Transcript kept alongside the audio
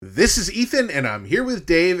This is Ethan, and I'm here with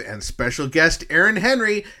Dave and special guest Aaron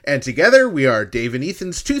Henry, and together we are Dave and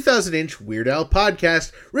Ethan's 2000-inch Weird Al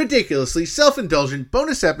podcast, ridiculously self-indulgent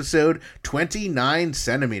bonus episode 29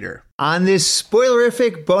 centimeter. On this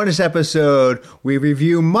spoilerific bonus episode, we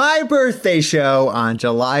review my birthday show on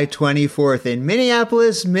July 24th in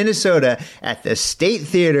Minneapolis, Minnesota at the State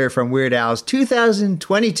Theater from Weird Al's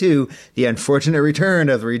 2022, The Unfortunate Return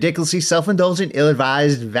of the Ridiculously Self-Indulgent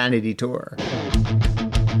Ill-Advised Vanity Tour.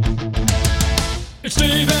 It's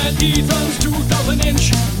Dave and Ethan's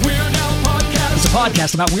 2000-inch Weird Al podcast. It's a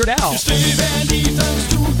podcast about Weird Al. It's Dave and Ethan's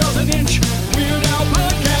 2000-inch Weird Al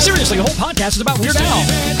podcast. Seriously, the whole podcast is about Weird Dave Al.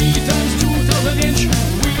 and Ethan's 2000-inch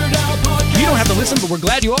Weird Al podcast. You don't have to listen, but we're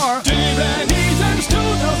glad you are. Dave and Ethan's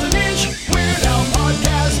 2000-inch Weird Al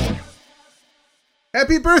podcast.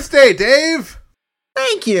 Happy birthday, Dave!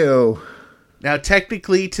 Thank you. Now,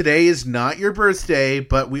 technically, today is not your birthday,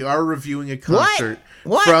 but we are reviewing a concert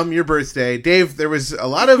from your birthday. Dave, there was a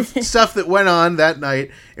lot of stuff that went on that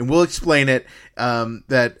night, and we'll explain it,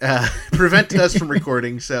 that prevented us from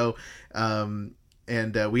recording. So,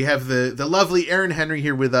 we have the lovely Erin Henry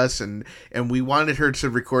here with us, and we wanted her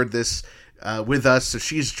to record this with us, so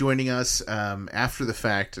she's joining us after the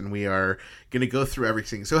fact, and we are going to go through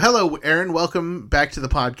everything. So, hello, Erin. Welcome back to the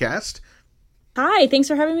podcast. Hi, thanks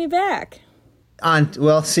for having me back.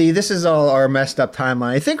 This is all our messed up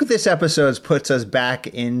timeline. I think this episode puts us back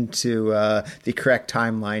into the correct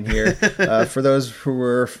timeline here. For those who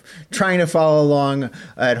were trying to follow along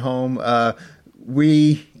at home,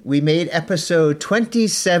 we made episode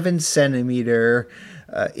 27 centimeter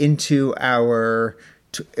into our...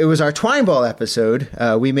 It was our Twine Ball episode.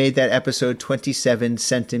 We made that episode 27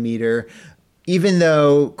 centimeter, even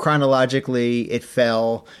though chronologically it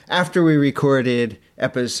fell after we recorded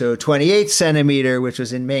episode 28 centimeter, which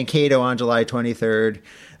was in Mankato on July 23rd.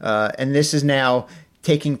 And this is now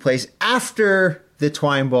taking place after the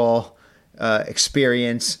Twine Ball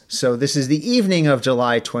experience. So this is the evening of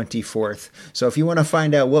July 24th. So if you want to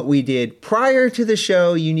find out what we did prior to the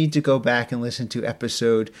show, you need to go back and listen to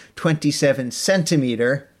episode 27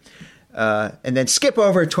 centimeter. And then skip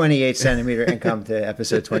over 28 centimeter and come to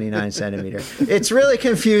episode 29 centimeter. It's really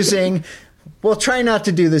confusing. We'll try not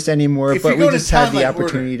to do this anymore, but we just had the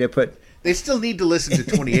opportunity to put... They still need to listen to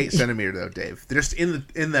 28 centimeter, though, Dave. They're just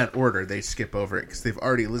in that order. They skip over it because they've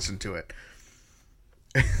already listened to it.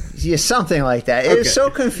 Yeah, something like that. It is so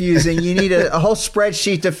confusing. You need a whole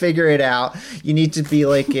spreadsheet to figure it out. You need to be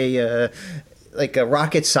like a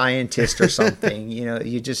rocket scientist or something.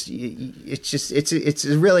 It's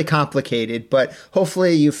really complicated, but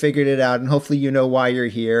hopefully you figured it out, and hopefully you know why you're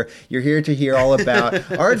here. You're here to hear all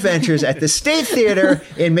about our adventures at the State Theater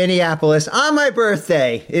in Minneapolis on my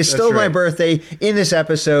birthday. It's still my birthday in this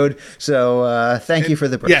episode, so thank you for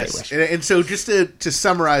the birthday wish. And so just to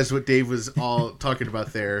summarize what Dave was all talking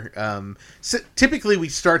about there, so typically we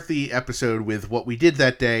start the episode with what we did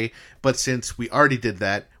that day, but since we already did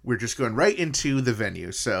that, we're just going right into the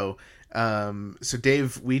venue. So,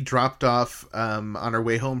 Dave, we dropped off on our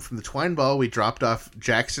way home from the Twine Ball. We dropped off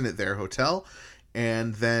Jackson at their hotel,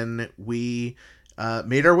 and then we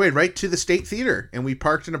made our way right to the State Theater, and we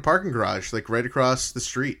parked in a parking garage, like right across the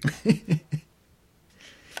street.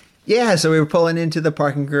 Yeah, so we were pulling into the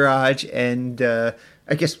parking garage, and I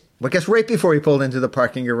guess right before we pulled into the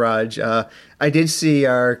parking garage, I did see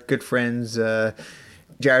our good friends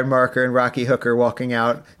Jared Marker and Rocky Hooker walking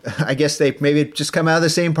out. I guess they maybe just come out of the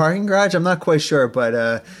same parking garage. I'm not quite sure,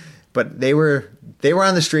 but they were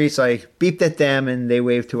on the street, so I beeped at them and they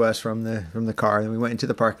waved to us from the car, and we went into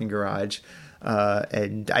the parking garage.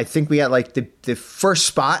 And I think we had like the first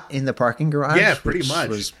spot in the parking garage. Yeah, pretty much.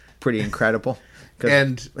 Was pretty incredible.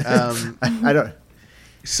 And I don't.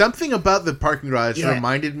 Something about the parking garage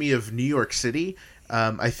reminded me of New York City.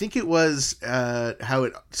 I think it was how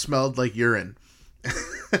it smelled like urine.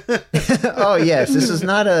 Oh, yes. This is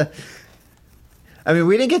not a... I mean,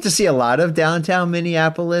 we didn't get to see a lot of downtown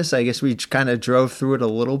Minneapolis. I guess we kind of drove through it a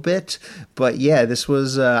little bit. But yeah, this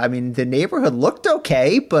was... the neighborhood looked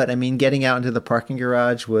okay, but I mean, getting out into the parking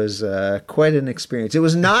garage was quite an experience. It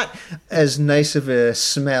was not as nice of a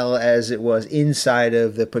smell as it was inside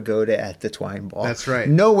of the pagoda at the Twine Ball. That's right.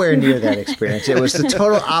 Nowhere near that experience. It was the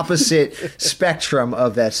total opposite spectrum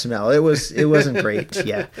of that smell. It wasn't great.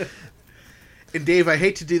 Yeah. And Dave, I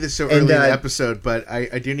hate to do this so early in the episode, but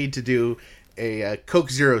I do need to do a Coke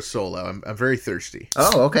Zero solo. I'm very thirsty.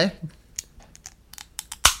 Oh, okay.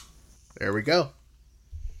 There we go.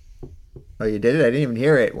 Oh, you did it? I didn't even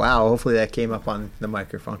hear it. Wow. Hopefully that came up on the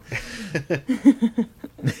microphone.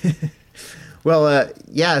 Well,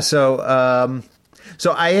 yeah. So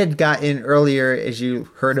So I had gotten earlier, as you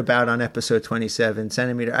heard about on episode 27,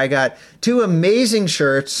 Centimeter, I got 2 amazing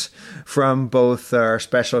shirts from both our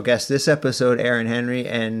special guests this episode, Aaron Henry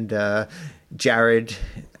and Jared,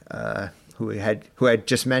 who I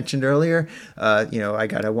just mentioned earlier. I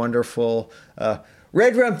got a wonderful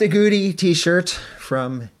Red Rump the Goody t-shirt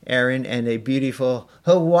from Aaron and a beautiful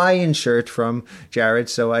Hawaiian shirt from Jared.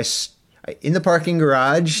 So I in the parking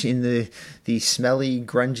garage, in the smelly,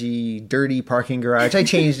 grungy, dirty parking garage, I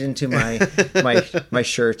changed into my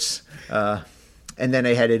shirts, and then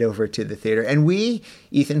I headed over to the theater. And we,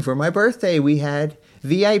 Ethan, for my birthday, we had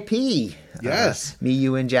VIP. Yes, me,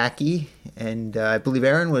 you, and Jackie, and I believe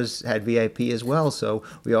Aaron had VIP as well. So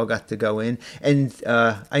we all got to go in, and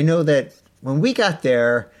I know that when we got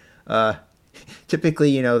there,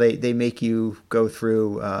 typically, they make you go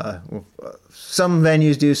through. Some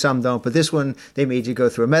venues do, some don't. But this one, they made you go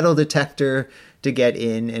through a metal detector to get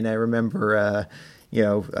in. And I remember,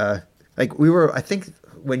 like we were. I think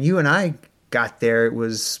when you and I got there, it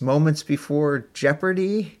was moments before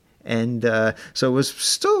Jeopardy, and so it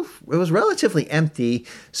was relatively empty.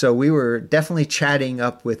 So we were definitely chatting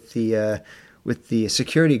up with the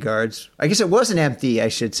security guards. I guess it wasn't empty, I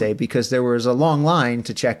should say, because there was a long line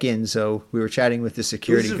to check in. So we were chatting with the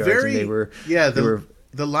security guards, and they were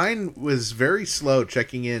the line was very slow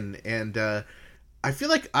checking in, and I feel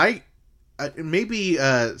like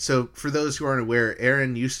so for those who aren't aware,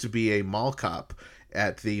 Aaron used to be a mall cop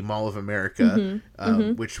at the Mall of America,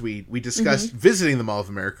 which we discussed visiting the Mall of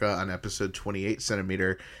America on episode 28,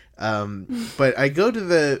 Centimeter. But I go to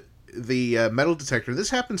the metal detector. This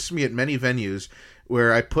happens to me at many venues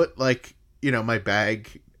where I put my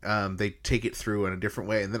bag, they take it through in a different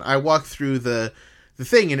way, and then I walk through the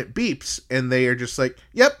thing and it beeps, and they are just like,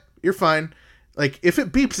 yep, you're fine. Like, if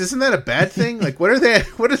it beeps, isn't that a bad thing? Like, what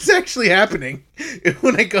is actually happening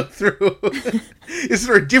when I go through? Is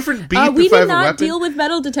there a different beep we if I have did a weapon? not deal with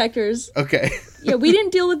metal detectors. Okay. Yeah, we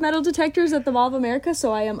didn't deal with metal detectors at the Mall of America,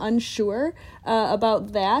 so I am unsure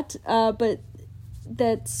about that. But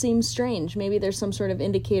that seems strange. Maybe there's some sort of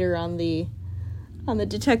indicator on the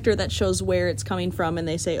detector that shows where it's coming from, and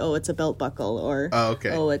they say, oh, it's a belt buckle, or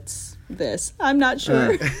oh, it's this. I'm not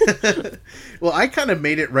sure. Well, I kind of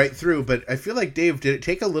made it right through, but I feel like, Dave, did it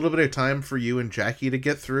take a little bit of time for you and Jackie to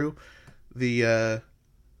get through the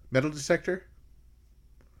metal detector?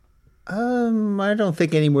 I don't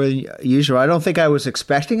think any more than usual. I don't think I was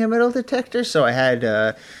expecting a metal detector, so I had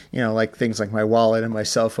like things like my wallet and my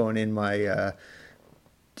cell phone in my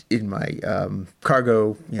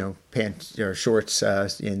cargo, pants or shorts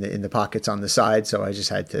in the pockets on the side. So I just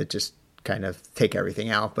had to kind of take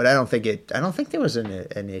everything out. But I don't think there was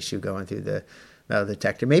an issue going through the metal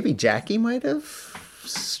detector. Maybe Jackie might have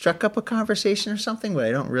struck up a conversation or something, but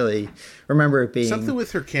I don't really remember it being something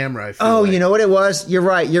with her camera. I feel you know what it was? You're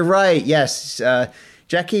right. Yes.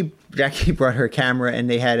 Jackie brought her camera, and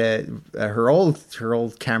they had her old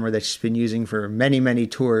camera that she's been using for many, many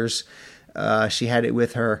tours. She had it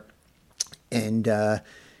with her, and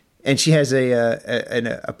she has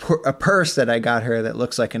a purse that I got her that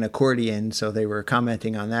looks like an accordion. So they were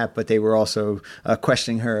commenting on that, but they were also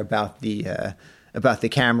questioning her about the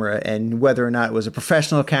camera and whether or not it was a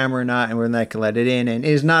professional camera or not, and whether they could let it in. And it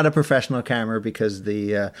is not a professional camera because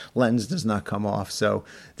the lens does not come off. So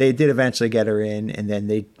they did eventually get her in, and then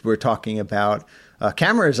they were talking about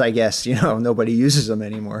cameras. I guess nobody uses them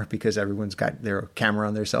anymore because everyone's got their camera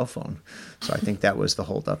on their cell phone. So I think that was the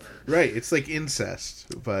holdup. Right, it's like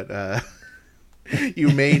incest, but you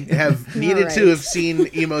may have needed to have seen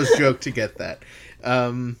Emo's joke to get that.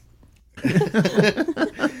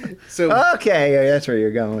 So okay, that's where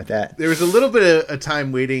you're going with that. There was a little bit of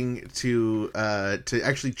time waiting to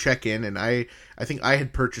actually check in, and I think I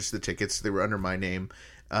had purchased the tickets. They were under my name.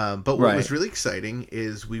 But what was really exciting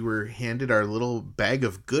is we were handed our little bag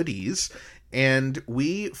of goodies, and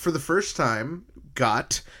we, for the first time,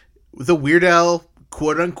 got the Weird Al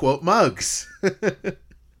quote-unquote mugs.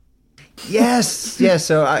 Yes.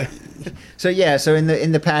 So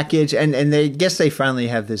in the package, and they guess they finally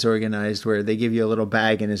have this organized where they give you a little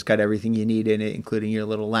bag and it's got everything you need in it, including your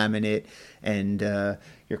little laminate and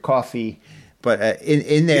your coffee. But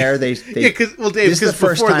in there, they because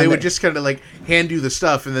before they would just kind of like hand you the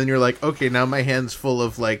stuff, and then you're like, okay, now my hand's full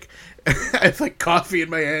of like I have like coffee in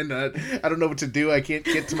my hand. I don't know what to do. I can't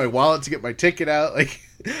get to my wallet to get my ticket out. Like,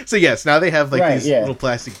 so yes, now they have like these little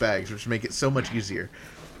plastic bags, which make it so much easier.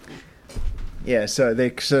 Yeah, so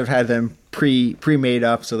they sort of had them pre-made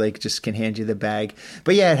up, so they just can hand you the bag.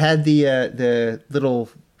 But yeah, it had the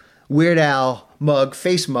little Weird Al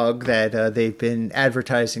face mug that they've been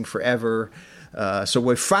advertising forever. So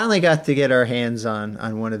we finally got to get our hands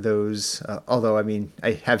on one of those. Although, I mean,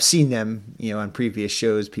 I have seen them, on previous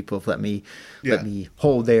shows. People have let me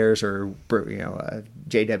hold theirs, or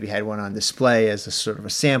JW had one on display as a sort of a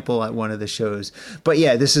sample at one of the shows. But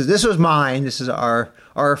yeah, this was mine. This is our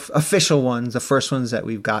official ones, the first ones that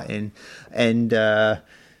we've gotten, and I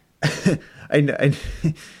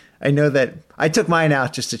know that I took mine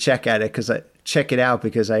out just to check it out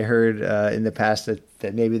because I heard in the past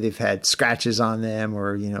that maybe they've had scratches on them,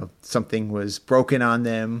 or something was broken on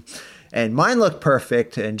them, and mine looked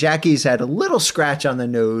perfect, and Jackie's had a little scratch on the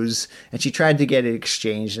nose, and she tried to get it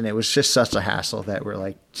exchanged, and it was just such a hassle that we're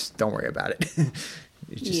like, just don't worry about it.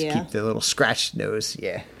 Keep the little scratched nose.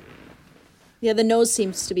 Yeah the nose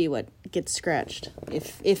seems to be what gets scratched,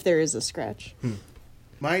 if there is a scratch.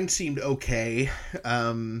 Mine seemed okay,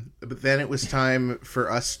 but then it was time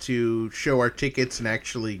for us to show our tickets and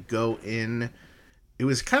actually go in. It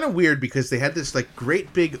was kind of weird because they had this like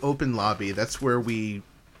great big open lobby. That's where we,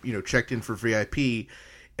 checked in for VIP,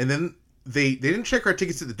 and then they didn't check our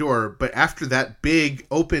tickets at the door. But after that big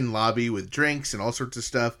open lobby with drinks and all sorts of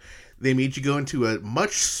stuff, they made you go into a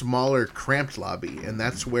much smaller, cramped lobby, and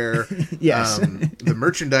that's where the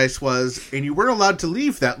merchandise was, and you weren't allowed to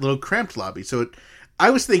leave that little cramped lobby. So I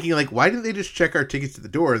was thinking, like, why didn't they just check our tickets at the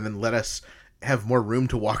door and then let us have more room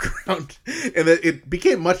to walk around? And it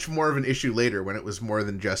became much more of an issue later when it was more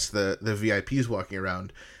than just the VIPs walking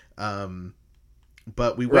around.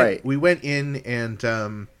 But we went in,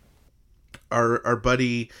 and our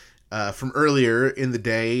buddy from earlier in the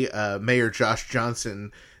day, Mayor Josh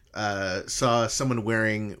Johnson, saw someone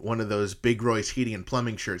wearing one of those Big Royce Heating and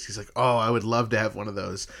Plumbing shirts. He's like, "Oh, I would love to have one of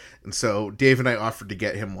those." And so Dave and I offered to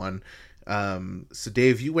get him one. So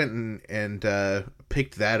Dave, you went and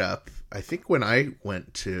picked that up. I think when I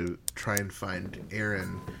went to try and find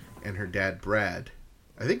Erin and her dad Brad,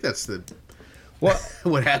 I think that's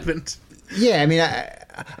what happened. Yeah, I mean,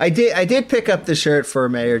 I did pick up the shirt for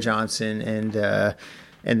Mayor Johnson, and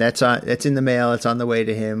that's in the mail. It's on the way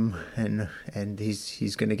to him, and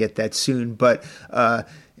he's going to get that soon. But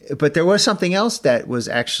there was something else that was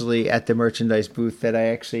actually at the merchandise booth that I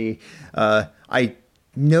actually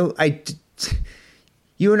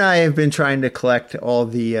you and I have been trying to collect all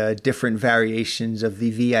the different variations of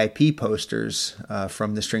the VIP posters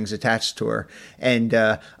from the Strings Attached tour. And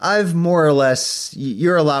I've more or less,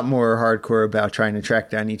 you're a lot more hardcore about trying to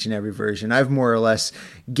track down each and every version. I've more or less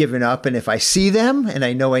given up. And if I see them and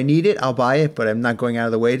I know I need it, I'll buy it, but I'm not going out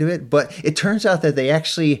of the way to it. But it turns out that they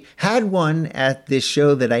actually had one at this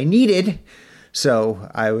show that I needed. So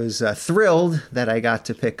I was thrilled that I got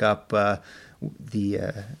to pick up the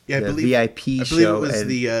VIP show. I believe it was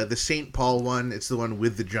the St. Paul one. It's the one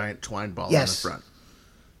with the giant twine ball on the front.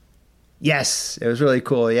 Yes, it was really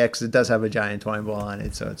cool. Yeah, because it does have a giant twine ball on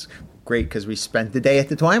it, so it's great because we spent the day at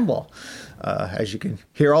the twine ball, as you can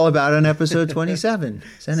hear all about on episode 27,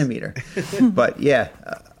 Centimeter. But yeah,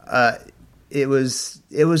 it was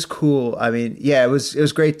cool. I mean, yeah, it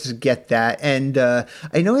was great to get that. And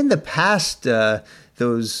I know in the past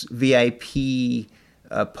those VIP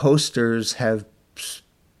posters have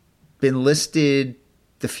been listed,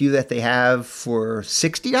 the few that they have, for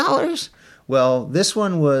 $60. Well, this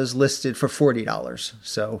one was listed for $40,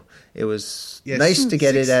 so it was nice to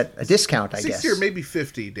get it at a discount, I guess. 60 or maybe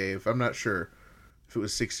 50, Dave. I'm not sure if it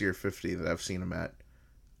was 60 or 50 that I've seen them at.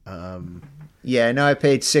 Yeah, I know I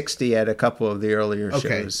paid $60 at a couple of the earlier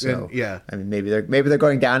shows. So yeah, I mean, maybe they're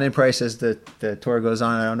going down in price as the tour goes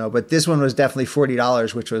on. I don't know, but this one was definitely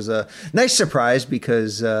 $40, which was a nice surprise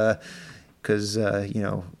because I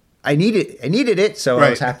needed it, so I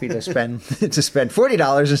was happy to spend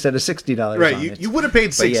 $40 instead of $60. Right, you would have paid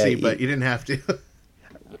 $60, but you didn't have to.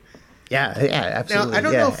 Yeah, absolutely. Now, I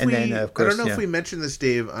don't know if we mentioned this,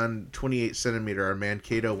 Dave, on 28 Centimeter, our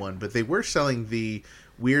Mankato one, but they were selling the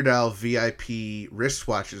Weird Al VIP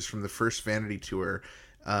wristwatches from the first Vanity tour.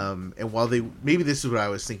 And while maybe this is what I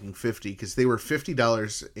was thinking, 50, because they were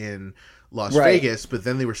 $50 in Las Vegas, but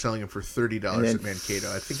then they were selling them for $30 at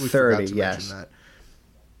Mankato. I think we forgot to mention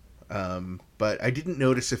that. But I didn't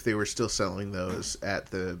notice if they were still selling those at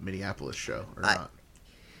the Minneapolis show or not.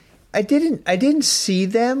 I didn't see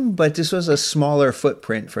them, but this was a smaller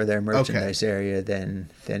footprint for their merchandise area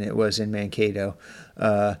than it was in Mankato.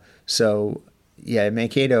 So yeah,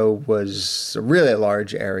 Mankato was a really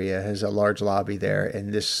large area, has a large lobby there,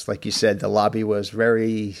 and this, like you said, the lobby was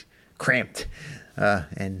very cramped,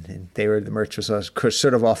 and the merch was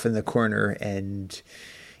sort of off in the corner, and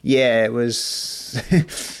yeah, it was.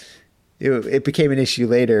 It became an issue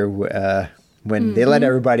later when they let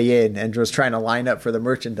everybody in and was trying to line up for the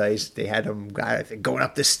merchandise, they had them going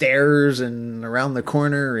up the stairs and around the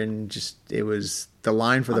corner, and just it was the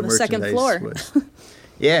line for the merchandise. Second floor.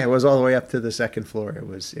 It was all the way up to the second floor. It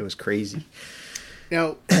was crazy.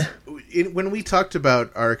 Now, when we talked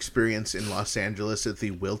about our experience in Los Angeles at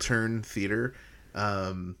the Wiltern Theater,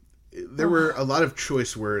 there were a lot of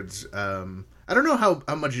choice words. I don't know how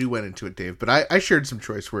much you went into it, Dave, but I shared some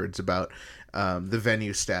choice words about the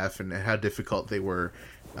venue staff and how difficult they were,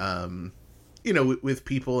 with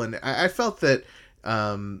people. And I felt that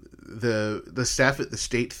the staff at the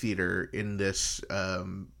State Theater in this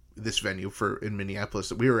venue in Minneapolis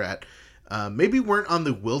that we were at, maybe weren't on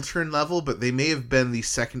the Wiltern level, but they may have been the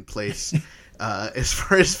second place as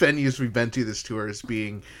far as venues we've been to this tour as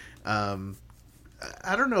being,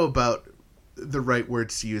 I don't know about the right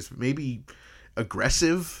words to use, but maybe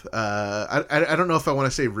aggressive. I don't know if I want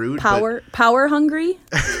to say rude. Power hungry.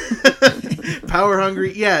 Power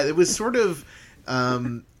hungry. Yeah, it was sort of.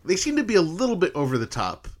 They seemed to be a little bit over the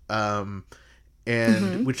top, and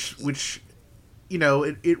which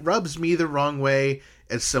it rubs me the wrong way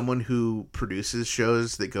as someone who produces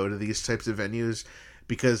shows that go to these types of venues,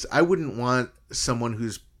 because I wouldn't want someone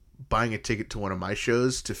who's buying a ticket to one of my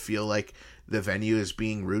shows to feel like the venue is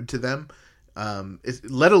being rude to them.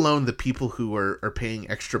 Let alone the people who are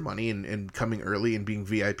paying extra money and coming early and being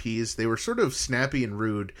VIPs. They were sort of snappy and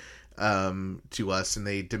rude to us, and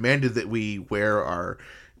they demanded that we wear our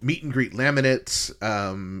meet and greet laminates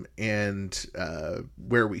and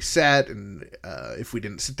where we sat, and if we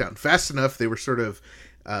didn't sit down fast enough, they were sort of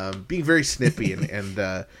being very snippy, and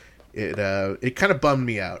it kind of bummed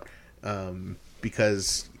me out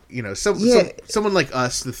because someone like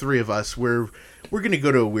us, the three of us, we're going to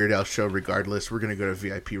go to a Weird Al show regardless. We're going to go to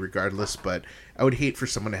VIP regardless, but I would hate for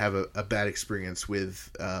someone to have a bad experience with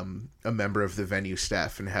a member of the venue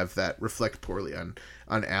staff and have that reflect poorly on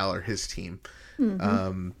Al or his team.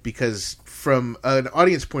 Because from an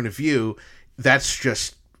audience point of view, that's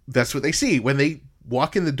what they see. When they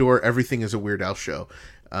walk in the door, everything is a Weird Al show.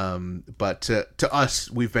 But to us,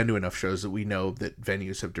 we've been to enough shows that we know that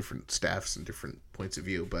venues have different staffs and different points of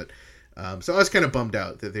view. But so I was kind of bummed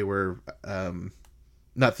out that they were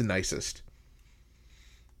not the nicest.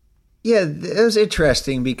 Yeah, it was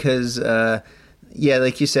interesting because, like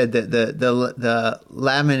you said, the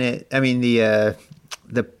laminate. I mean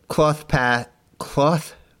the cloth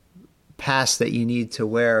pass that you need to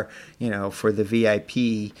wear, for the VIP.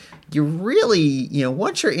 You really,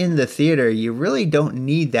 once you're in the theater, you really don't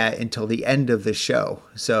need that until the end of the show.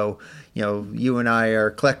 So, you and I are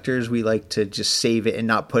collectors. We like to just save it and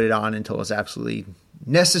not put it on until it's absolutely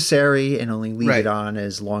necessary, and only leave it on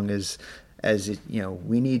as long as it,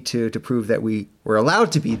 we need to prove that we were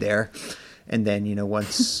allowed to be there. And then,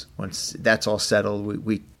 once that's all settled,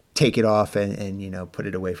 we take it off and put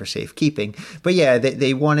it away for safekeeping. But yeah,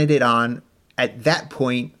 they wanted it on at that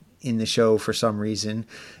point in the show for some reason.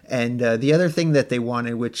 And the other thing that they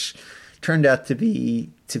wanted, which turned out to be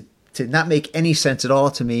to not make any sense at all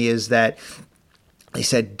to me, is that they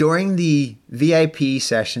said during the VIP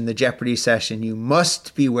session, the Jeopardy session, you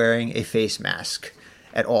must be wearing a face mask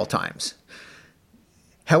at all times.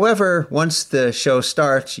 However, once the show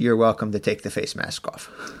starts, you're welcome to take the face mask off.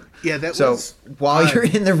 Yeah, that so was while you're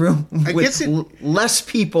in the room with less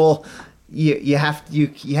people, you have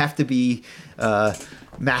to be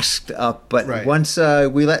masked up. But once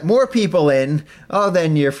we let more people in,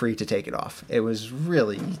 then you're free to take it off. It was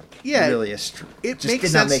really it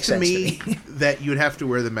makes sense to me that you'd have to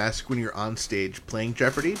wear the mask when you're on stage playing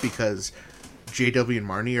Jeopardy, because JW and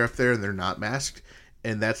Marnie are up there and they're not masked,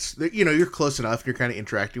 and that's you're close enough and you're kind of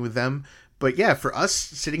interacting with them. But yeah, for us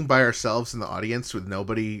sitting by ourselves in the audience with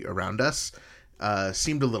nobody around us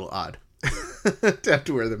seemed a little odd to have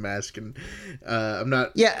to wear the mask. And I'm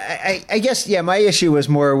not. Yeah, I guess. Yeah, my issue was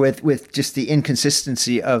more with just the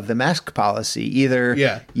inconsistency of the mask policy.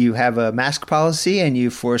 Either you have a mask policy and you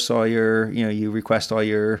force all your, you request all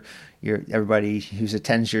your everybody who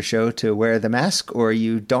attends your show to wear the mask, or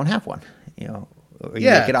you don't have one. Or you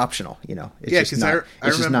make it optional. It's just not.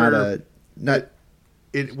 It's just not.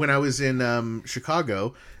 When I was in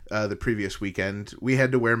Chicago the previous weekend, we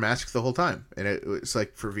had to wear masks the whole time, and it's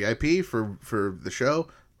like for VIP, for the show,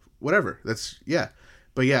 whatever.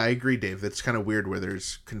 But yeah, I agree, Dave. That's kind of weird where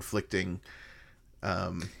there's conflicting.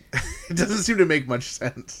 It doesn't seem to make much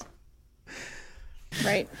sense.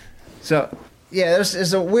 Right. So yeah,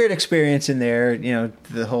 there's a weird experience in there.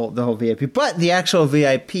 The whole VIP, but the actual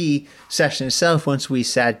VIP session itself, once we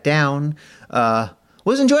sat down,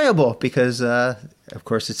 was enjoyable because. Of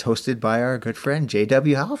course, it's hosted by our good friend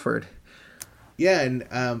J.W. Halford. Yeah, and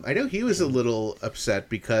I know he was a little upset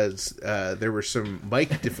because there were some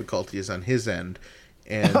mic difficulties on his end,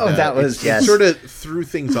 and that was it sort of threw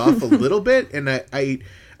things off a little bit. And I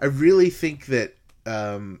really think that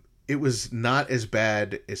it was not as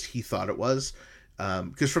bad as he thought it was,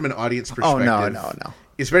 because from an audience perspective, no.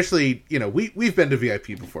 Especially, we've been to VIP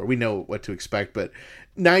before, we know what to expect, but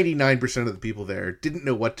 99% of the people there didn't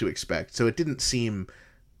know what to expect, so it didn't seem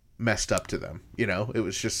messed up to them. It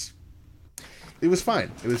was just. It was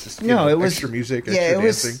fine. It was just it was extra music, extra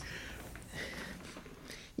dancing.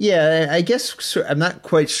 Yeah, I guess I'm not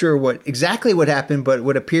quite sure exactly what happened, but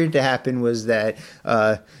what appeared to happen was that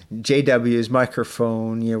JW's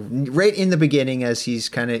microphone, right in the beginning, as he's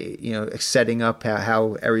kind of setting up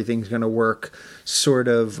how everything's going to work, sort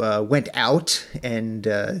of went out, and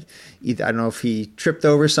either, I don't know if he tripped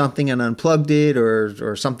over something and unplugged it,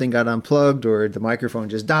 or something got unplugged, or the microphone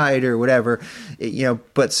just died, or whatever.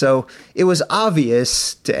 But so it was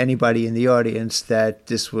obvious to anybody in the audience that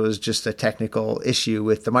this was just a technical issue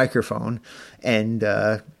with the microphone. And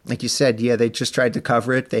like you said, they just tried to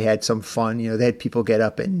cover it. They had some fun. They had people get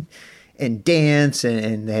up and dance,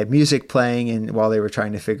 and they had music playing, and while they were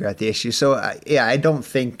trying to figure out the issue. So I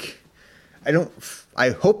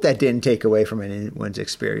hope that didn't take away from anyone's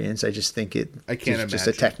experience. I just think just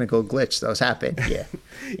a technical glitch that was happening. Yeah.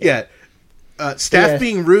 Yeah. Staff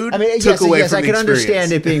being rude took away from the experience. I can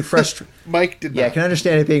understand it being frustrating. Mike did not. Yeah, I can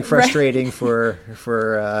understand it being frustrating for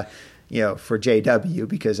JW,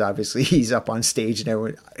 because obviously he's up on stage and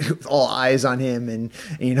everyone, all eyes on him, and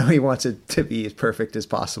he wants it to be as perfect as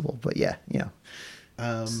possible. But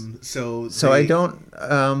So I don't.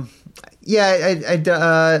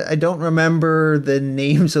 I don't remember the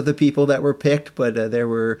names of the people that were picked, but there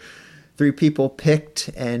were 3 people picked,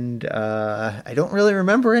 and I don't really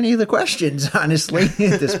remember any of the questions, honestly,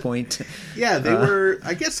 at this point. Yeah, they were,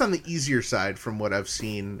 I guess, on the easier side from what I've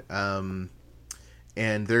seen, and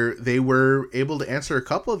they were able to answer a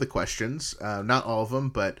couple of the questions, not all of them,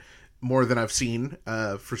 but more than I've seen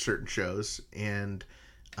for certain shows, and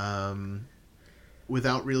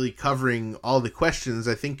without really covering all the questions,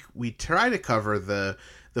 I think we try to cover the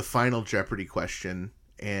final Jeopardy question,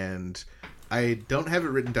 and I don't have it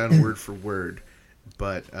written down word for word,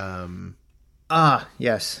 but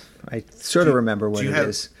yes, I sort of remember what it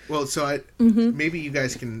is. Well, so maybe you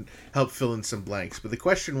guys can help fill in some blanks. But the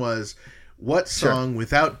question was, what song,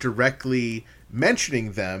 without directly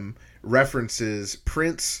mentioning them, references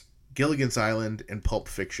Prince, Gilligan's Island, and Pulp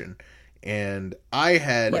Fiction? And I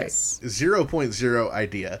had 0.0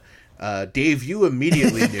 idea. Dave, you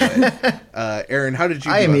immediately knew it. Aaron, how did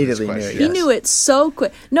you? I immediately knew it. He knew it so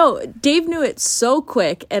quick. No, Dave knew it so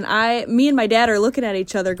quick, and me and my dad are looking at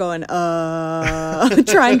each other, going,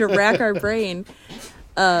 trying to rack our brain.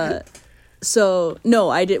 So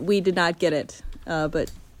no, we did not get it.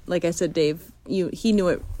 But like I said, Dave, he knew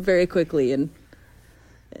it very quickly, and.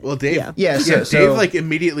 Well, Dave, Dave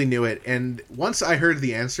immediately knew it, and once I heard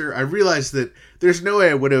the answer, I realized that there's no way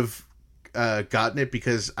I would have gotten it,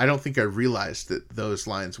 because I don't think I realized that those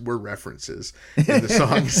lines were references in the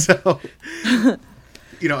song. So,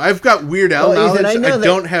 I've got Weird Al knowledge. Ethan, I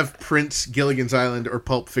don't have Prince, Gilligan's Island, or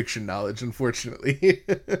Pulp Fiction knowledge, unfortunately.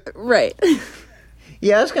 Right.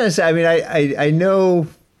 Yeah, I was gonna say. I mean, I know.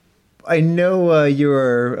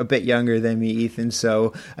 You're a bit younger than me, Ethan.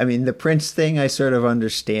 So, I mean, the Prince thing, I sort of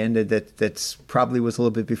understand that's probably was a little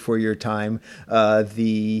bit before your time.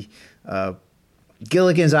 The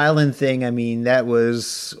Gilligan's Island thing, I mean, that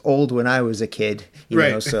was old when I was a kid, you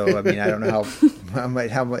know. So, I mean, I don't know how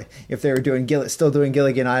much if they were still doing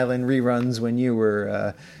Gilligan Island reruns when you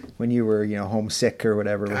were homesick or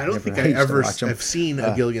whatever. I don't think I ever have seen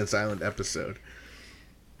a Gilligan's Island episode.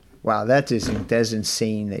 Wow, that's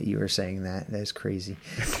insane that you were saying that. That's crazy.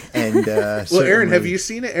 And well, Aaron, have you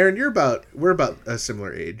seen it? Aaron, we're about a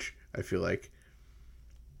similar age, I feel like.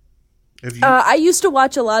 Have you? I used to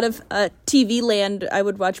watch a lot of TV Land. I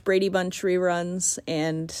would watch Brady Bunch reruns,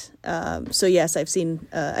 and so yes, I've seen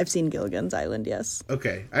Gilligan's Island. Yes.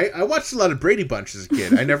 Okay, I watched a lot of Brady Bunch as a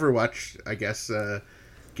kid. I never watched, I guess,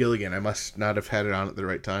 Gilligan. I must not have had it on at the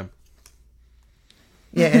right time.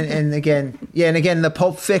 Yeah, and again, the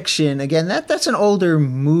Pulp Fiction, again, that's an older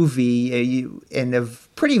movie, and a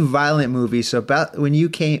pretty violent movie. So about when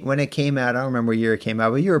it came out, I don't remember what year it came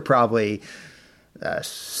out, but you were probably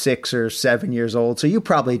 6 or 7 years old, so you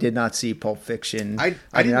probably did not see Pulp Fiction. I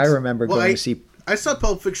remember going to see. I saw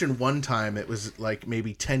Pulp Fiction one time. It was like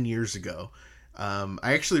maybe 10 years ago. I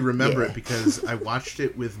actually remember it because I watched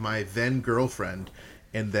it with my then girlfriend,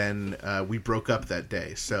 and then we broke up that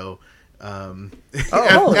day. So.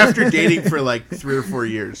 After dating for like 3 or 4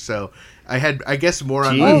 years. So I had, I guess, more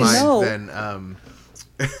on my mind than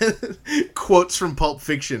quotes from Pulp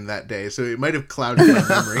Fiction that day. So it might have clouded my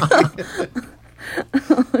memory.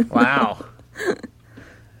 Wow.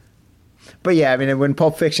 But yeah, I mean, when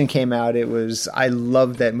Pulp Fiction came out, I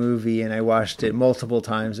loved that movie, and I watched it multiple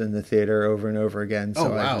times in the theater over and over again.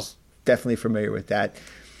 So I was definitely familiar with that.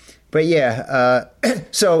 But yeah,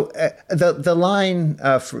 so the line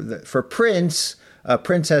for Prince,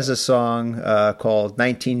 Prince has a song called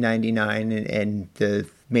 1999, and the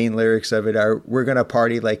main lyrics of it are, "We're gonna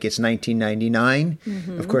party like it's 1999."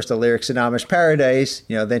 Mm-hmm. Of course, the lyrics in Amish Paradise,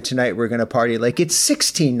 then tonight we're gonna party like it's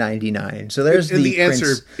 1699. So there's and the answer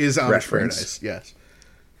Prince is Amish reference. Paradise. Yes.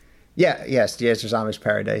 Yeah. Yes. The answer is Amish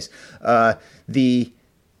Paradise.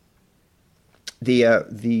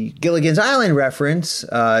 The Gilligan's Island reference,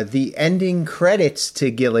 the ending credits to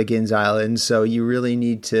Gilligan's Island. So you really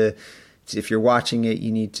need to, if you're watching it,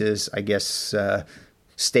 you need to, I guess,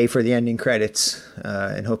 stay for the ending credits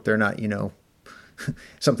and hope they're not,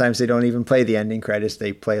 sometimes they don't even play the ending credits.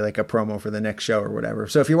 They play like a promo for the next show or whatever.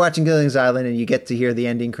 So if you're watching Gilligan's Island and you get to hear the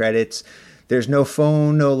ending credits, there's no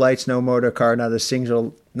phone, no lights, no motor car, not a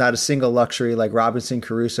single luxury like Robinson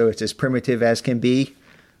Crusoe. It's as primitive as can be.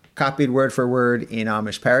 Copied word for word in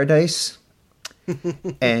Amish Paradise.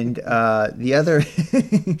 And the other...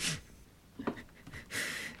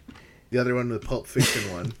 the other one, the Pulp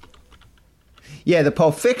Fiction one. Yeah, the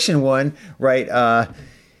Pulp Fiction one, right?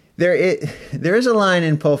 There is a line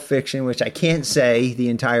in Pulp Fiction, which I can't say the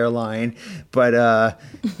entire line, but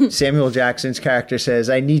Samuel Jackson's character says,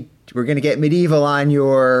 we're going to get medieval on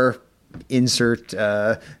your insert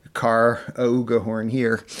car ooga horn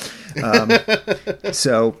here.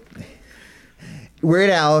 So Weird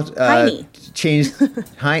Al changed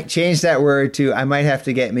that word to, I might have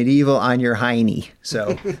to get medieval on your hiney.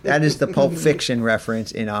 So that is the Pulp Fiction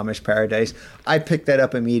reference in Amish Paradise. I picked that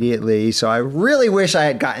up immediately. So I really wish I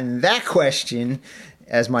had gotten that question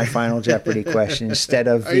as my final Jeopardy question instead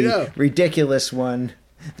of the ridiculous one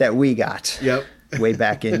that we got way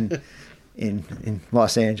back in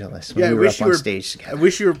Los Angeles when we were up on stage together. I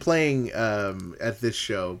wish you were playing at this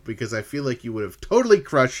show, because I feel like you would have totally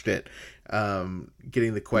crushed it,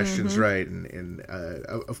 getting the questions right and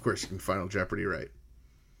of course getting Final Jeopardy right.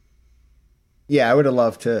 Yeah, I would have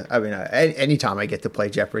loved to. I mean, anytime I get to play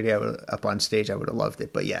Jeopardy up on stage, I would have loved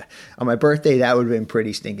it. But yeah, on my birthday, that would have been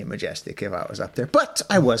pretty stinking majestic if I was up there. But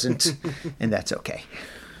I wasn't, and that's okay.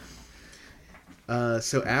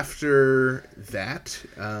 So after that,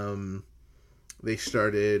 they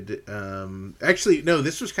started... actually, no,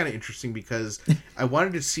 this was kind of interesting because I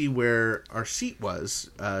wanted to see where our seat was.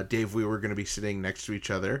 Dave, we were going to be sitting next to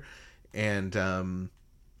each other, and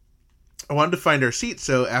I wanted to find our seat.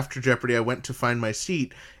 So after Jeopardy, I went to find my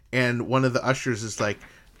seat, and one of the ushers is like,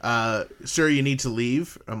 "Sir, you need to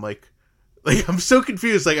leave." I'm like, I'm so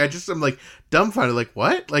confused. I'm like dumbfounded. Like,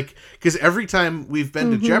 what? Like, because every time we've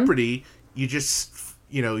been to Jeopardy, you just,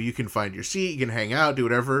 you can find your seat, you can hang out, do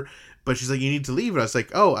whatever. But she's like, you need to leave. And I was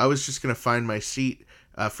like, oh, I was just going to find my seat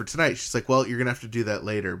for tonight. She's like, well, you're going to have to do that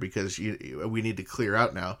later because we need to clear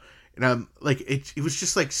out now. And I'm like, it was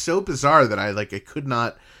just like so bizarre that I could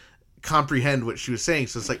not comprehend what she was saying.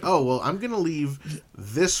 So it's like, oh, well, I'm going to leave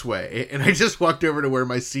this way. And I just walked over to where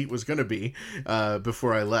my seat was going to be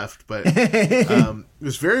before I left. But it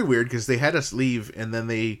was very weird because they had us leave and then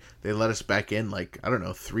they let us back in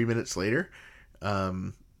 3 minutes later.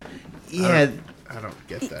 Yeah. I don't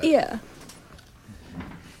get that. Yeah.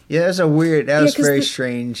 Yeah, that was very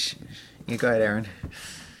strange. You go ahead, Aaron.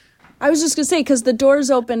 I was just going to say, because the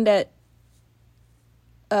doors opened at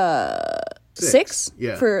 6?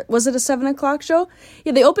 Yeah. Was it a 7 o'clock show?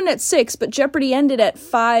 Yeah, they opened at 6, but Jeopardy ended at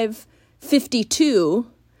 5:52.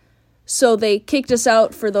 So they kicked us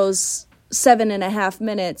out for those 7.5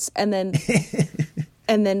 minutes, and then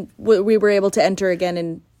we were able to enter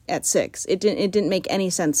again at 6. It didn't make any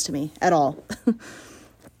sense to me at all.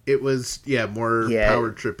 It was more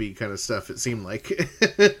power trippy kind of stuff. It seemed like.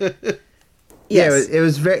 Yes. Yeah, it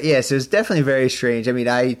was very. Yes, it was definitely very strange. I mean,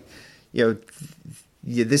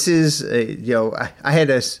 this is I had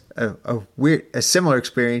a similar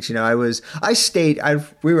experience. When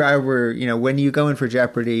you go in for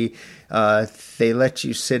Jeopardy, they let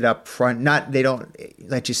you sit up front. They don't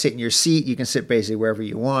let you sit in your seat. You can sit basically wherever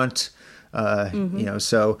you want.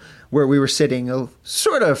 So where we were sitting,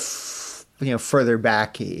 sort of, further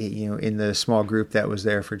back, in the small group that was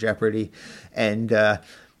there for Jeopardy, and it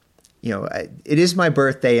is my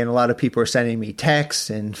birthday, and a lot of people are sending me texts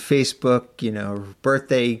and Facebook,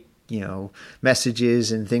 birthday,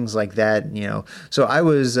 messages and things like that. So I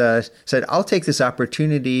was said I'll take this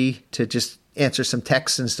opportunity to just answer some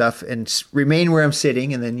texts and stuff and remain where I'm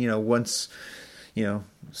sitting, and then once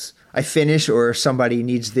I finish or somebody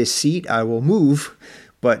needs this seat, I will move.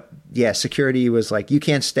 But yeah, security was like, you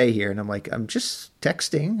can't stay here. And I'm like, I'm just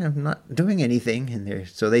texting. I'm not doing anything in there.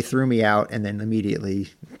 So they threw me out and then immediately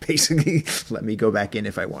basically let me go back in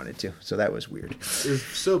if I wanted to. So that was weird. It was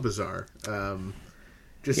so bizarre.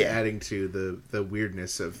 Adding to the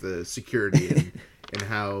weirdness of the security and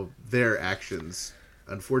how their actions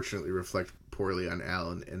unfortunately reflect poorly on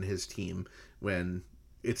Al and his team when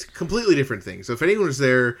it's completely different things. So if anyone was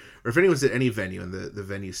there or if anyone's at any venue and the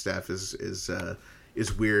venue staff is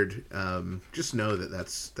weird, just know that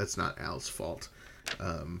that's not Al's fault.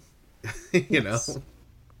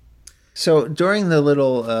 So during the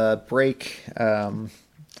little break,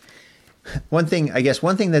 one thing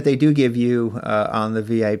that they do give you on the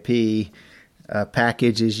VIP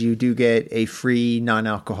package is you do get a free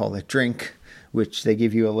non-alcoholic drink, which they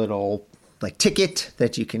give you a little like ticket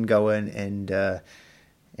that you can go in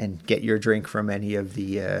and get your drink from any of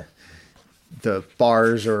the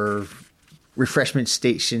bars or refreshment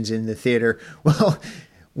stations in the theater. Well,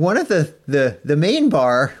 one of the main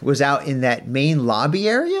bar was out in that main lobby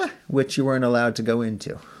area, which you weren't allowed to go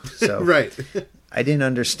into. So right. I didn't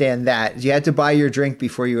understand that. You had to buy your drink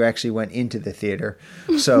before you actually went into the theater.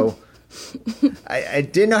 So I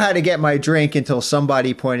didn't know how to get my drink until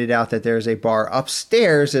somebody pointed out that there's a bar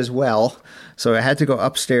upstairs as well. So I had to go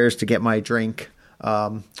upstairs to get my drink.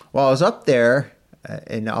 While I was up there,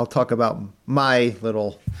 and I'll talk about my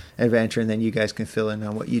little adventure, and then you guys can fill in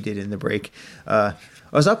on what you did in the break. I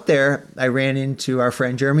was up there. I ran into our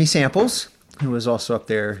friend Jeremy Samples, who was also up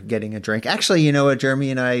there getting a drink. Actually, you know what?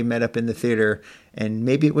 Jeremy and I met up in the theater, and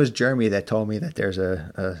maybe it was Jeremy that told me that there's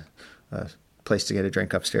a place to get a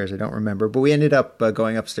drink upstairs. I don't remember. But we ended up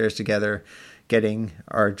going upstairs together, getting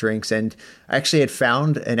our drinks. And I actually had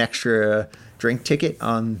found an extra drink ticket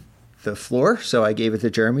on the floor, so I gave it to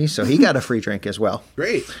Jeremy, so he got a free drink as well.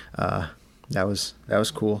 Great. That was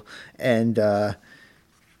cool. And there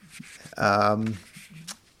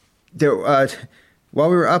while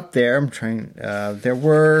we were up there, I'm trying. There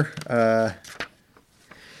were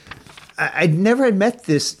I never had met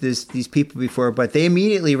these people before, but they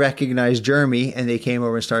immediately recognized Jeremy, and they came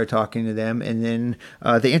over and started talking to them, and then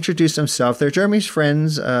they introduced themselves. They're Jeremy's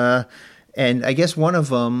friends, and I guess one of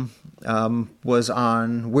them was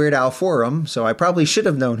on Weird Al Forum, so I probably should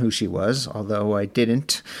have known who she was, although I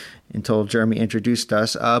didn't until Jeremy introduced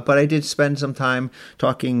us. But I did spend some time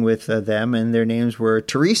talking with them, and their names were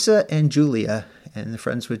Teresa and Julia, and they're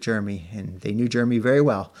friends with Jeremy, and they knew Jeremy very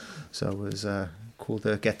well. So it was cool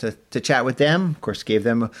to get to chat with them. Of course, gave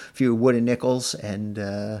them a few wooden nickels and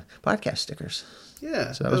podcast stickers.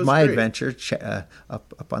 Yeah, so that was my great adventure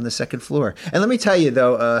up on the second floor. And let me tell you,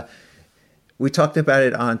 though, we talked about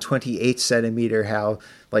it on 28th Centimeter, how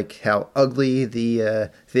ugly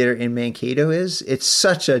the theater in Mankato is. It's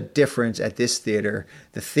such a difference at this theater.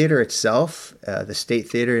 The theater itself, the State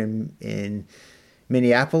Theater in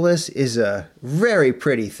Minneapolis, is a very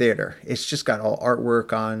pretty theater. It's just got all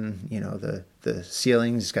artwork on, the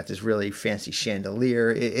ceilings. It's got this really fancy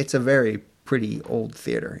chandelier. It's a very pretty old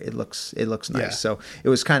theater. It looks nice. Yeah. So it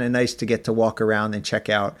was kind of nice to get to walk around and check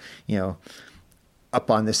out, up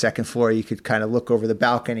on the second floor. You could kind of look over the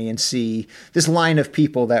balcony and see this line of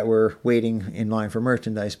people that were waiting in line for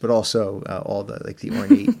merchandise, but also all the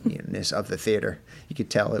ornateness of the theater. You could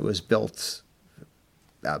tell it was built,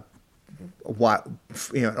 an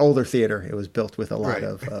older theater. It was built with a lot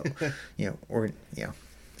of,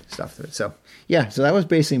 stuff. So so that was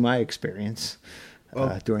basically my experience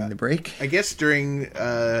during the break. I guess during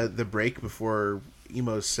the break before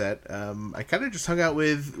Emo's set, I kind of just hung out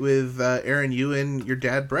with Aaron, you and your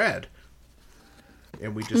dad Brad,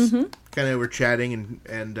 and we just kind of were chatting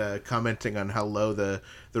and commenting on how low the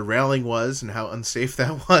railing was and how unsafe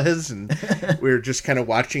that was, and we were just kind of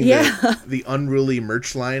watching the unruly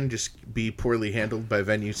merch line just be poorly handled by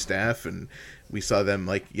venue staff, and we saw them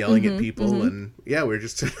yelling at people, and we were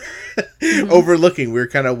just overlooking. We were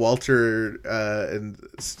kind of Walter and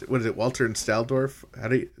Walter and Staldorf?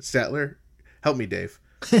 Statler? Help me, Dave.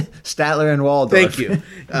 Statler and Waldorf. Thank you.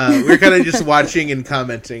 We were kind of just watching and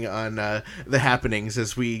commenting on the happenings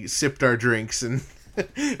as we sipped our drinks and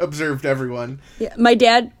observed everyone. Yeah, my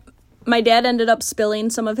dad ended up spilling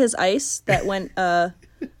some of his ice that went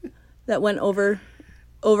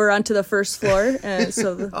over onto the first floor.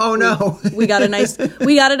 Oh no! We got a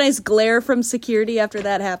nice glare from security after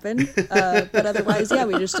that happened. But otherwise,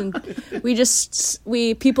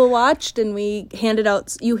 we people watched, and you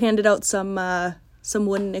handed out some some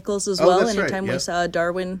wooden nickels as Oh, well. that's right, Anytime we yep. saw a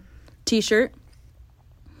Darwin T-shirt.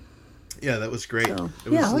 Yeah, that was great. So, It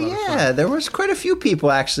was yeah. a lot of fun. Yeah, there was quite a few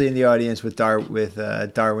people actually in the audience with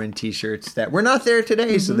Darwin T-shirts that were not there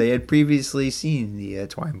today, so they had previously seen the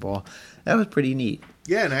Twine Ball. That was pretty neat.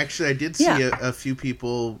 Yeah, and actually I did see a few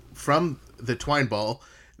people from the Twine Ball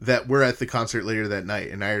that were at the concert later that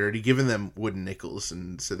night, and I had already given them wooden nickels,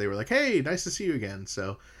 and so they were like, hey, nice to see you again.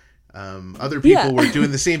 So other people were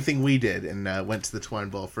doing the same thing we did and went to the Twine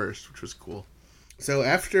Ball first, which was cool. So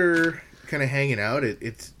after kind of hanging out,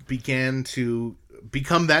 it began to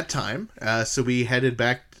become that time. So we headed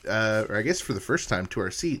back, or I guess for the first time, to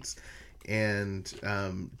our seats. And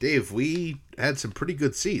Dave, we had some pretty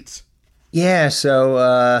good seats. Yeah,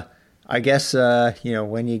 so I guess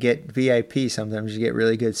when you get VIP, sometimes you get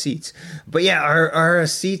really good seats. But yeah, our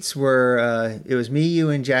seats were it was me, you,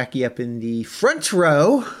 and Jackie up in the front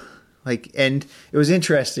row. And it was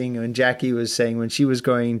interesting when Jackie was saying when she was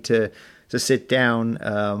going to sit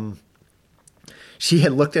down. She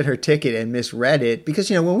had looked at her ticket and misread it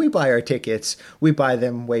because, when we buy our tickets, we buy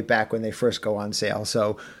them way back when they first go on sale.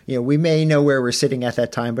 So, we may know where we're sitting at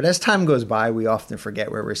that time, but as time goes by, we often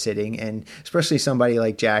forget where we're sitting. And especially somebody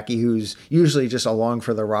like Jackie, who's usually just along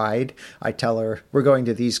for the ride. I tell her we're going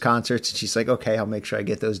to these concerts and she's like, okay, I'll make sure I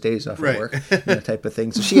get those days off of work, type of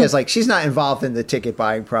thing. So she has she's not involved in the ticket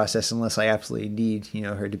buying process unless I absolutely need,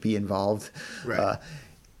 her to be involved. Right.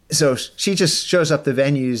 So she just shows up the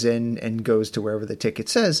venues and goes to wherever the ticket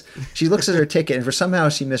says. She looks at her ticket and somehow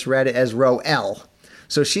she misread it as row L.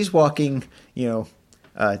 So she's walking,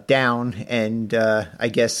 down and I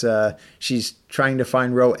guess she's trying to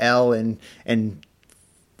find row L and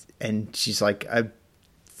she's like,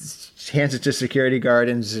 she hands it to security guard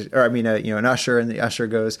and an usher, and the usher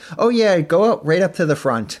goes, "Oh yeah, go up right up to the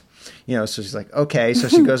front." So she's like, okay. So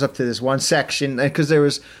she goes up to this one section because there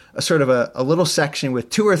was a sort of a little section with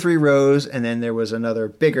 2 or 3 rows. And then there was another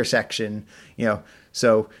bigger section,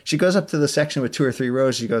 So she goes up to the section with 2 or 3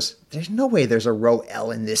 rows. She goes, there's no way there's a row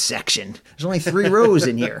L in this section. There's only 3 rows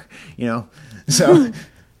in here, So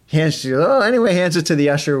hands it to the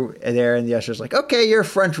usher there. And the usher's like, okay, you're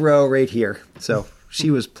front row right here. So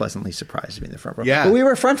she was pleasantly surprised to be in the front row. Yeah. But we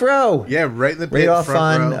were front row. Yeah, right in the right off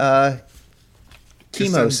front on row.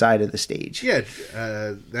 Chemo's side of the stage. Yeah,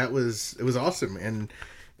 it was awesome. And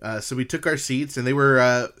so we took our seats, and they were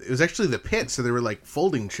it was actually the pit, so they were like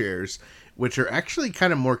folding chairs, which are actually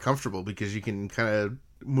kind of more comfortable because you can kind of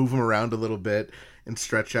move them around a little bit and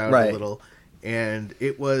stretch out a little. And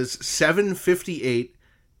it was $7.58.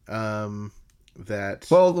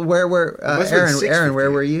 Well, where were Aaron?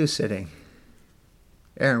 Where were you sitting?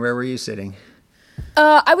 Aaron, where were you sitting?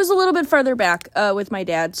 I was a little bit further back with my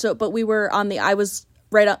dad. But we were I was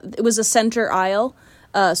right on. It was a center aisle,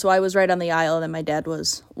 so I was right on the aisle, and then my dad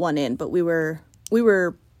was one in. But we were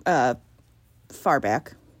far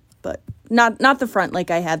back, but not the front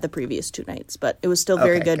like I had the previous 2 nights. But it was still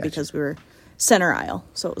very good because we were center aisle,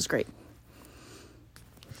 so it was great.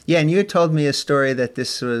 Yeah, and you had told me a story that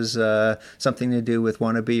this was something to do with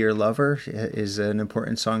 "Wanna Be Your Lover" is an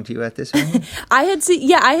important song to you at this venue. I had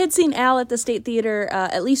seen Al at the State Theater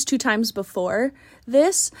at least 2 times before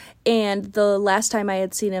this, and the last time I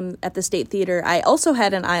had seen him at the State Theater, I also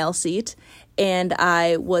had an aisle seat, and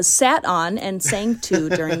I was sat on and sang to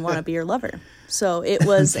during "Wanna Be Your Lover." So it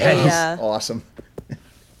was awesome.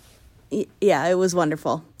 Yeah, it was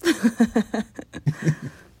wonderful.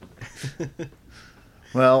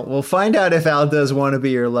 Well, we'll find out if Al does "Wanna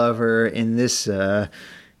Be Your Lover" in this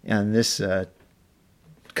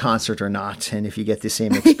concert or not, and if you get the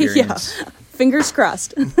same experience. Yeah. Fingers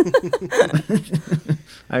crossed. I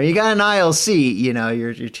mean, you got an aisle seat,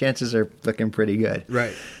 your chances are looking pretty good.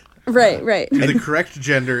 Right. Right. You're the correct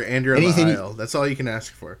gender and you're on the aisle. That's all you can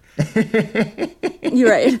ask for. You're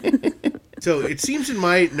right. So it seems in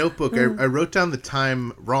my notebook, I wrote down the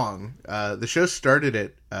time wrong. The show started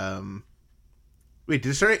at... Wait,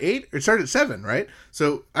 did it start at 8? It started at 7, right?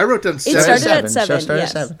 So I wrote down 7. It started at 7,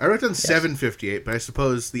 yes. 7. I wrote down 7:58, but I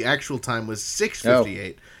suppose the actual time was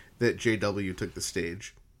 6:58 that JW took the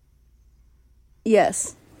stage.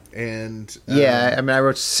 Yes. And I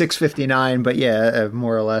wrote 6:59, but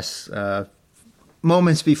more or less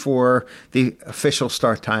moments before the official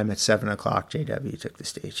start time at 7 o'clock, JW took the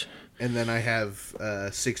stage. And then I have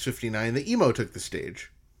 6:59 that Emo took the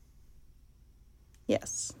stage.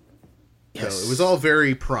 Yes. So it was all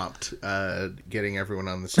very prompt, getting everyone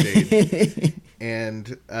on the stage.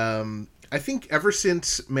 And I think ever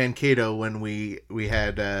since Mankato, when we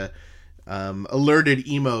had alerted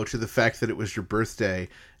Emo to the fact that it was your birthday,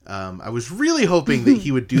 I was really hoping that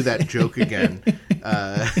he would do that joke again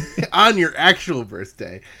on your actual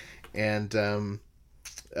birthday. And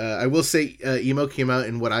I will say Emo came out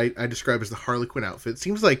in what I describe as the Harlequin outfit.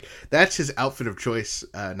 Seems like that's his outfit of choice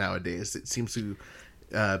nowadays. It seems to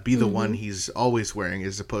be the one he's always wearing,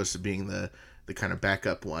 as opposed to being the kind of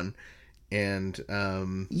backup one. And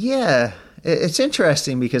yeah, it's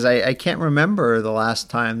interesting because I can't remember the last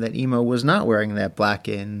time that Emo was not wearing that black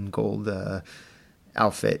and gold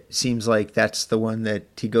outfit. Seems like that's the one that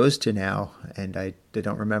he goes to now, and I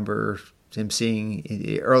don't remember him seeing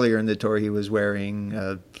earlier in the tour he was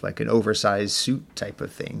wearing like an oversized suit type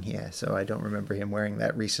of thing. Yeah, so I don't remember him wearing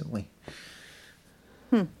that recently.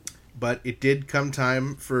 But it did come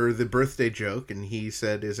time for the birthday joke, and he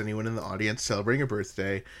said, "Is anyone in the audience celebrating a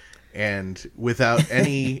birthday?" And without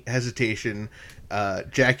any hesitation,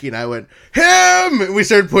 Jackie and I went, "Him!" And we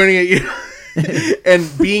started pointing at you. And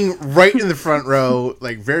being right in the front row,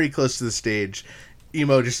 like very close to the stage,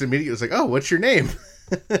 Emo just immediately was like, "Oh, what's your name?"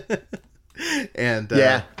 And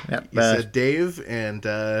he said Dave,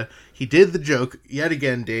 and he did the joke yet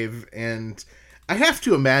again, Dave. And I have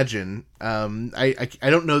to imagine, I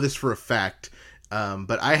don't know this for a fact,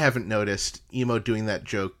 but I haven't noticed Emo doing that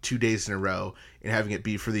joke 2 days in a row and having it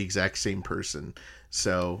be for the exact same person.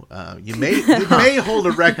 So you may hold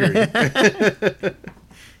a record.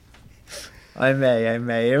 I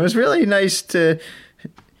may. It was really nice to.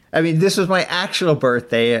 I mean, this was my actual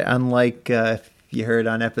birthday, unlike you heard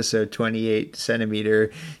on episode 28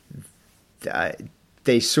 centimeter.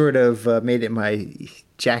 They sort of made it my.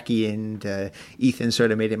 Jackie and Ethan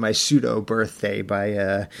sort of made it my pseudo birthday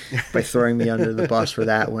by throwing me under the bus for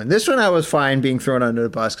that one. This one I was fine being thrown under the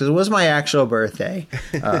bus because it was my actual birthday.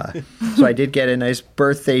 So I did get a nice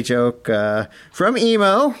birthday joke from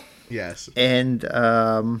Emo. Yes, and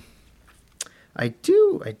I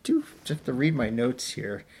do just have to read my notes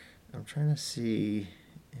here. I'm trying to see.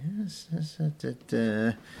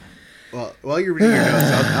 Well, while you're reading your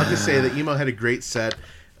notes, I'll just say that Emo had a great set.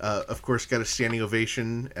 Of course, got a standing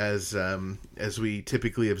ovation as we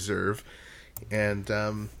typically observe. And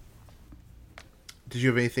did you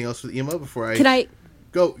have anything else with Emo before I? Can I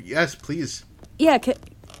go? Yes, please. Yeah.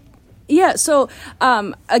 Yeah. So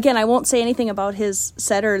again, I won't say anything about his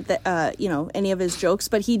set or any of his jokes,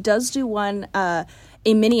 but he does do one a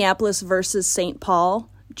Minneapolis versus St. Paul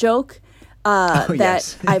joke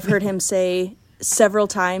that I've heard him say several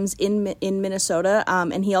times in Minnesota,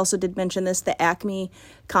 and he also did mention this, the Acme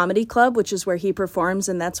Comedy Club, which is where he performs,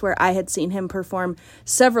 and that's where I had seen him perform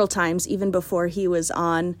several times, even before he was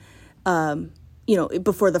on,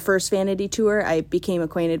 before the first Vanity tour. I became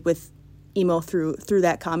acquainted with Emo through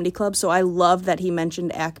that comedy club, so I love that he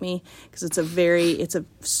mentioned Acme because it's a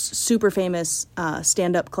super famous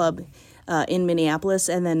stand-up club in Minneapolis,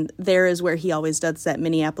 and then there is where he always does that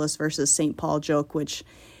Minneapolis versus St. Paul joke, which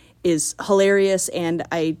is hilarious, and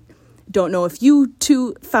I don't know if you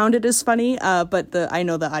two found it as funny, but I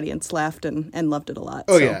know the audience laughed and loved it a lot.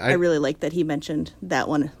 Oh, so yeah. I really like that he mentioned that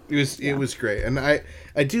one. It was great, and I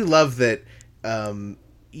do love that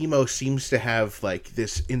Emo seems to have like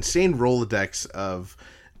this insane Rolodex of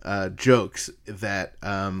jokes that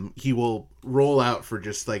he will roll out for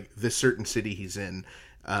just like this certain city he's in.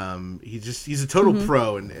 He's a total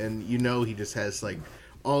pro, and he just has like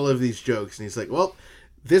all of these jokes, and he's like, well,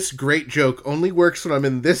 this great joke only works when I'm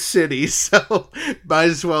in this city, so might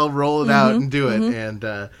as well roll it out and do it.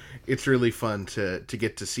 And it's really fun to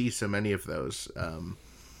get to see so many of those.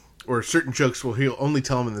 Or certain jokes, he'll only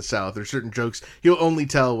tell them in the South, or certain jokes he'll only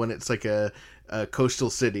tell when it's like a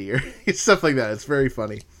coastal city or stuff like that. It's very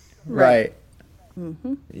funny. Right.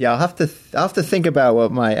 Mm-hmm. Yeah, I'll have to think about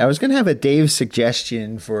what I was going to have a Dave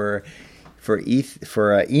suggestion for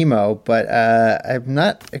Emo, but I'm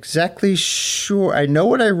not exactly sure. I know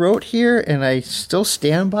what I wrote here, and I still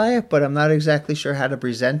stand by it, but I'm not exactly sure how to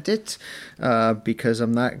present it because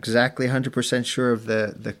I'm not exactly 100% sure of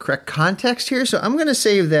the correct context here. So I'm going to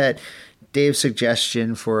save that Dave's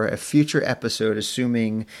suggestion for a future episode,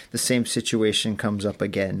 assuming the same situation comes up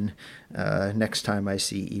again next time I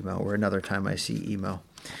see Emo or another time I see Emo.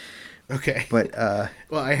 Okay. But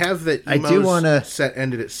well, I have that Emo's set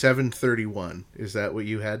ended at 7:31. Is that what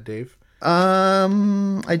you had, Dave?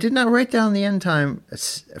 I did not write down the end time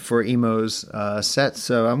for Emo's set,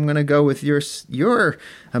 so I'm going to go with your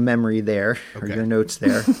memory there, or your notes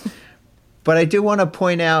there. But I do want to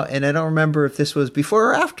point out, and I don't remember if this was before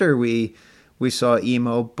or after we saw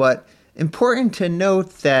Emo, but important to note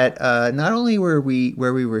that not only where we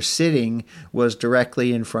were sitting was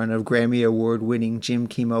directly in front of Grammy Award-winning Jim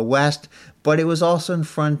Kimo West, but it was also in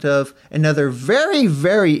front of another very,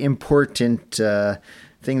 very important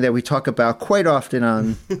thing that we talk about quite often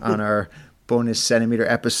on our bonus centimeter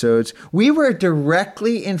episodes. We were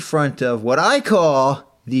directly in front of what I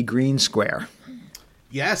call the Green Square.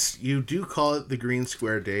 Yes, you do call it the green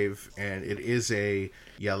square, Dave, and it is a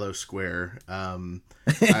yellow square. I've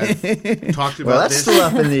talked about Well, that's this. still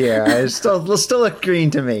up in the air. It still look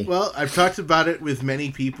green to me. Well, I've talked about it with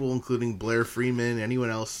many people, including Blair Freeman, anyone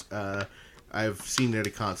else I've seen at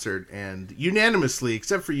a concert, and unanimously,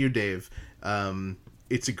 except for you, Dave,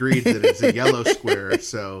 it's agreed that it's a yellow square.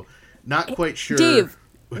 So, not quite sure. Dave,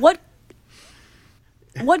 what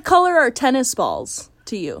color are tennis balls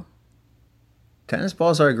to you? Tennis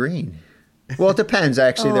balls are green. Well, it depends.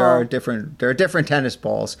 Actually, there are different tennis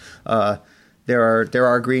balls. There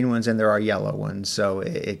are green ones and there are yellow ones. So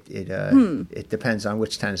it depends on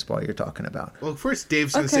which tennis ball you're talking about. Well, first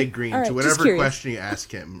Dave's going to say green right. to whatever question you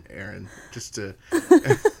ask him, Aaron, just to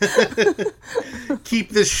keep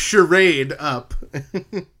this charade up.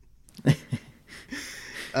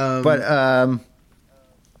 But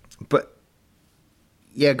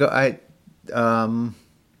yeah, go.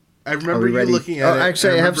 I remember you looking at it.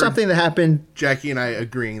 Actually, I have something that happened. Jackie and I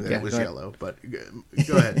agreeing that it was yellow, but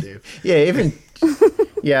go ahead, Dave.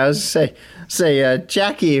 I was say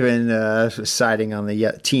Jackie even was siding on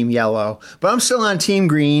the team yellow, but I'm still on team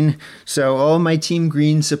green. So all my team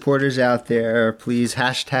green supporters out there, please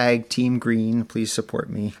hashtag team green. Please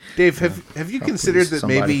support me. Dave, have you considered that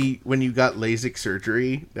maybe when you got LASIK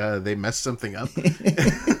surgery, they messed something up?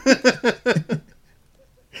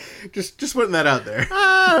 Just putting that out there.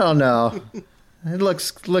 I don't know. It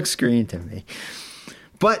looks green to me.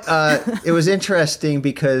 But it was interesting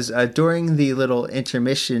because during the little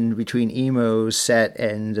intermission between Emo's set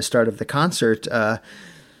and the start of the concert, I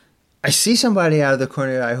see somebody out of the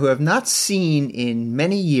corner of the eye who I have not seen in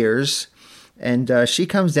many years. And she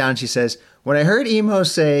comes down and she says, when I heard Emo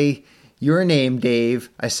say your name,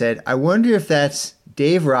 Dave, I said, I wonder if that's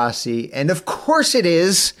Dave Rossi. And of course it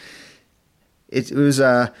is. It was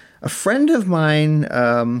a friend of mine.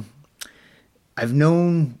 I've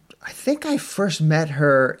known, I think I first met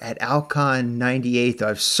her at Alcon 98. Though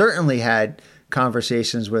I've certainly had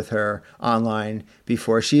conversations with her online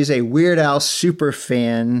before. She's a Weird Al super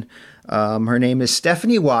fan. Her name is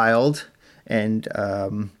Stephanie Wild, and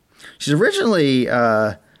she's originally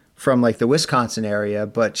from like the Wisconsin area,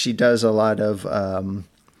 but she does a lot of,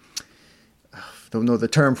 don't know the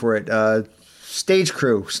term for it, stage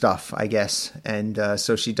crew stuff, I guess. And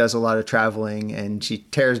so she does a lot of traveling, and she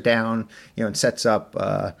tears down, and sets up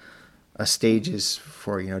stages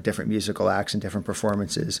for, different musical acts and different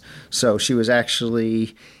performances. So she was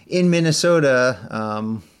actually in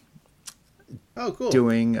Minnesota cool.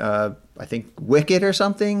 doing, I think, Wicked or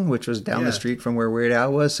something, which was down the street from where Weird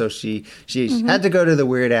Al was. So she had to go to the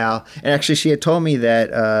Weird Al. And actually, she had told me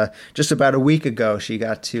that just about a week ago, she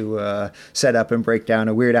got to set up and break down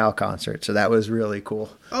a Weird Al concert. So that was really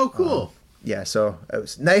cool. Oh, cool. Yeah, so it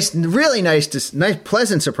was nice, really nice,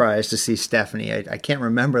 pleasant surprise to see Stephanie. I can't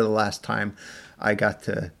remember the last time I got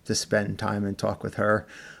to spend time and talk with her.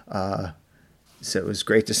 So it was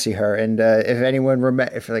great to see her. And if anyone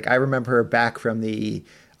I remember her back from the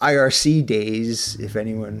IRC days. If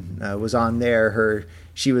anyone was on there,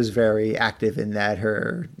 she was very active in that.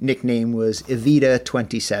 Her nickname was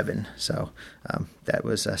Evita27. So that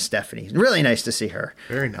was Stephanie. Really nice to see her.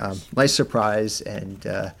 Very nice. Nice surprise,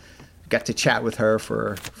 and got to chat with her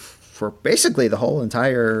for basically the whole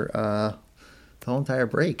entire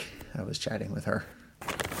break. I was chatting with her,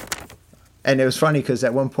 and it was funny because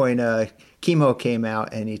at one point Chemo came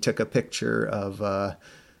out and he took a picture of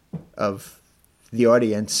the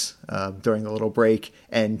audience during the little break,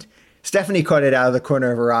 and Stephanie caught it out of the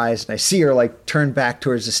corner of her eyes, and I see her like turn back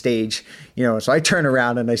towards the stage, so I turn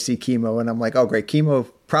around and I see Chemo, and I'm like, oh great, Chemo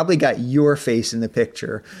probably got your face in the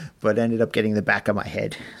picture, but ended up getting the back of my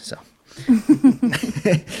head. So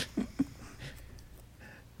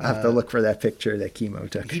I'll have to look for that picture that Chemo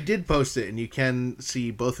took. He did post it, and you can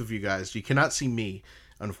see both of you guys. You cannot see me,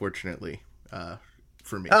 unfortunately,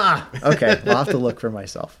 for me. Okay. Well, I'll have to look for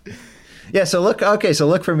myself. Yeah, so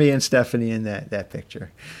look for me and Stephanie in that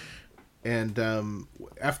picture. And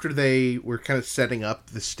after they were kind of setting up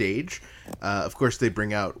the stage, of course they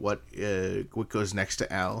bring out what goes next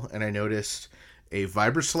to Al, and I noticed a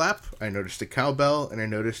vibroslap, I noticed a cowbell, and I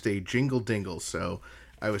noticed a jingle dingle. So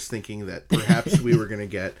I was thinking that perhaps we were going to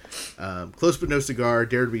get Close But No Cigar,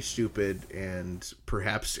 Dare to Be Stupid, and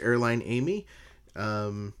perhaps Airline Amy.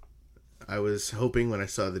 I was hoping when I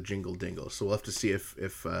saw the jingle dingle, so we'll have to see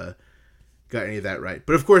if got any of that right.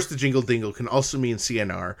 But of course the jingle dingle can also mean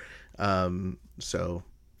CNR, so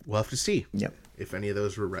we'll have to see if any of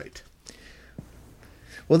those were right.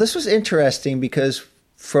 Well, this was interesting because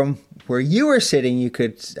from where you were sitting, you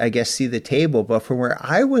could, I guess, see the table, but from where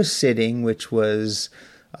I was sitting, which was,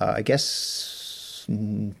 I guess,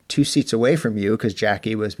 2 seats away from you because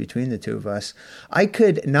Jackie was between the two of us. I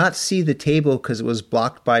could not see the table because it was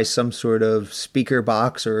blocked by some sort of speaker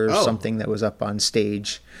box or something that was up on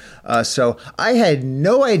stage. So I had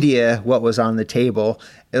no idea what was on the table.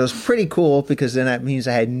 It was pretty cool because then that means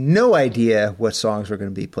I had no idea what songs were going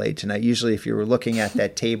to be played tonight. Usually if you were looking at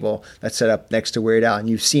that table that's set up next to Weird Al, and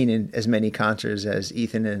you've seen in as many concerts as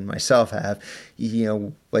Ethan and myself have, you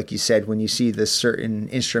know, like you said, when you see the certain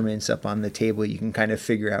instruments up on the table, you can kind of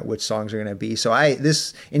figure out which songs are going to be. So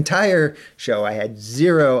this entire show, I had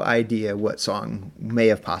zero idea what song may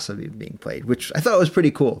have possibly been being played, which I thought was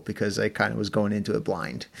pretty cool because I kind of was going into it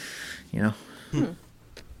blind, you know?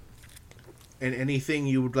 And anything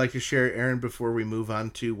you would like to share, Aaron, before we move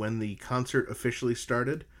on to when the concert officially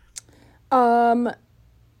started? I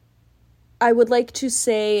would like to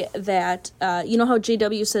say that, you know how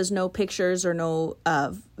JW says no pictures or no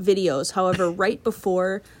videos. However, right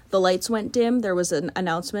before the lights went dim, there was an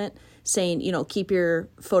announcement saying, you know, keep your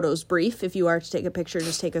photos brief. If you are to take a picture,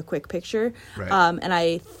 just take a quick picture. Right. And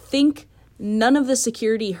I think none of the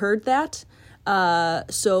security heard that.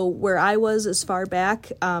 So where I was as far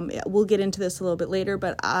back, we'll get into this a little bit later,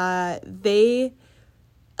 but they,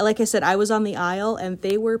 like I said, I was on the aisle and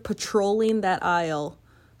they were patrolling that aisle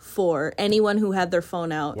for anyone who had their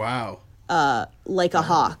phone out. Wow. Like a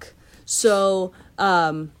hawk. So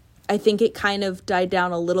I think it kind of died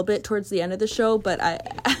down a little bit towards the end of the show, but I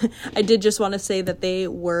did just want to say that they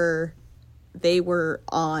were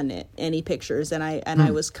on it, any pictures, and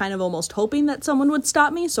I was kind of almost hoping that someone would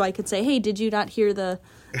stop me so I could say, hey, did you not hear the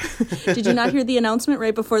announcement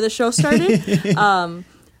right before the show started?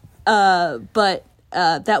 But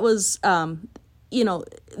that was, you know,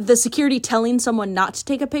 the security telling someone not to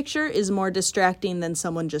take a picture is more distracting than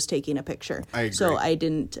someone just taking a picture. I agree. So I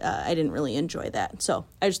didn't really enjoy that. So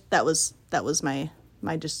that was my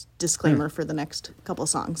just disclaimer for the next couple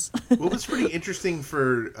songs. What was pretty interesting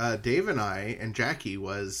for Dave and I and Jackie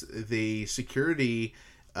was the security,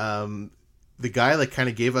 the guy like kind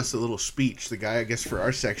of gave us a little speech. The guy, I guess, for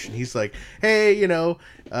our section, he's like, hey, you know,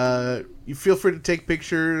 you feel free to take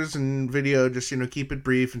pictures and video, just, you know, keep it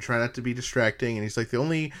brief and try not to be distracting. And he's like, the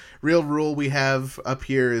only real rule we have up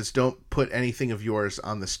here is don't put anything of yours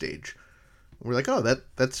on the stage. We're like, oh,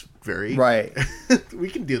 that's very right.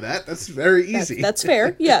 We can do that. That's very easy. That's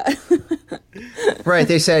fair. Yeah. Right.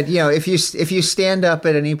 They said, you know, if you stand up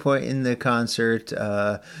at any point in the concert,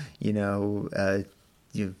 you know,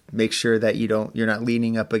 you make sure that you're not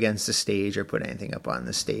leaning up against the stage or put anything up on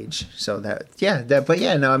the stage. So I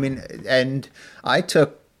mean, and I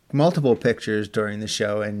took multiple pictures during the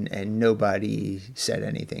show and nobody said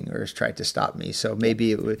anything or tried to stop me. So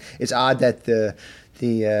maybe it's odd that the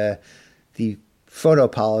photo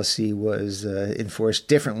policy was enforced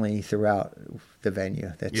differently throughout the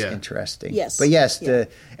venue. That's interesting. Yes. But yes,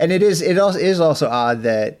 and it is also odd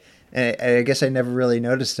that, and I guess I never really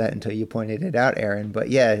noticed that until you pointed it out, Aaron. But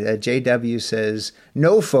yeah, JW says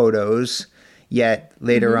no photos. Yet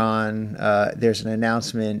later on, there's an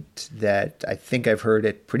announcement that I think I've heard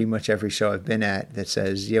at pretty much every show I've been at that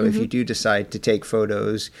says, you know, if you do decide to take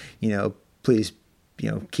photos, you know, please, you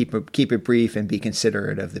know, keep it brief and be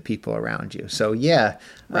considerate of the people around you. So yeah,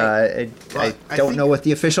 right. I don't know what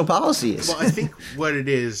the official policy is. Well, I think what it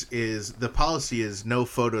is the policy is no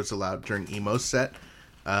photos allowed during Emo's set,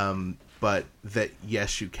 but that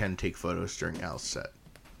yes, you can take photos during Al's set.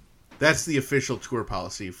 That's the official tour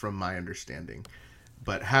policy from my understanding.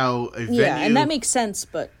 But how a venue... Yeah, and that makes sense,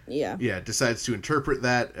 but yeah. Yeah, decides to interpret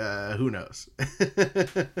that, who knows?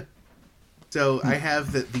 So I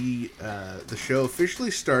have that the show officially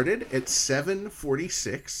started at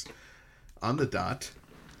 7:46 on the dot.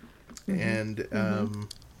 And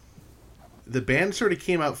the band sort of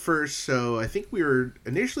came out first, so I think we were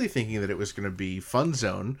initially thinking that it was going to be Fun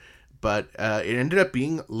Zone, but it ended up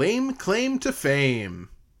being Lame Claim to Fame.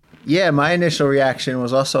 Yeah, my initial reaction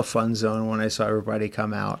was also Fun Zone when I saw everybody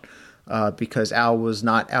come out, because Al was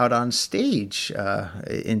not out on stage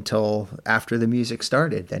until after the music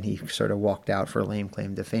started. Then he sort of walked out for Lame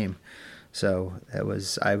Claim to Fame. So I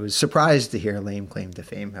was surprised to hear Lame Claim to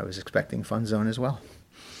Fame. I was expecting Fun Zone as well.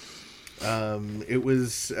 It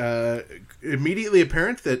was immediately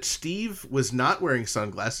apparent that Steve was not wearing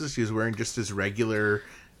sunglasses. He was wearing just his regular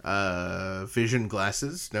vision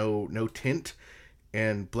glasses, no tint.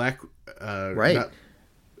 And black, right.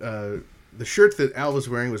 The shirt that Al was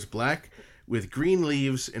wearing was black with green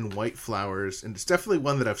leaves and white flowers. And it's definitely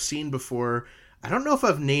one that I've seen before. I don't know if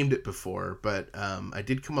I've named it before, but I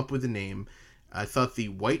did come up with a name. I thought the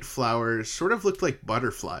white flowers sort of looked like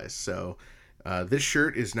butterflies. So this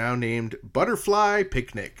shirt is now named Butterfly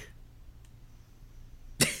Picnic.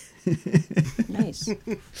 Nice. Nice.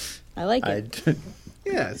 I like it.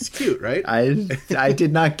 Yeah, it's cute, right? I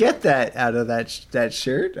did not get that out of that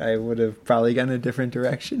shirt. I would have probably gone a different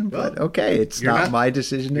direction, but okay, it's not my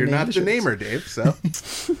decision to You're name not the namer, Dave, so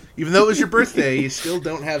even though it was your birthday, you still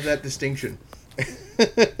don't have that distinction.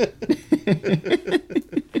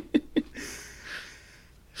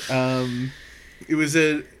 It was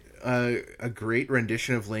a great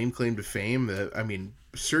rendition of Lame Claim to Fame. I mean,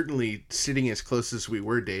 certainly sitting as close as we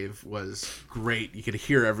were, Dave, was great. You could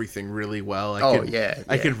hear everything really well.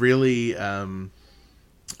 I could really I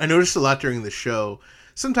noticed a lot during the show.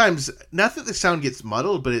 Sometimes, not that the sound gets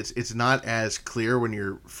muddled, but it's not as clear when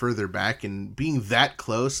you're further back, and being that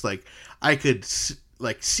close, like I could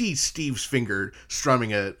see Steve's finger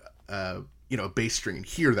strumming a bass string and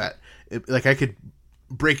hear that. Like I could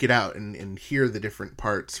break it out and hear the different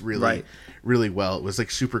parts really well. It was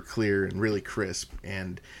like super clear and really crisp,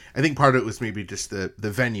 and I think part of it was maybe just the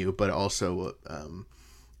venue, but also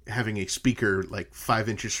having a speaker like 5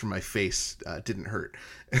 inches from my face didn't hurt.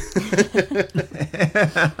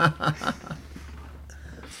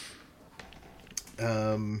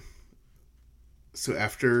 So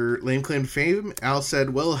after Lame Claim to Fame, Al said,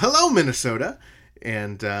 "Well, hello, Minnesota,"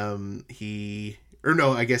 and Minneapolis.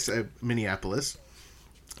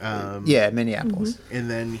 Minneapolis. Mm-hmm. And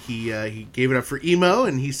then he gave it up for emo,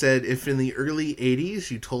 and he said, "If in the early 80s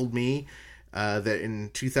you told me that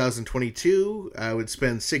in 2022 I would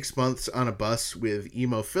spend 6 months on a bus with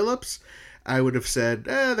Emo Phillips, I would have said,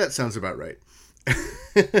 that sounds about right."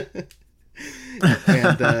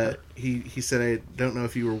 And he said, "I don't know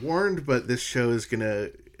if you were warned, but this show is going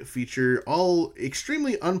to feature all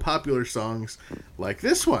extremely unpopular songs like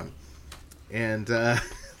this one." And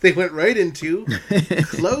they went right into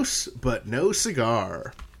Close But No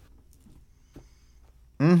Cigar.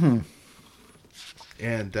 Mm-hmm.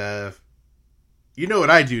 And you know what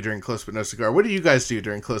I do during Close But No Cigar. What do you guys do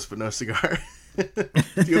during Close But No Cigar?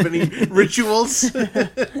 Do you have any rituals?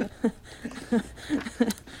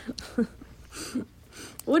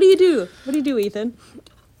 What do you do? What do you do, Ethan?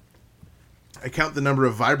 I count the number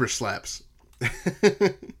of vibra slaps.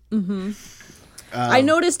 Mm-hmm. I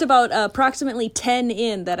noticed about approximately 10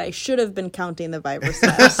 in that I should have been counting the vibra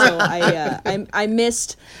slaps, so I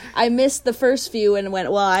missed the first few and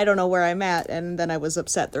went, well, I don't know where I'm at, and then I was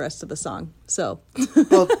upset the rest of the song. So,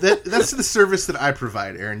 well, that's the service that I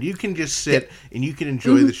provide, Aaron. You can just sit and you can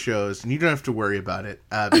enjoy the shows, and you don't have to worry about it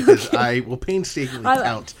because I will painstakingly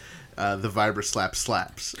count the vibra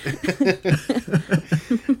slaps.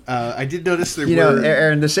 I did notice there were...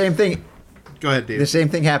 Aaron, the same thing... Go ahead, Dave. The same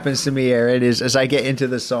thing happens to me, Aaron, is as I get into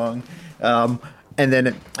the song, and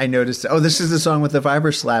then I noticed, this is the song with the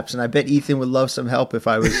vibra slaps, and I bet Ethan would love some help if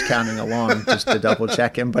I was counting along just to double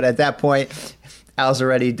check him. But at that point, Al's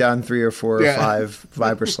already done 3 or 4 or 5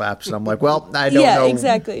 vibra slaps, and I'm like, well, I don't know. Yeah,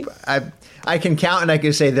 exactly. I can count, and I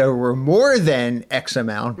can say there were more than X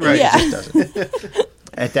amount, but right. It just doesn't.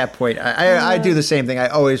 At that point, I do the same thing. I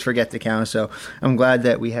always forget to count, so I'm glad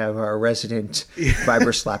that we have our resident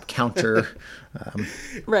vibra slap counter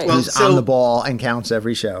right. who's on the ball and counts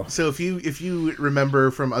every show. So if you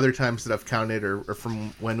remember from other times that I've counted or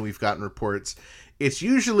from when we've gotten reports, it's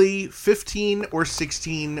usually 15 or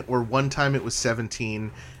 16, or one time it was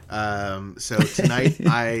 17. So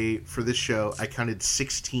tonight, for this show, I counted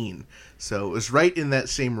 16. So it was right in that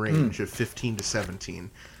same range of 15 to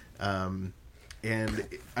 17. And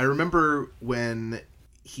I remember when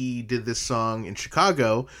he did this song in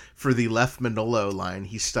Chicago for the Left Manolo line,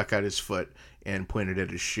 he stuck out his foot and pointed at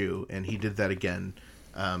his shoe, and he did that again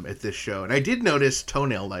at this show. And I did notice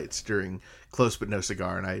toenail lights during Close But No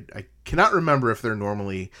Cigar, and I cannot remember if they're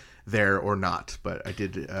normally there or not, but I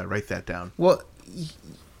did write that down. Well,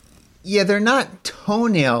 yeah, they're not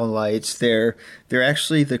toenail lights. They're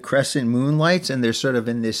actually the crescent moon lights, and they're sort of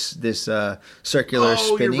in this circular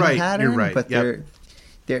spinning pattern. You're right. But yep.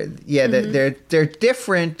 they're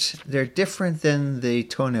different. They're different than the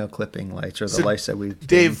toenail clipping lights, or the lights that we've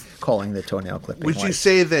been calling the toenail clipping lights. Would you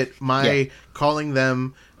say that my calling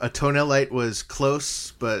them a toenail light was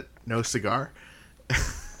close but no cigar?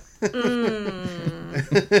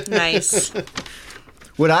 Nice.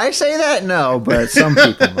 Would I say that? No, but some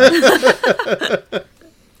people might.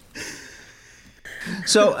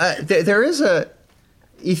 So there is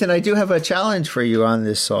Ethan, I do have a challenge for you on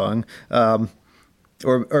this song.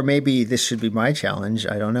 Or maybe this should be my challenge.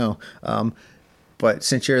 I don't know. But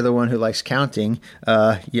since you're the one who likes counting,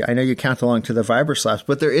 I know you count along to the vibra slaps,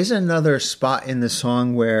 but there is another spot in the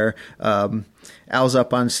song where Al's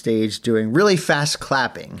up on stage doing really fast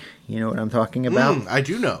clapping. You know what I'm talking about? I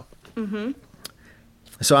do know. Mm-hmm.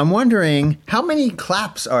 So I'm wondering, how many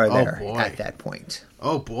claps are there at that point?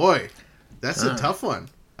 Oh, boy. That's a tough one.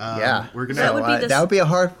 Yeah, we're gonna. That would be a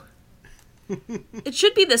hard. It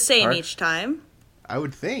should be the same each time. I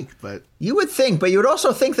would think, but you would think, but you would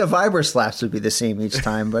also think the vibra slaps would be the same each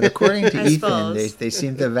time. But according to Ethan, they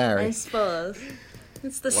seem to vary. I suppose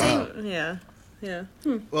it's the same. Yeah.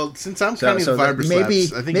 Well, since I'm counting the vibra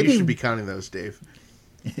slaps, I think you should be counting those, Dave.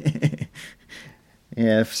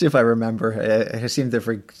 Yeah, see if I remember. I seem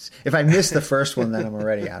to if I miss the first one, then I'm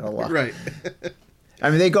already out of luck. Right. I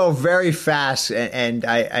mean, they go very fast, and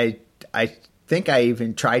I think I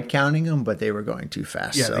even tried counting them, but they were going too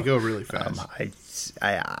fast. Yeah, so, they go really fast.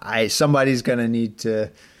 Somebody's going to need to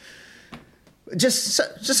just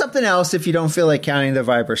something else. If you don't feel like counting the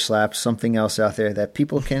vibra slaps, something else out there that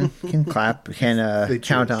people can clap, can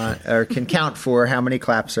count on, or can count for how many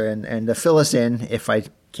claps are, and fill us in if I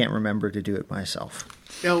can't remember to do it myself.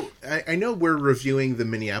 Now, I know we're reviewing the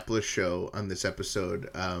Minneapolis show on this episode,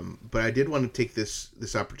 but I did want to take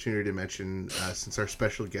this opportunity to mention, since our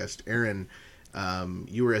special guest, Aaron,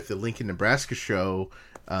 you were at the Lincoln, Nebraska show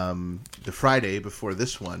the Friday before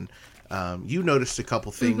this one. You noticed a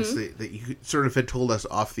couple things that you sort of had told us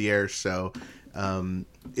off the air, so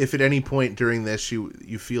if at any point during this you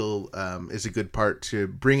feel is a good part to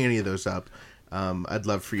bring any of those up, I'd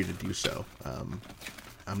love for you to do so.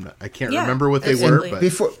 I can't remember what they were, but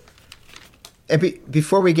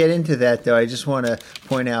before we get into that, though, I just want to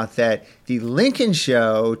point out that the Lincoln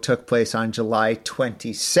show took place on July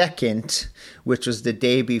 22nd, which was the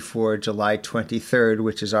day before July 23rd,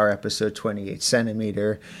 which is our episode 28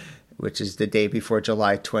 centimeter, which is the day before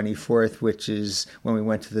July 24th, which is when we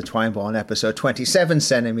went to the Twine Ball in episode 27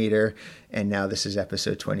 centimeter. And now this is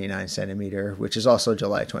episode 29 centimeter, which is also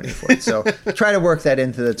July 24th. So try to work that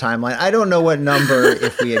into the timeline. I don't know what number,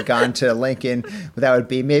 if we had gone to Lincoln, that would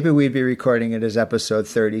be. Maybe we'd be recording it as episode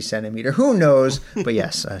 30 centimeter. Who knows? But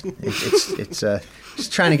yes, it's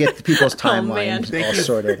just trying to get the people's timeline all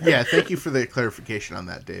sorted. Yeah, thank you for the clarification on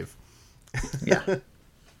that, Dave. Yeah.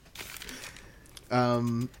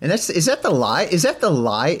 And is that Lied Center,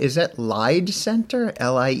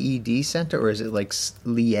 LIED Center, or is it like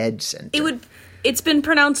Lied Center? It's been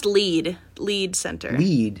pronounced Lead Center.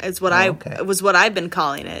 Lead is what was what I've been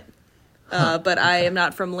calling it. But I am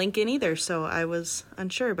not from Lincoln either, so I was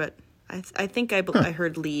unsure. But I think I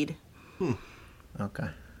heard Lead. Okay.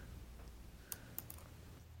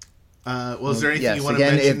 Is there anything you want to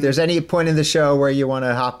mention? If there's any point in the show where you want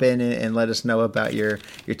to hop in and let us know about your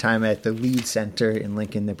time at the Lead Center in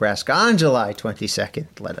Lincoln, Nebraska on July 22nd,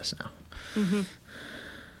 let us know. Mm-hmm.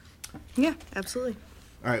 Yeah, absolutely.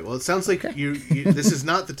 All right. Well, it sounds like you this is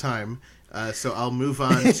not the time, so I'll move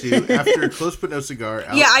on to after Close But No Cigar.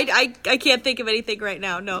 I can't think of anything right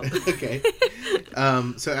now. No. Okay.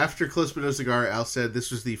 So after Close But No Cigar, Al said this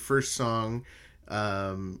was the first song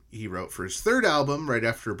he wrote for his third album right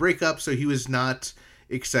after a breakup, so he was not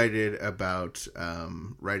excited about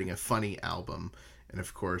writing a funny album. And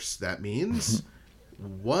of course, that means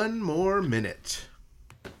One More Minute.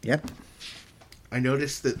 Yep. I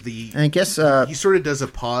noticed that I guess he sort of does a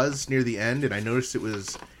pause near the end, and I noticed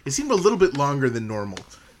it seemed a little bit longer than normal.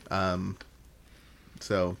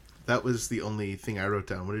 So that was the only thing I wrote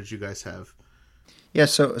down. What did you guys have? Yeah,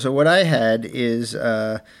 so what I had is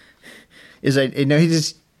I know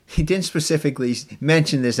he didn't specifically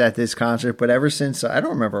mention this at this concert, but ever since I don't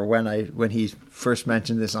remember when he first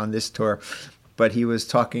mentioned this on this tour, but he was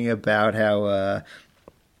talking about how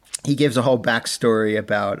he gives a whole backstory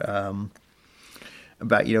about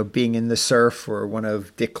being in the surf or one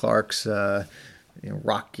of Dick Clark's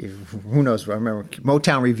rock, who knows, I remember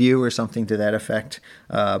Motown Review or something to that effect,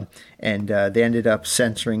 and they ended up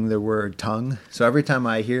censoring the word tongue. So every time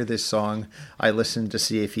I hear this song, I listen to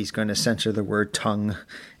see if he's going to censor the word tongue,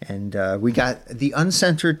 and we got the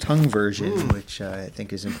uncensored tongue version, which I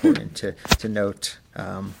think is important to note.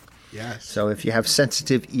 Yes. So if you have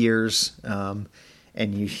sensitive ears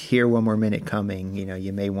and you hear One More Minute coming,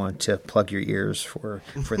 you may want to plug your ears for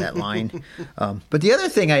that line. But the other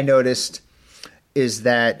thing I noticed is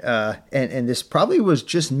that, and this probably was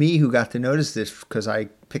just me who got to notice this because I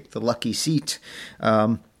picked the lucky seat,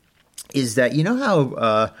 is that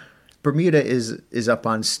how Bermuda is up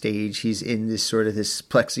on stage. He's in this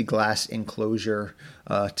plexiglass enclosure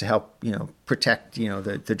to help protect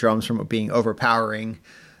the drums from being overpowering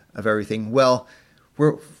of everything. Well,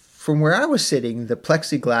 from where I was sitting, the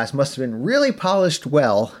plexiglass must have been really polished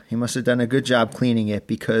well. He must have done a good job cleaning it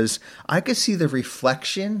because I could see the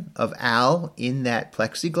reflection of Al in that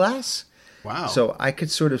plexiglass. Wow. So I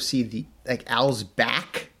could sort of see Al's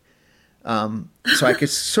back. So I could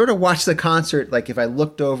sort of watch the concert. Like if I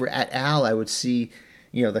looked over at Al, I would see,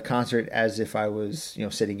 the concert as if I was,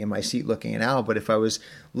 sitting in my seat looking at Al. But if I was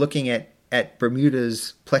looking at at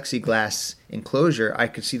Bermuda's plexiglass enclosure, I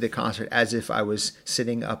could see the concert as if I was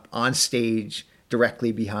sitting up on stage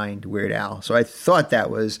directly behind Weird Al. So I thought that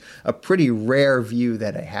was a pretty rare view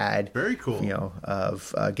that I had. Very cool.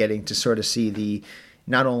 Of getting to sort of see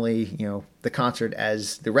not only the concert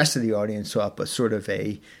as the rest of the audience saw it, but sort of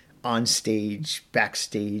a on-stage,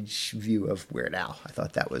 backstage view of Weird Al. I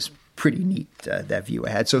thought that was pretty neat, that view I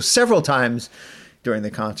had. So several times during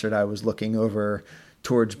the concert, I was looking over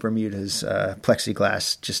towards Bermuda's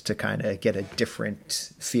plexiglass just to kind of get a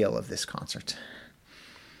different feel of this concert.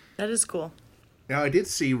 That is cool. Now, I did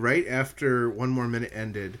see right after One More Minute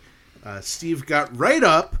ended, Steve got right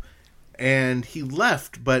up and he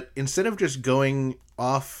left, but instead of just going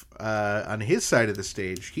off on his side of the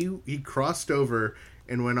stage, he crossed over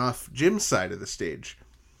and went off Jim's side of the stage.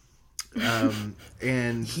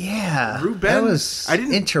 And yeah, Ruben, that was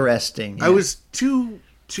interesting. Yeah. I was too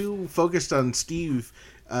focused on Steve.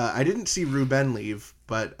 I didn't see Ruben leave,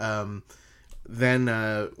 but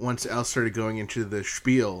then once Al started going into the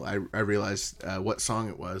spiel, I realized what song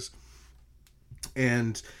it was,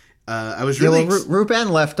 and I was really Ruben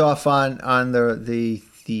left off on the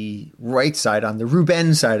right side, on the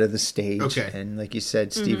Ruben side of the stage. Okay. And like you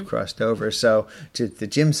said, Steve crossed over to the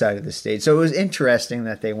Jim side of the stage. So it was interesting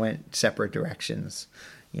that they went separate directions,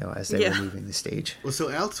 as they were leaving the stage. Well, so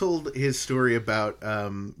Al told his story about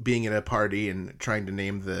being at a party and trying to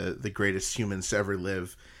name the greatest humans to ever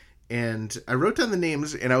live. And I wrote down the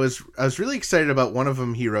names, and I was really excited about one of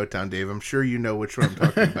them he wrote down, Dave. I'm sure you know which one I'm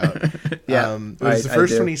talking about. Yeah, it was the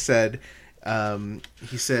first one he said.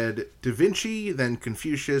 He said Da Vinci, then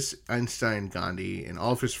Confucius, Einstein, Gandhi, and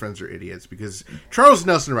all of his friends are idiots because Charles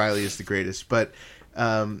Nelson Riley is the greatest. But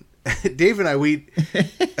Dave and I, we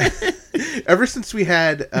ever since we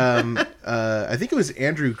had I think it was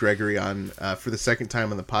Andrew Gregory on for the second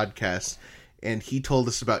time on the podcast, and he told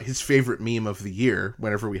us about his favorite meme of the year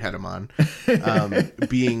whenever we had him on,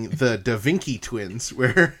 being the Da Vinci twins,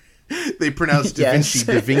 where they pronounce Da Vinci,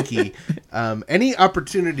 Da Vinci. Any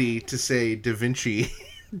opportunity to say Da Vinci,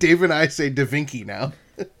 Dave and I say Da Vinci now.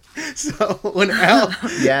 So when Al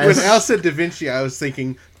said Da Vinci, I was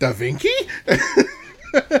thinking Da Vinci.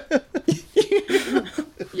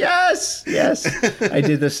 Yes, I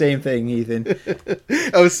did the same thing, Ethan.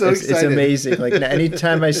 I was so excited. It's amazing. Like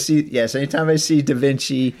anytime I see Da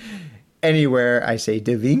Vinci anywhere, I say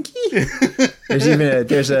Da Vinci.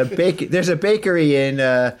 There's a bakery in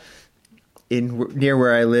near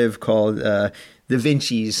where I live called Da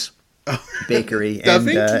Vinci's Bakery, and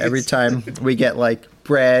every time we get like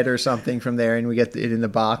bread or something from there, and we get it in the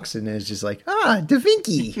box, and it's just like Da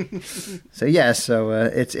Vinci. So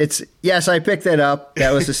it's yes, I picked that up.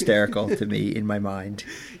 That was hysterical to me in my mind.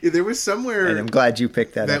 Yeah, there was somewhere, and I'm glad you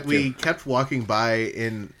picked that up. That we kept walking by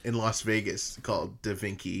in Las Vegas called Da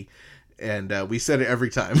Vinci, and we said it every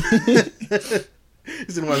time.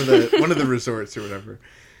 It's in one of the resorts or whatever.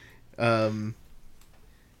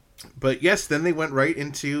 But yes, then they went right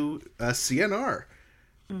into CNR.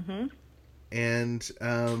 Mm-hmm. And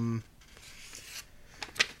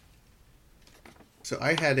so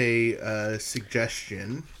I had a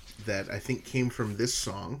suggestion that I think came from this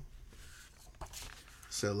song.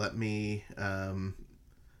 So let me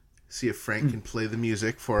see if Frank can play the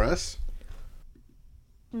music for us.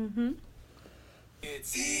 Mm-hmm.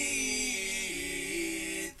 It's Ethan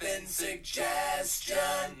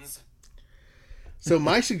Suggestions. So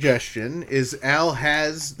my suggestion is Al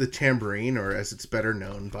has the tambourine, or as it's better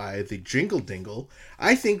known by the jingle dingle.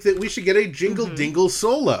 I think that we should get a jingle dingle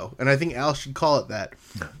solo, and I think Al should call it that.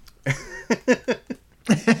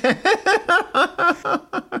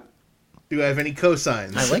 Do I have any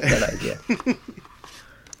cosigns? I like that idea.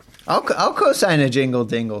 I'll co-sign a jingle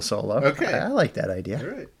dingle solo. Okay, I like that idea. All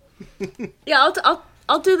right. Yeah,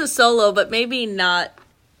 I'll do the solo, but maybe not.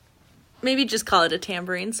 Maybe just call it a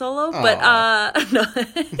tambourine solo. Aww. But no,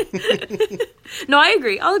 no, I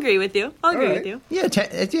agree. I'll agree with you. I'll agree with you. Yeah,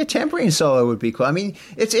 tambourine solo would be cool. I mean,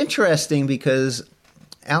 it's interesting because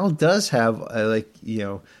Al does have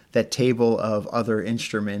that table of other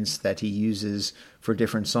instruments that he uses for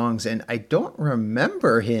different songs, and I don't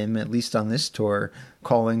remember him, at least on this tour,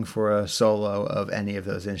 calling for a solo of any of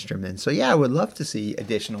those instruments. So yeah, I would love to see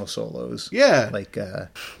additional solos. Yeah, like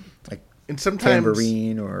and sometimes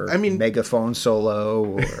tambourine or megaphone solo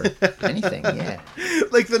or anything. Yeah,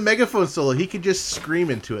 like the megaphone solo, he could just scream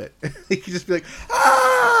into it. He could just be like,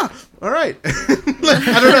 "Ah!" All right.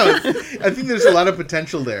 I don't know. I think there's a lot of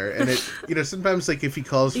potential there, and it, sometimes like if he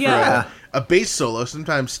calls for a bass solo,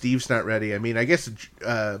 sometimes Steve's not ready. I mean, I guess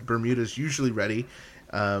Bermuda's usually ready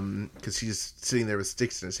because he's sitting there with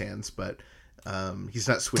sticks in his hands, but He's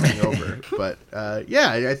not switching over, but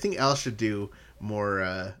yeah, I think Al should do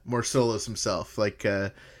more solos himself, like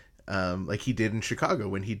he did in Chicago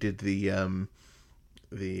when he did the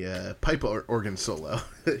pipe organ solo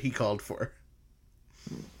that he called for.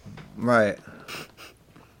 Right.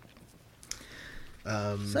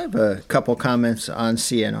 So I have a couple comments on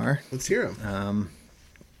CNR. Let's hear them.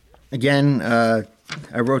 Again,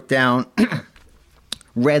 I wrote down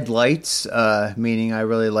red lights, meaning I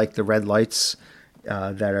really like the red lights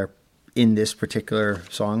that are in this particular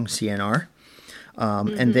song, CNR.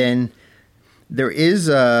 And then there is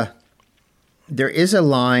a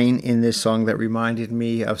line in this song that reminded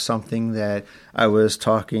me of something that I was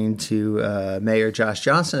talking to Mayor Josh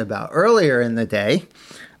Johnson about earlier in the day.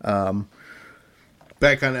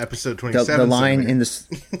 Back on episode 27. The line in this...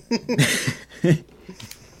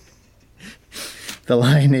 The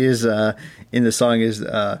line is in the song is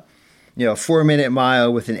 4-minute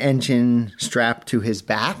mile with an engine strapped to his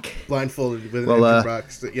back, blindfolded with an engine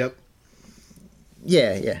box. Yep.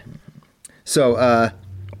 Yeah. So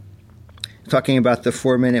talking about the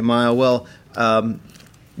 4-minute mile. Well,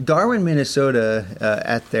 Darwin, Minnesota,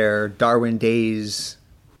 at their Darwin Days,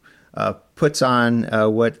 puts on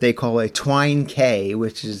what they call a Twine K,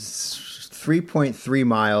 which is 3.3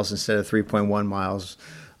 miles instead of 3.1 miles.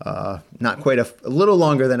 Not quite a little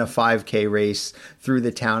longer than a 5K race through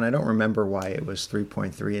the town. I don't remember why it was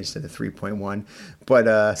 3.3 instead of 3.1,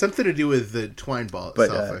 but something to do with the twine ball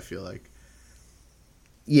itself. I feel like.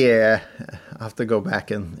 Yeah, I'll have to go back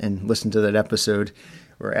and listen to that episode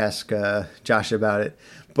or ask Josh about it.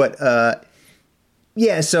 But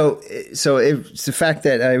yeah, so it's the fact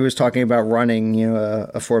that I was talking about running, a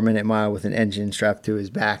 4-minute mile with an engine strapped to his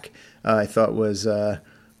back. I thought was.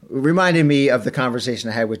 Reminded me of the conversation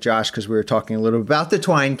I had with Josh because we were talking a little about the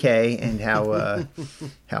Twine K and how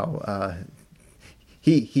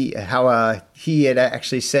he had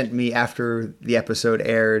actually sent me after the episode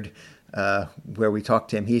aired where we talked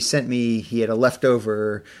to him. He had a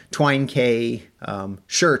leftover Twine K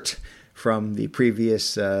shirt from the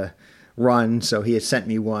previous run, so he had sent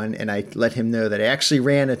me one, and I let him know that I actually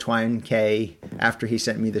ran a Twine K after he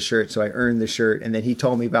sent me the shirt, so I earned the shirt. And then he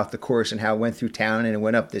told me about the course and how it went through town and it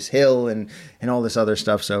went up this hill and all this other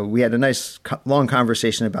stuff. So we had a nice long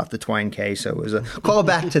conversation about the Twine K, so it was a call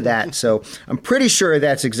back to that. So I'm pretty sure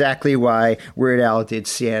that's exactly why Weird Al did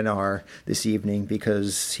CNR this evening,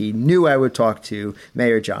 because he knew I would talk to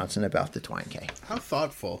Mayor Johnson about the Twine K. How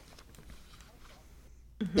thoughtful.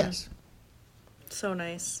 Mm-hmm. Yes. So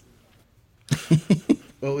nice.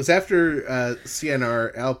 Well, it was after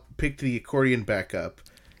CNR, Al picked the accordion back up,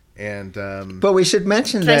 and but we should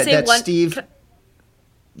mention that Steve.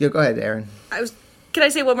 Go ahead, Aaron. Can I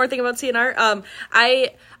say one more thing about CNR?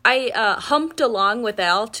 I humped along with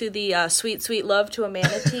Al to the "Sweet Sweet Love to a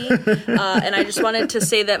Manatee," and I just wanted to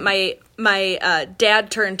say that my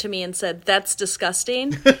dad turned to me and said, "That's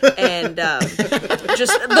disgusting," and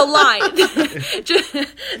just the line.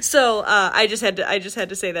 So I just had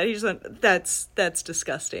to say that. He just went, "That's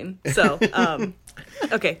disgusting." So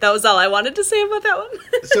okay, that was all I wanted to say about that one.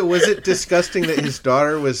 So was it disgusting that his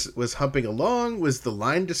daughter was humping along? Was the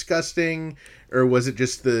line disgusting, or was it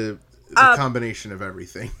just the combination of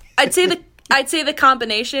everything? I'd say the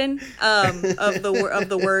combination of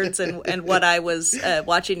the words and what I was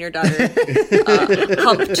watching your daughter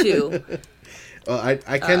hump to. Well,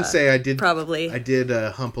 I can say I did probably. I did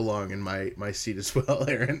hump along in my seat as well,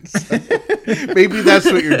 Aaron. So maybe that's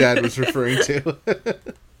what your dad was referring to.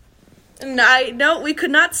 No, we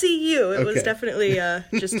could not see you. It was Okay. definitely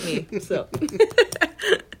just me. So.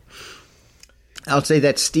 I'll say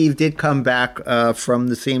that Steve did come back from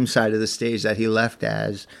the same side of the stage that he left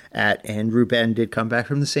at, and Ruben did come back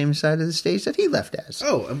from the same side of the stage that he left as.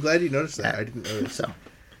 Oh, I'm glad you noticed that. I didn't notice. So,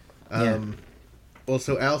 Well,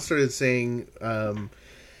 so Al started saying,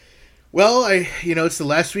 well, it's the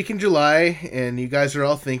last week in July, and you guys are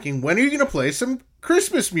all thinking, when are you going to play some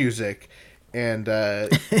Christmas music? And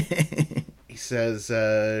he says,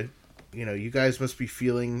 you guys must be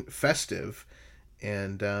feeling festive.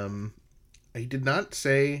 And he did not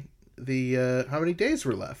say the how many days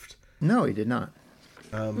were left. No, he did not.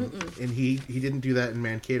 And he didn't do that in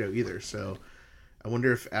Mankato either. So I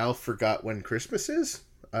wonder if Al forgot when Christmas is.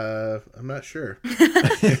 I'm not sure.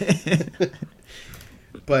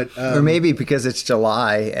 But or maybe because it's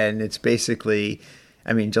July and it's basically,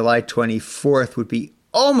 July 24th would be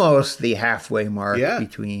almost the halfway mark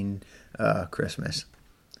between Christmas.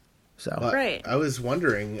 So right. I was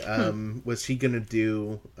wondering, was he going to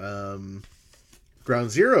do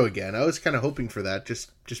Ground Zero again? I was kind of hoping for that,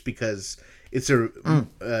 just because it's a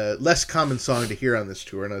less common song to hear on this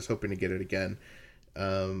tour, and I was hoping to get it again.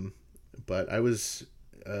 but I was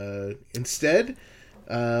instead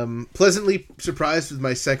pleasantly surprised with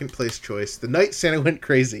my second place choice, The Night Santa Went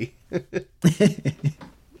Crazy.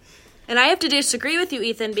 And I have to disagree with you,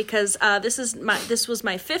 Ethan, because this was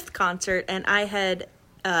my fifth concert, and I had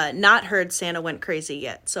not heard Santa Went Crazy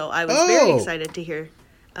yet, so I was very excited to hear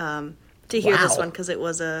this one because it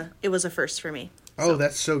was a first for me. Oh,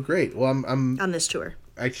 that's so great! Well, I'm on this tour.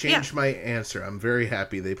 I changed my answer. I'm very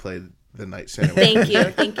happy they played The Night Santa Went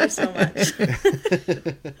Crazy. Thank you so much.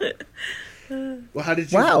 Well, how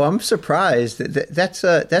did you? Wow, I'm surprised. That's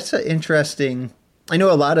a interesting. I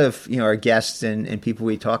know a lot of our guests and people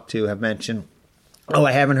we talk to have mentioned, oh,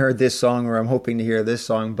 I haven't heard this song, or I'm hoping to hear this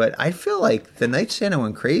song. But I feel like The Night Santa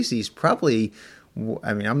Went Crazy is probably.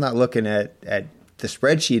 I mean, I'm not looking at the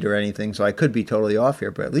spreadsheet or anything, so I could be totally off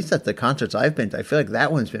here. But at least at the concerts I've been to, I feel like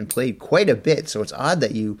that one's been played quite a bit. So it's odd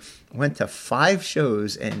that you went to 5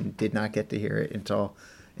 shows and did not get to hear it until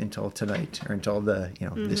tonight or until the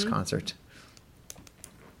this concert.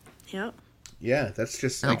 Yep. Yeah, that's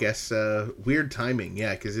just, I guess, weird timing.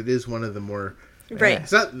 Yeah, because it is one of the more... Right.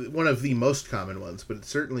 It's not one of the most common ones, but it's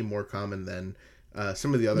certainly more common than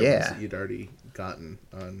some of the other ones that you'd already gotten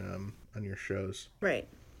on your shows. Right.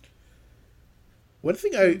 One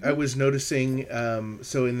thing I was noticing,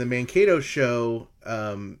 so in the Mankato show,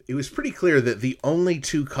 it was pretty clear that the only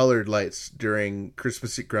 2 colored lights during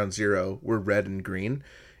Christmas at Ground Zero were red and green.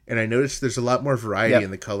 And I noticed there's a lot more variety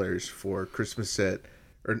in the colors for Christmas at...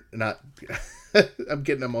 Or not... I'm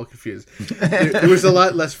getting them all confused. There was a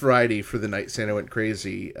lot less variety for The Night Santa Went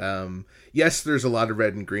Crazy. Yes, there's a lot of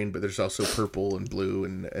red and green, but there's also purple and blue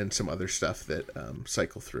and some other stuff that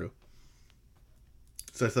cycle through.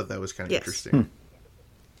 So I thought that was kind of interesting.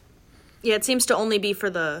 Yeah, it seems to only be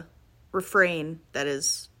for the refrain that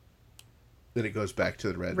is... That it goes back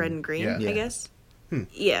to the red and green, I guess.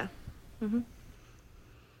 Yeah. Mm-hmm.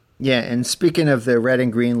 Yeah, and speaking of the red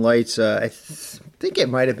and green lights, I think it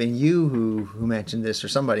might have been you who mentioned this, or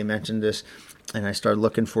somebody mentioned this, and I started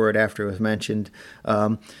looking for it after it was mentioned,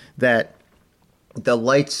 that the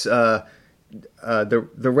lights, the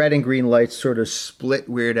red and green lights sort of split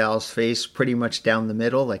Weird Al's face pretty much down the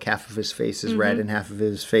middle, like half of his face is red and half of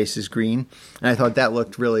his face is green. And I thought that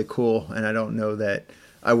looked really cool, and I don't know that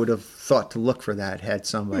I would have thought to look for that had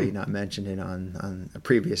somebody not mentioned it on a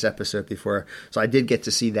previous episode before. So I did get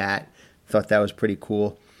to see that. Thought that was pretty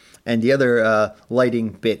cool. And the other lighting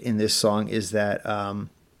bit in this song is that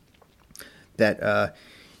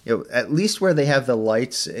at least where they have the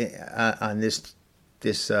lights on this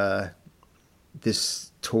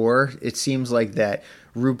tour, it seems like that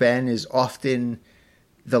Ruben is often...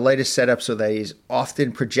 The light is set up so that he's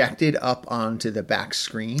often projected up onto the back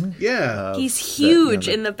screen. Yeah. He's huge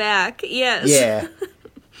in the back. Yes. Yeah.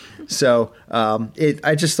 So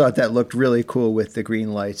I just thought that looked really cool with the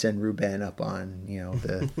green lights and Ruben up on,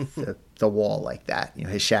 the wall like that.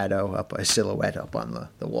 His shadow up, a silhouette up on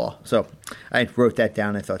the wall. So I wrote that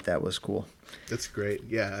down. I thought that was cool. That's great.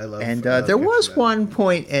 Yeah, I love. And there was one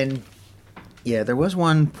point,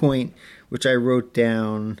 which I wrote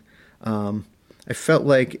down. I felt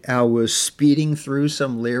like Al was speeding through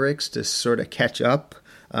some lyrics to sort of catch up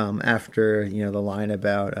after, the line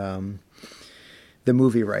about the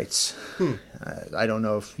movie rights. I don't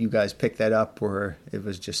know if you guys picked that up or it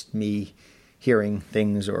was just me hearing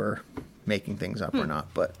things or making things up or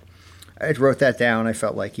not. But I wrote that down. I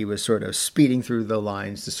felt like he was sort of speeding through the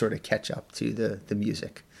lines to sort of catch up to the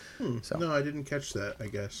music. So. No, I didn't catch that, I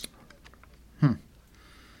guess.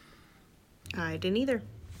 I didn't either.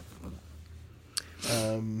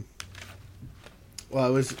 Well, I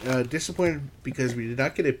was disappointed because we did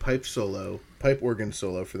not get a pipe organ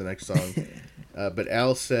solo for the next song. But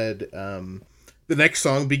Al said the next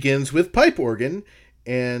song begins with pipe organ,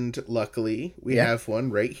 and luckily we have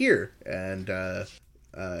one right here, and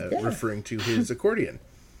referring to his accordion.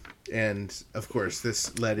 And of course,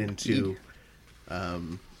 this led into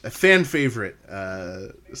a fan favorite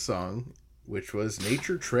song, which was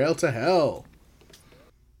 "Nature Trail to Hell."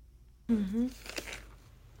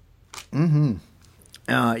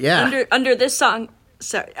 Yeah. Under this song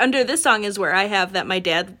is where I have that my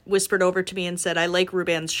dad whispered over to me and said, "I like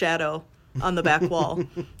Ruben's shadow on the back wall."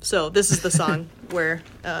 So this is the song where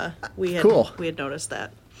we had noticed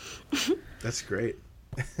that. That's great.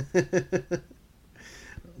 I'm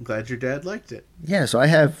glad your dad liked it. Yeah, so I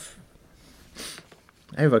have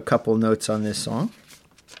a couple notes on this song.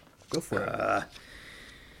 Go for it.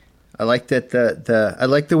 I like that I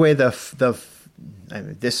like the way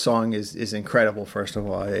this song is incredible. First of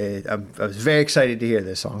all, I was very excited to hear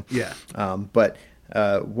this song. Yeah. But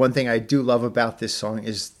one thing I do love about this song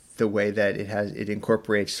is the way that it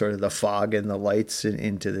incorporates sort of the fog and the lights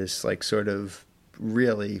into this like sort of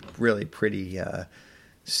really, really pretty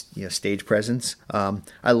stage presence.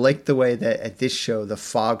 I like the way that at this show the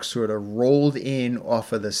fog sort of rolled in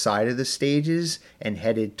off of the side of the stages and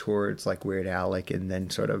headed towards like Weird Al, like, and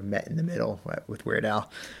then sort of met in the middle with Weird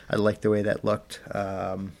Al. I like the way that looked.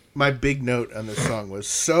 My big note on this song was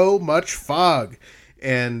so much fog.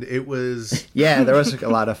 And it was... Yeah, there was a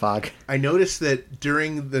lot of fog. I noticed that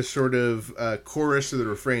during the sort of chorus of the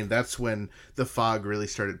refrain, that's when the fog really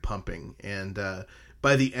started pumping. And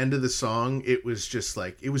by the end of the song, it was just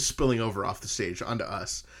like, it was spilling over off the stage onto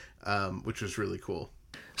us, which was really cool.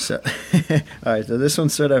 So, all right, so this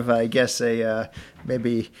one's sort of, I guess,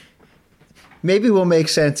 maybe will make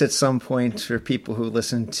sense at some point for people who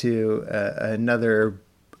listen to another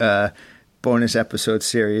bonus episode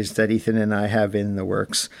series that Ethan and I have in the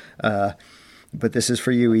works. But this is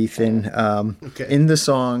for you, Ethan. Okay. In the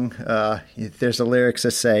song, there's the lyrics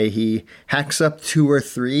that say he hacks up 2 or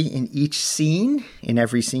 3 in each scene, in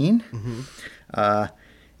every scene. Mm-hmm.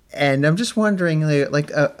 And I'm just wondering, like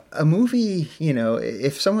a movie,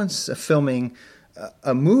 if someone's filming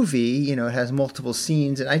a movie, it has multiple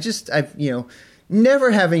scenes, and I've never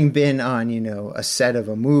having been on, a set of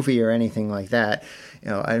a movie or anything like that,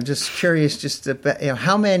 I'm just curious just about,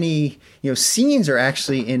 how many, scenes are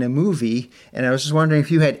actually in a movie. And I was just wondering if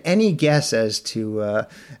you had any guess as to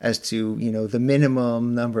the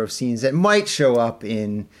minimum number of scenes that might show up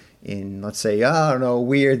in let's say, I don't know,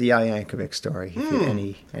 Weird, the Al Yankovic story. If you had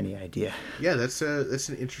any idea. Yeah, that's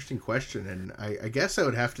an interesting question. And I guess I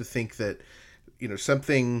would have to think that,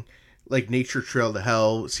 something like Nature Trail to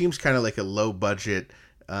Hell seems kind of like a low budget,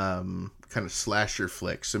 kind of slasher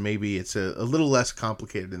flick, so maybe it's a little less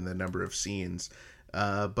complicated in the number of scenes,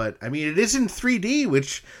 but I mean it is in 3D,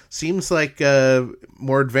 which seems like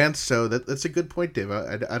more advanced, so that's a good point, Dave.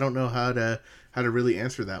 I don't know how to really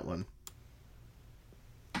answer that one.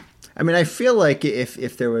 I mean, I feel like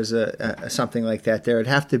if there was a something like that, there would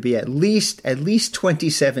have to be at least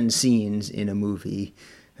 27 scenes in a movie.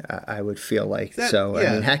 I would feel like that, so. Yeah.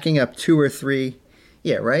 I mean, hacking up 2 or 3.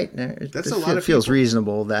 Yeah, right. That's a lot of feels people.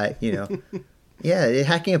 Reasonable that yeah,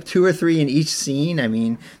 hacking up 2 or 3 in each scene. I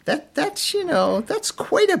mean that's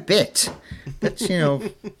quite a bit. That's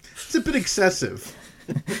it's a bit excessive.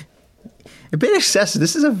 A bit excessive.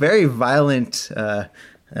 This is a very violent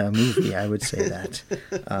movie. I would say that.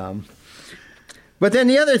 But then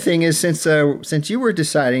the other thing is, since you were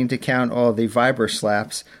deciding to count all the vibra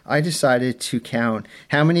slaps, I decided to count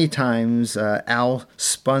how many times Al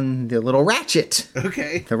spun the little ratchet.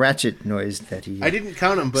 Okay. The ratchet noise that he. I didn't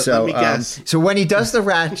count them, but let me guess. So when he does the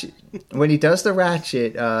ratchet,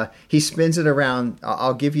 he spins it around.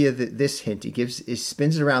 I'll give you this hint. He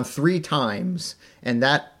spins it around 3 times, and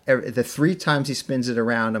the 3 times he spins it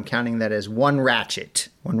around, I'm counting that as one ratchet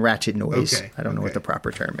noise. Okay. I don't know what the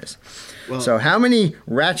proper term is. Well, so how many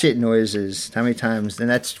ratchet noises, how many times, and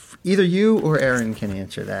that's either you or Aaron can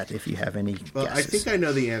answer that if you have any guesses. I think I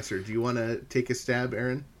know the answer. Do you want to take a stab,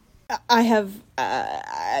 Aaron? I have,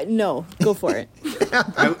 no, go for it.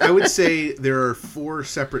 I would say there are 4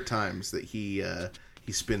 separate times that he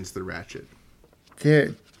spins the ratchet.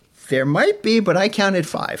 There might be, but I counted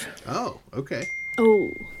 5. Oh, okay.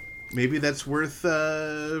 Oh. Maybe that's worth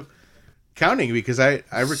counting, because I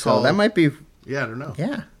recall... So that might be... Yeah, I don't know.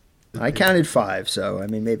 Yeah. I counted 5, so I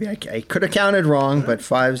mean maybe I could have counted wrong, but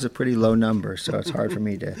 5 is a pretty low number, so it's hard for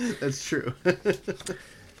me to... That's true.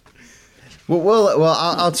 Well,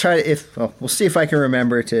 I'll try to, we'll see if I can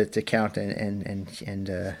remember to count and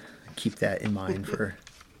keep that in mind for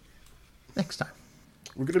next time.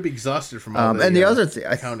 We're going to be exhausted from all and the other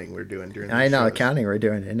counting we're doing during. I know counting we're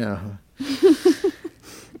doing. I know.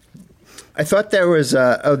 I thought there was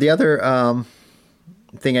the other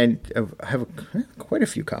thing. I have quite a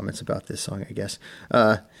few comments about this song, I guess.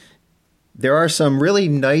 There are some really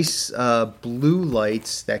nice blue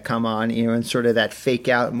lights that come on, and sort of that fake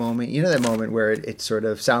out moment. That moment where it sort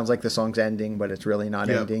of sounds like the song's ending, but it's really not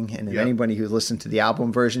ending. And anybody who's listened to the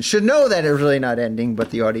album version should know that it's really not ending,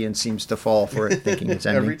 but the audience seems to fall for it, thinking it's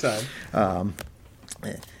ending. Every time.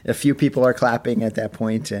 A few people are clapping at that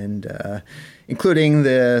point, and including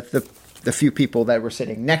the few people that were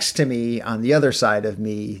sitting next to me on the other side of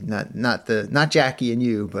me, not Jackie and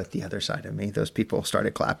you, but the other side of me. Those people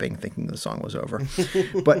started clapping, thinking the song was over.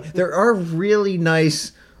 But there are really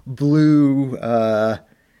nice blue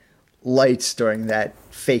lights during that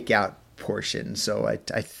fake out portion. So I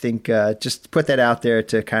think just put that out there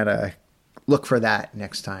to kind of look for that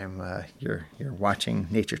next time you're watching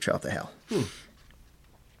Nature Trail to Hell.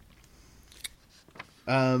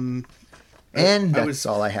 And that's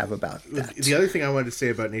all I have about that. The other thing I wanted to say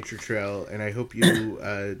about Nature Trail, and I hope you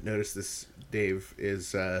notice this, Dave,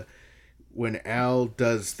 is when Al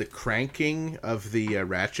does the cranking of the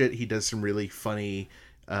ratchet, he does some really funny,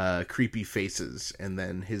 creepy faces, and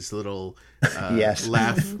then his little yes.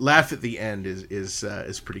 laugh at the end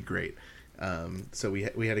is pretty great. So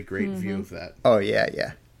we had a great view of that. Oh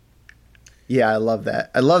yeah. I love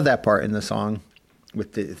that. I love that part in the song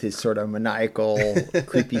with his sort of maniacal,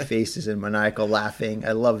 creepy faces and maniacal laughing.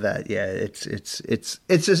 I love that. Yeah, it's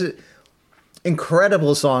just an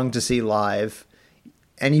incredible song to see live.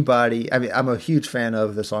 Anybody, I mean, I'm a huge fan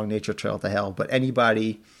of the song Nature Trail to Hell, but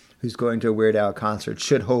anybody who's going to a Weird Al concert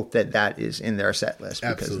should hope that is in their set list,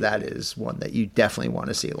 because that is one that you definitely want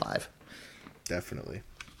to see live. Definitely.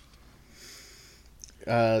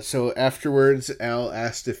 So afterwards, Al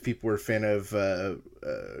asked if people were a fan of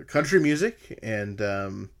country music,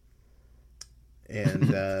 and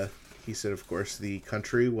he said, of course, the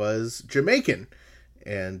country was Jamaican.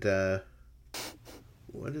 And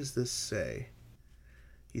what does this say?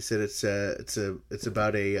 He said it's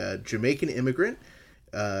about a Jamaican immigrant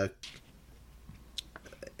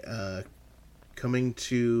coming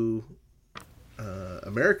to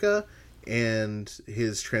America and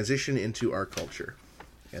his transition into our culture.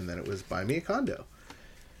 And then it was Buy Me a Condo.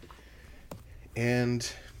 And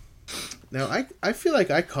now I feel like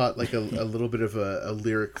I caught like a little bit of a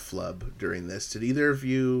lyric flub during this. Did either of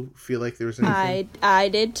you feel like there was anything? I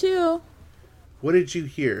did too. What did you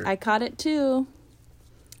hear? I caught it too.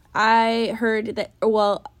 I heard that,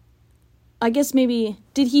 well, I guess maybe,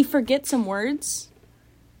 did he forget some words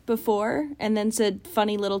before and then said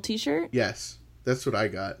funny little t-shirt? Yes, that's what I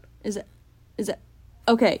got. Is it?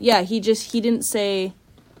 Okay, yeah, he didn't say,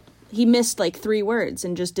 he missed like 3 words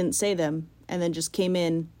and just didn't say them and then just came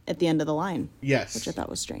in at the end of the line. Yes. Which I thought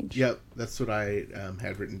was strange. Yep, that's what I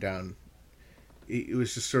had written down. It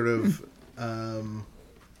was just sort of, I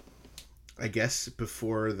guess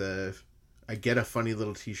before I get a funny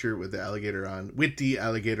little t-shirt with the alligator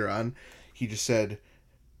on, he just said,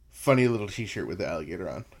 funny little t-shirt with the alligator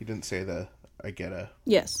on. He didn't say I get a.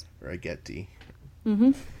 Yes. Or I get D.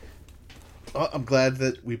 Mm-hmm. Oh, I'm glad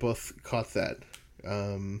that we both caught that.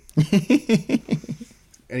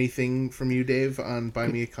 Anything from you, Dave, on Buy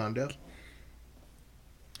Me a Condo?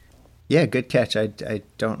 Yeah, good catch. I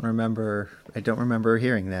don't remember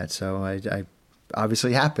hearing that, so I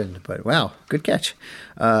obviously happened, but wow, good catch.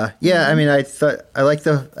 Yeah, I mean, I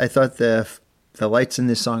thought the lights in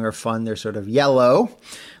this song are fun. They're sort of yellow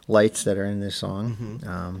lights that are in this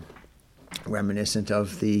song, reminiscent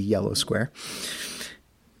of the yellow square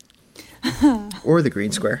or the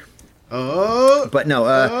green square. Oh, but no,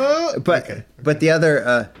 okay. But the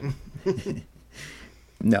other,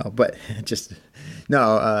 no, but just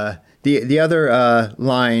no. The other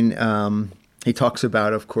line he talks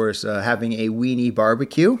about, of course, having a weenie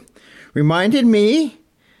barbecue, reminded me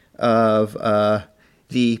of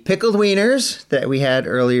the pickled wieners that we had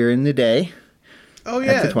earlier in the day. Oh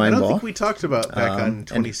yeah, I don't think we talked about back on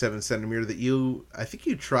 27 Centimeter that I think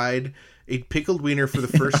you tried a pickled wiener for the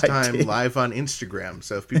first time live on Instagram.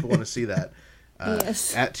 So if people want to see that,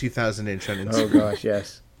 yes. at 2000 Inch on Instagram. Oh gosh,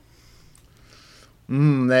 yes.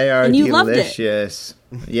 They are delicious.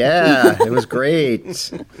 Yeah, it was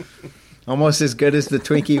great. Almost as good as the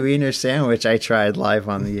Twinkie Wiener sandwich I tried live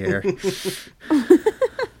on the air.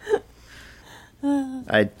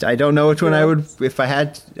 I don't know which one I would, if I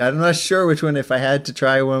had, I'm not sure which one, if I had to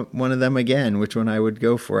try one of them again, which one I would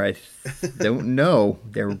go for. I don't know.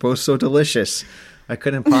 They were both so delicious. I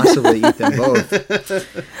couldn't possibly eat them both.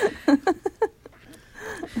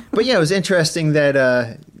 But yeah, it was interesting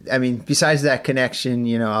that, I mean, besides that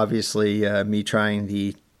connection, obviously me trying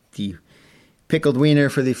the pickled wiener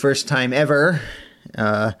for the first time ever,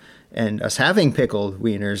 and us having pickled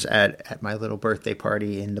wieners at my little birthday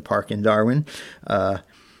party in the park in Darwin.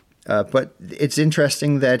 But it's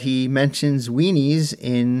interesting that he mentions weenies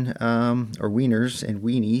or wieners and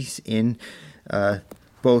weenies in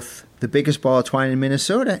both The Biggest Ball of Twine in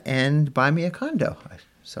Minnesota and Buy Me a Condo.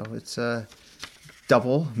 So it's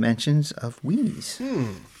double mentions of weenies.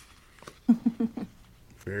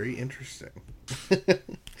 Very interesting.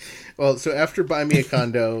 Well, so after Buy Me a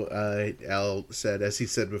Condo, Al said, as he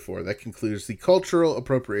said before, that concludes the cultural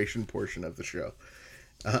appropriation portion of the show.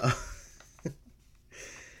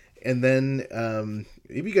 And then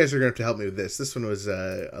maybe you guys are going to have to help me with this. This one was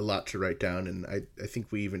a lot to write down, and I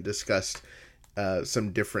think we even discussed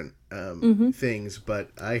some different things, but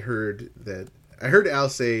I heard Al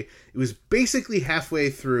say it was basically halfway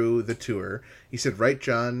through the tour. He said, right,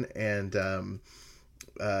 John, and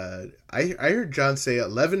I heard John say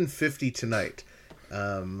 11:50 tonight.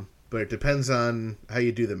 but it depends on how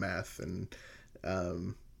you do the math. And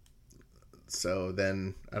so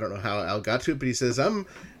then I don't know how Al got to it, but he says, I'm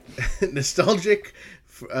nostalgic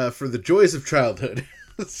for the joys of childhood.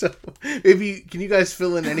 So maybe, can you guys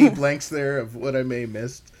fill in any blanks there of what I may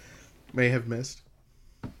have missed?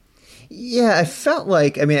 Yeah, I felt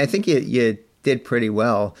like, I mean, I think you did pretty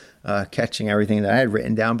well catching everything that I had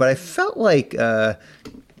written down, but I felt like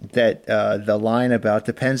that the line about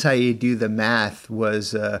depends how you do the math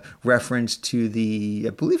was reference to I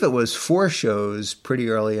believe it was 4 shows pretty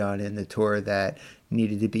early on in the tour that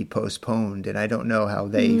needed to be postponed, and I don't know how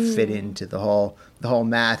they fit into the whole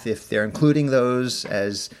math, if they're including those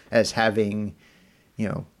as having,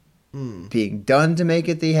 being done to make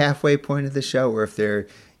it the halfway point of the show, or if they're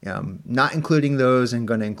not including those and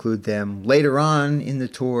going to include them later on in the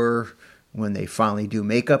tour when they finally do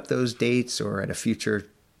make up those dates, or at a future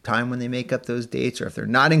time when they make up those dates, or if they're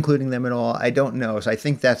not including them at all. I don't know. So I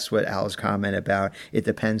think that's what Al's comment about it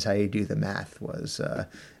depends how you do the math was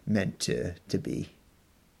meant to be.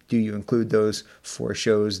 Do you include those 4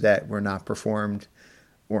 shows that were not performed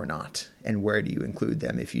or not? And where do you include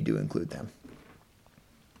them if you do include them?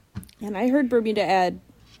 And I heard Bermuda add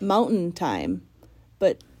Mountain Time,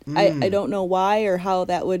 but I don't know why or how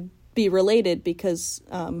that would be related, because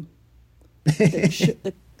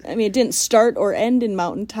it didn't start or end in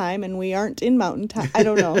Mountain Time, and we aren't in Mountain Time. I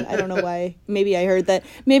don't know. I don't know why. Maybe I heard that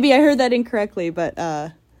incorrectly, but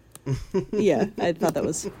yeah, I thought that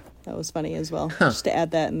was funny as well, just to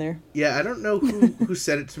add that in there. Yeah, I don't know who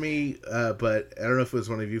said it to me, but I don't know if it was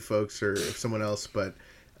one of you folks or if someone else, but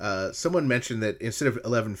someone mentioned that instead of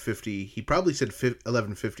 11:50, he probably said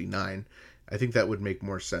 11:59. I think that would make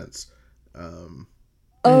more sense.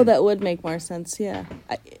 That would make more sense, yeah.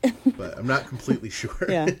 But I'm not completely sure.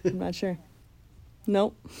 Yeah, I'm not sure.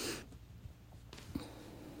 Nope.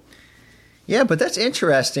 Yeah, but that's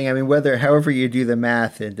interesting. I mean, however you do the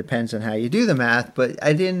math, it depends on how you do the math. But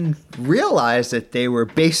I didn't realize that they were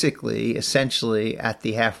essentially at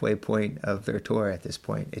the halfway point of their tour at this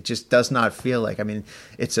point. It just does not feel like, I mean,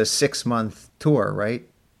 it's a 6-month tour, right?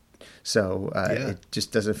 So It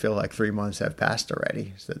just doesn't feel like 3 months have passed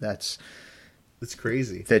already. So that's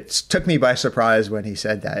crazy. That took me by surprise when he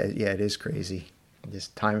said that. Yeah, it is crazy.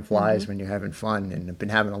 Just time flies when you're having fun, and I've been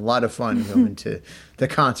having a lot of fun going to the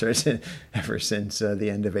concerts ever since the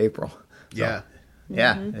end of April. So,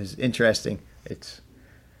 yeah, it's interesting.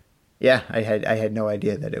 I had no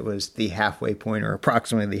idea that it was the halfway point or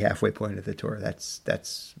approximately the halfway point of the tour.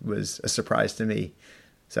 That's was a surprise to me.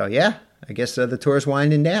 So yeah, I guess the tour's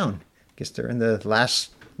winding down. I guess they're in the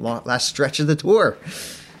last stretch of the tour.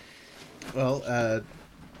 Well,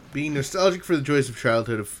 being nostalgic for the joys of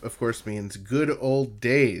childhood, of course, means good old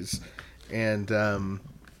days. And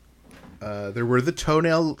there were the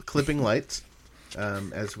toenail clipping lights,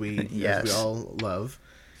 as we all love.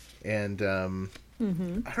 And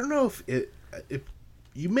I don't know if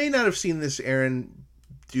you may not have seen this, Aaron,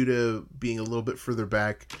 due to being a little bit further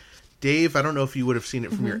back. Dave, I don't know if you would have seen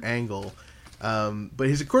it from your angle, but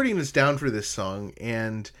his accordion is down for this song,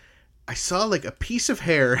 and I saw like a piece of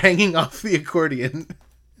hair hanging off the accordion.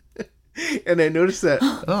 And I noticed that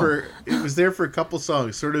it was there for a couple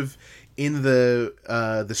songs, sort of in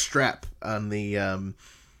the strap on the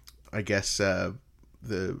I guess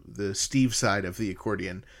the Steve side of the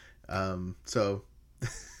accordion. So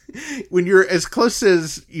when you're as close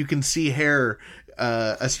as you can see hair,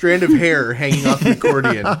 a strand of hair hanging off the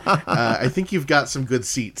accordion, I think you've got some good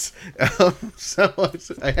seats. So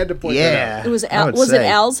I had to point that out. It was it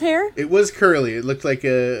Al's hair? It was curly. It looked like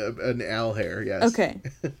an Al hair. Yes. Okay.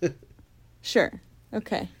 Sure.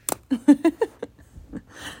 Okay.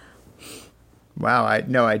 Wow.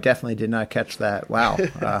 I definitely did not catch that. Wow.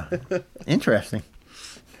 Interesting.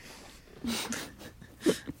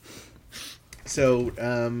 So,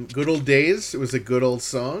 Good Old Days. It was a good old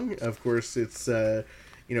song. Of course, it's, it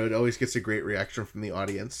always gets a great reaction from the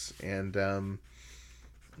audience. And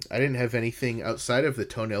I didn't have anything outside of the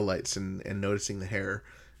toenail lights and noticing the hair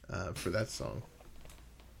for that song.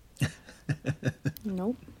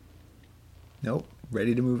 Nope.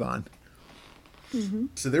 Ready to move on. Mm-hmm.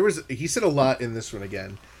 So he said a lot in this one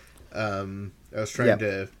again. I was trying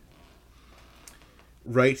to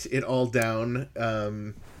write it all down.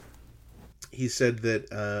 He said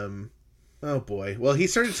that, oh boy. Well, he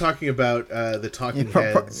started talking about the Talking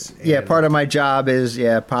Heads. Part of my job is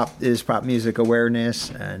pop music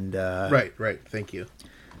awareness and right. Thank you.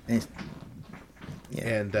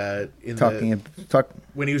 And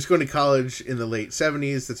when he was going to college in the late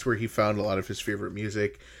 70s, that's where he found a lot of his favorite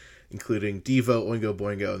music, including Devo, Oingo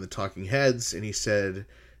Boingo, and the Talking Heads. And he said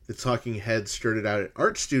the Talking Heads started out at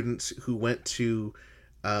art students who went to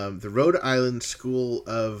the Rhode Island School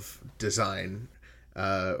of Design,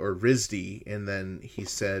 or RISD, and then he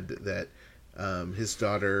said that his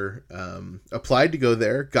daughter applied to go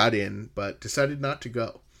there, got in, but decided not to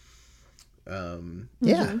go.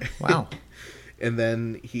 Yeah. Wow. And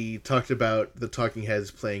then he talked about the Talking Heads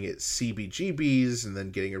playing at CBGB's and then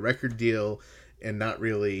getting a record deal and not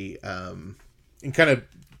really, and kind of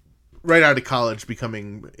right out of college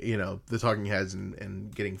becoming, the Talking Heads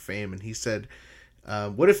and getting fame. And he said,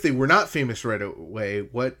 what if they were not famous right away?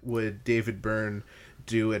 What would David Byrne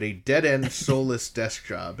do at a dead-end, soulless desk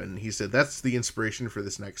job? And he said that's the inspiration for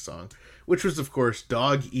this next song, which was, of course,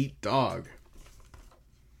 Dog Eat Dog.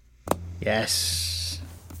 Yes.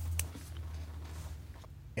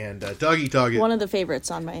 And Dog Eat Dog is one of the favorites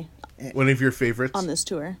on one of your favorites on this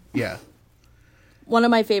tour. Yeah. One of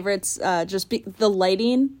my favorites, the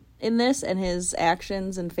lighting in this and his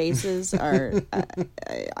actions and faces are.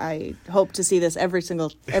 I hope to see this every single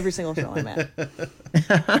show I'm at.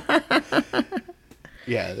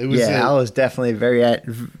 Yeah, it was. Yeah, Al was definitely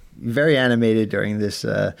very animated during this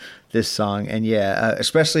song, and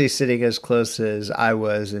especially sitting as close as I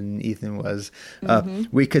was and Ethan was,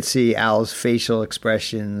 we could see Al's facial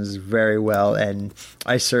expressions very well, and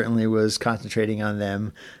I certainly was concentrating on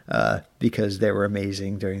them because they were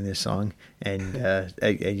amazing during this song. And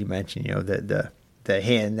you mentioned, the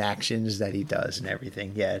hand actions that he does and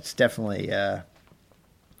everything. Yeah, it's definitely a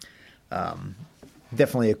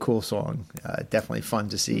cool song. Definitely fun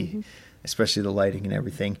to see, especially the lighting and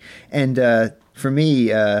everything. And for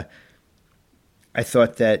me, I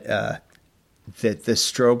thought that that the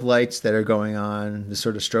strobe lights that are going on, the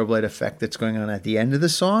sort of strobe light effect that's going on at the end of the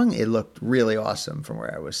song, it looked really awesome from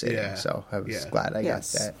where I was sitting. Yeah. So I was glad I got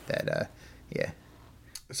that.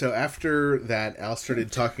 So after that, Al started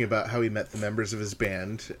talking about how he met the members of his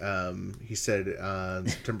band. He said on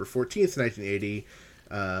September 14th, 1980,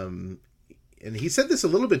 and he said this a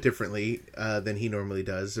little bit differently than he normally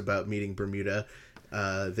does about meeting Bermuda,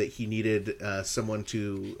 that he needed someone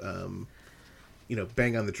to,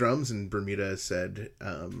 bang on the drums. And Bermuda said,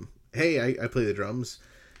 hey, I play the drums.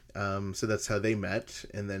 So that's how they met.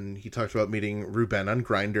 And then he talked about meeting Ruben on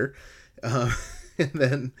Grindr. And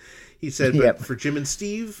then he said, but for Jim and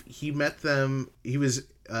Steve, he met them. He was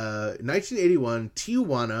 1981,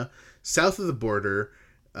 Tijuana, south of the border.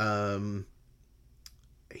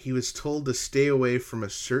 He was told to stay away from a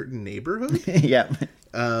certain neighborhood.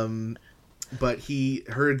 But he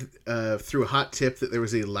heard through a hot tip that there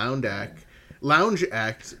was a lounge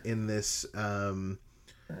act in this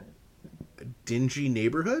dingy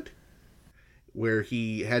neighborhood where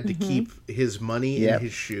he had to keep his money in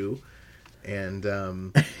his shoe, and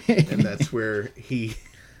that's where he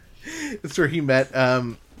met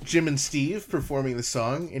Jim and Steve performing the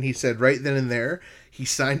song. And he said right then and there he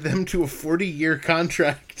signed them to a 40-year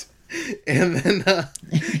contract. And then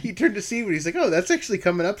he turned to Steve and he's like, oh, that's actually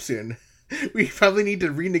coming up soon. We probably need to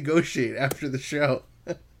renegotiate after the show.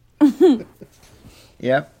 I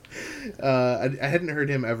hadn't heard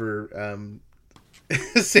him ever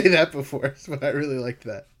say that before, but I really liked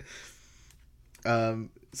that.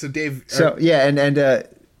 So Dave. Go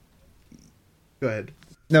ahead.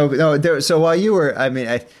 So while you were, I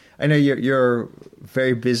know you're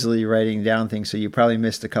very busily writing down things, so you probably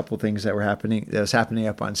missed a couple things that was happening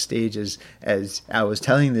up on stage as I was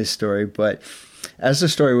telling this story. But as the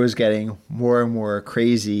story was getting more and more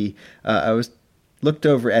crazy, I looked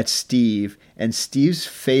over at Steve, and Steve's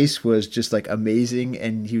face was just like amazing,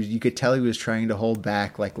 and you could tell he was trying to hold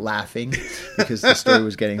back, like laughing, because the story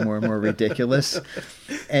was getting more and more ridiculous.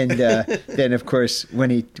 And then, of course,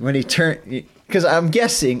 when he turned, because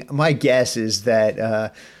my guess is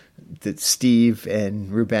that Steve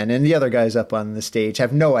and Ruben and the other guys up on the stage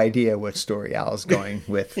have no idea what story Al's going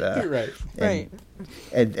with. Right.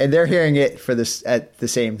 And they're hearing it at the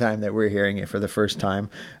same time that we're hearing it for the first time.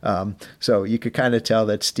 So you could kind of tell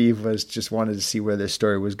that Steve just wanted to see where this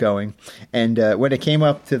story was going. And when it came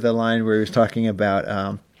up to the line where he was talking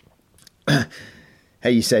about how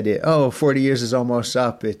you said, 40 years is almost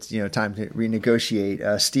up, it's time to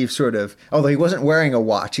renegotiate. Steve sort of, although he wasn't wearing a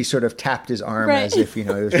watch, he sort of tapped his arm as if he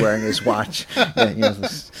was wearing his watch.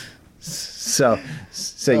 So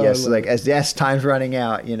yes, like as time's running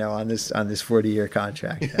out, on this 40-year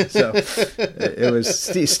contract. So it was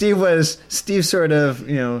Steve sort of,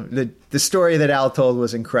 the story that Al told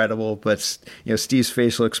was incredible, but Steve's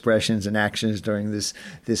facial expressions and actions during this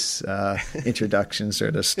introduction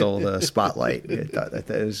sort of stole the spotlight. I thought that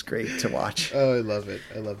was great to watch. Oh, I love it.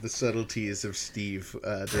 I love the subtleties of Steve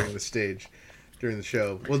during the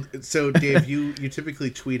show. Well, so Dave, you typically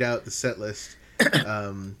tweet out the set list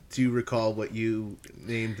Do you recall what you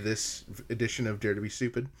named this edition of Dare to Be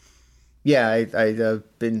Stupid? Yeah, I've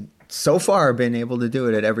been able to do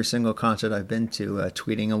it at every single concert I've been to,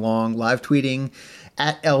 tweeting along, live tweeting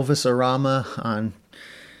at Elvisarama on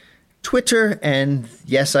Twitter. And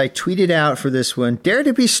yes, I tweeted out for this one, Dare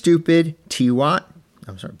to Be Stupid,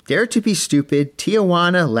 Dare to Be Stupid,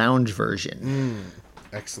 Tijuana Lounge version.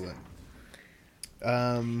 Excellent.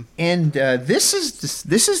 And this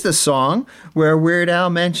is the song where Weird Al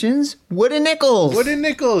mentions Wooden Nickels. Wooden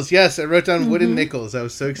Nickels. Yes, I wrote down Wooden Nickels. I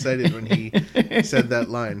was so excited when he said that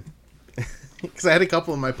line. Because I had a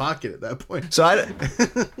couple in my pocket at that point.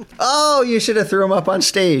 So you should have threw them up on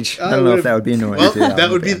stage. I don't know if that would be annoying. Well,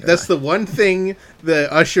 that's the one thing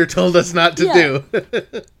the usher told us not to do.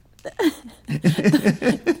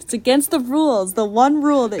 It's against the rules. The one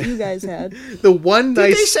rule that you guys had. The one nice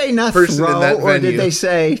did they say not person throw, in that or venue. did they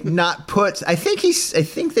say not put? I think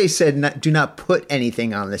they said do not put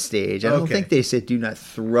anything on the stage. I don't think they said do not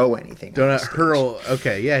throw anything. Do not hurl.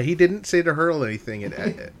 Okay, yeah, he didn't say to hurl anything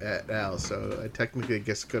at Al, so I technically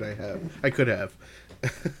guess I could have.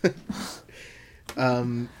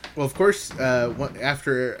 Well, of course,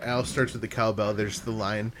 after Al starts with the cowbell, there's the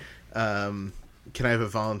line. Can I have a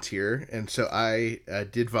volunteer? And so I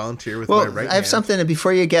did volunteer with my right hand. I have something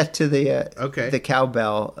before you get to Okay. the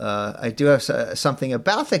cowbell. I do have something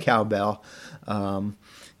about the cowbell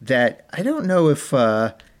that I don't know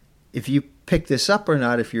if you picked this up or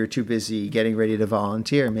not. If you were too busy getting ready to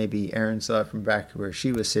volunteer, maybe Erin saw it from back where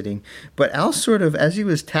she was sitting. But Al sort of, as he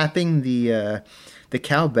was tapping the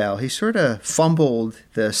cowbell, he sort of fumbled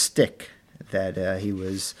the stick that he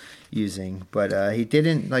was using, but he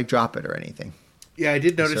didn't drop it or anything. Yeah, I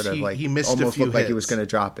did notice he missed a few almost looked like he was hits. going to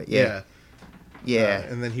drop it. Yeah.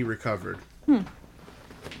 And then he recovered. I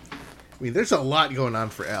mean, there's a lot going on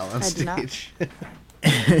for Al on stage.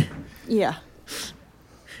 Yeah.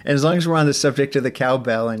 And as long as we're on the subject of the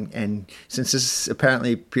cowbell, and since this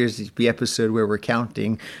apparently appears to be episode where we're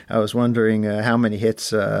counting, I was wondering how many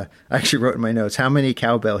hits. I actually wrote in my notes, how many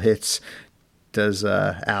cowbell hits does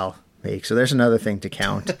Al make? So there's another thing to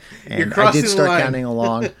count. And I did start counting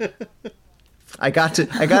along. I got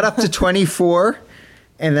up to 24,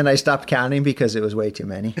 and then I stopped counting because it was way too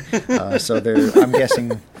many. I'm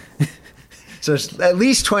guessing. So it's at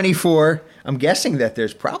least 24. I'm guessing that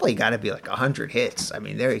there's probably got to be 100 hits. I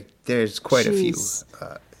mean, there's quite a few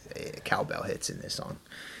cowbell hits in this song.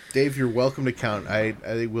 Dave, you're welcome to count. I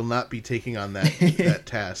will not be taking on that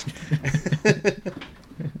task.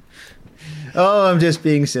 Oh, I'm just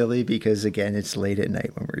being silly because, again, it's late at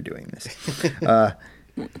night when we're doing this.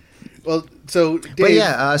 Well, so Dave, but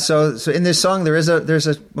yeah, so in this song there's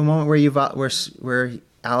a moment where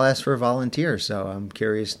Al asked for a volunteer. So I'm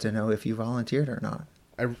curious to know if you volunteered or not.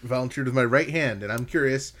 I volunteered with my right hand, and I'm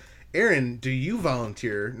curious, Erin, do you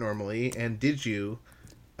volunteer normally, and did you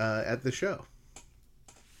at the show?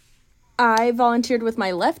 I volunteered with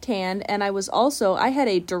my left hand, and I had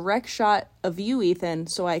a direct shot of you, Ethan,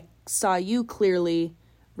 so I saw you clearly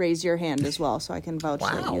raise your hand as well, so I can vouch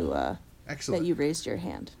that you Excellent. that you raised your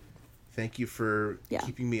hand. Thank you for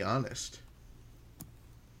keeping me honest.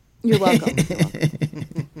 You're welcome.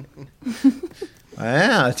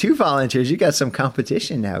 Wow, 2 volunteers. You got some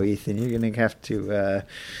competition now, Ethan. You're going to have to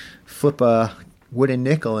flip a wooden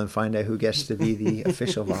nickel and find out who gets to be the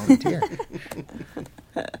official volunteer.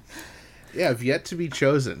 Yeah, I've yet to be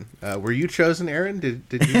chosen. Were you chosen, Erin? Did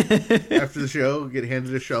you, after the show, get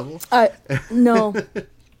handed a shovel? No.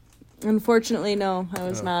 Unfortunately, no, I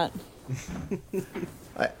was not.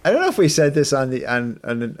 I don't know if we said this on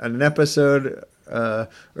an episode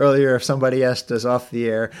earlier, if somebody asked us off the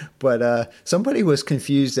air, but somebody was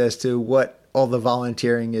confused as to what all the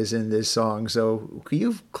volunteering is in this song. So can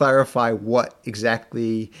you clarify what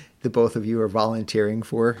exactly the both of you are volunteering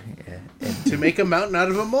for? To make a mountain out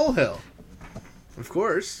of a molehill. Of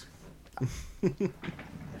course.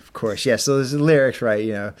 Of course, yes. Yeah, so there's the lyrics,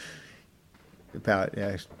 right? About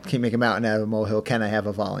can you make a mountain out of a molehill? Can I have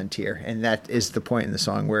a volunteer? And that is the point in the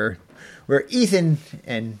song where Ethan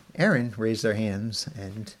and Erin raise their hands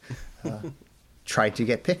and try to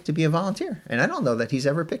get picked to be a volunteer. And I don't know that he's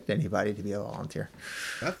ever picked anybody to be a volunteer.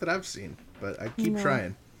 Not that I've seen, but I keep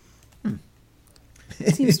trying.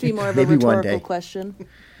 It seems to be more of a Maybe one rhetorical day. question.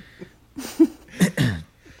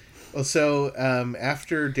 Well, so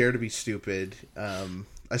after Dare to Be Stupid,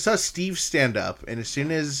 I saw Steve stand up, and as soon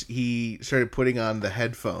as he started putting on the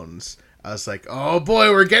headphones, I was like, "Oh boy,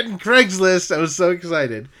 we're getting Craigslist!" I was so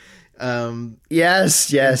excited. Yes.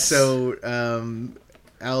 So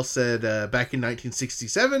Al said back in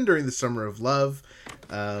 1967, during the Summer of Love,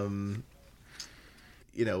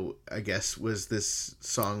 I guess was this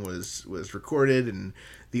song was recorded, and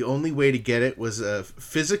the only way to get it was a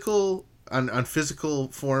physical on physical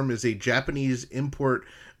form is a Japanese import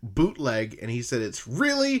bootleg, and he said it's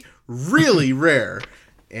really, really rare,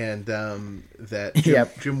 and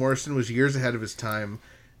that Jim Morrison was years ahead of his time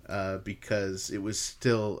because it was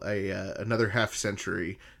still another half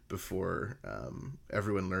century before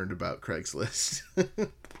everyone learned about Craigslist.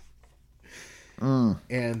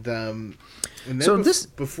 And then so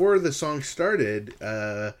before the song started,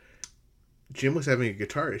 Jim was having a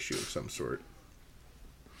guitar issue of some sort.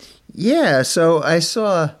 Yeah, so I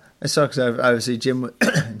saw because obviously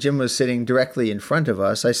Jim was sitting directly in front of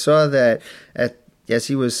us. I saw that as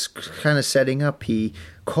he was kind of setting up, he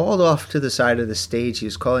called off to the side of the stage. He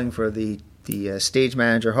was calling for the stage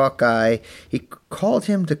manager, Hawkeye. He called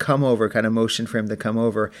him to come over, kind of motioned for him to come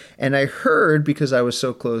over. And I heard, because I was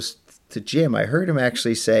so close to Jim, I heard him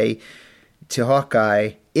actually say to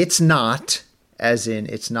Hawkeye, "It's not," as in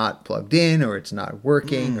it's not plugged in or it's not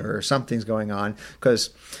working or something's going on, because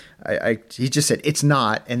he just said it's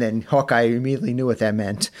not, and then Hawkeye immediately knew what that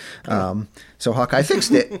meant. So Hawkeye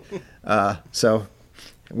fixed it. So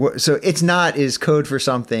it's not is code for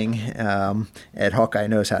something, and Hawkeye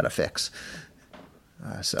knows how to fix.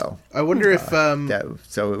 So I wonder if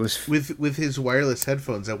so it was with his wireless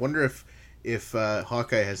headphones. I wonder if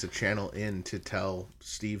Hawkeye has a channel in to tell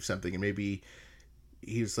Steve something, and maybe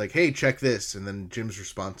he was like, "Hey, check this," and then Jim's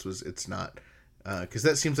response was, "It's not," because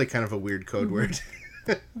that seems like kind of a weird code word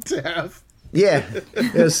to have. Yeah,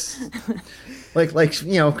 it was like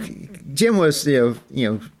Jim was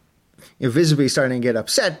visibly starting to get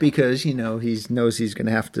upset because he knows he's going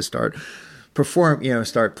to have to start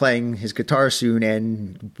playing his guitar soon,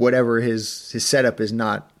 and whatever his setup is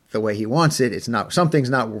not the way he wants it. It's not, something's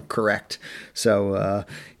not correct. So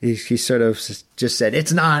he sort of just said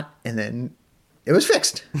it's not, and then it was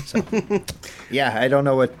fixed. So yeah, I don't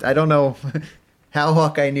know how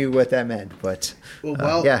Hawkeye knew what that meant, but it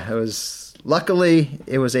was. Luckily,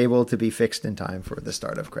 it was able to be fixed in time for the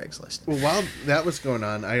start of Craigslist. Well, while that was going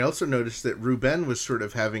on, I also noticed that Ruben was sort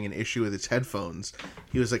of having an issue with his headphones.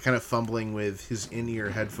 He was like kind of fumbling with his in-ear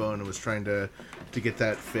headphone and was trying to get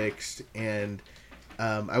that fixed. And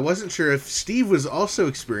I wasn't sure if Steve was also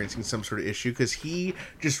experiencing some sort of issue because he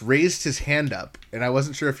just raised his hand up. And I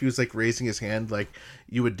wasn't sure if he was like raising his hand like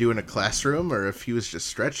you would do in a classroom or if he was just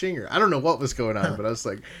stretching, or I don't know what was going on, but I was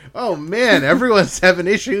like, oh man, everyone's having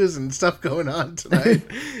issues and stuff going on tonight.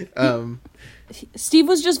 Steve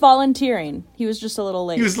was just volunteering. He was just a little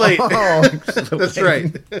late. He was late. Oh, that's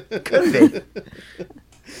right. Could be.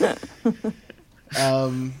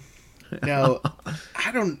 Now,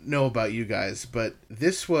 I don't know about you guys, but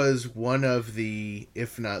this was one of the,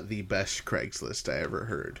 if not the best Craigslist I ever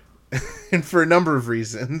heard. And for a number of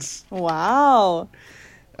reasons. Wow.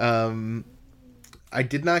 I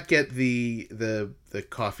did not get the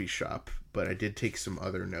coffee shop, but I did take some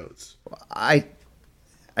other notes. I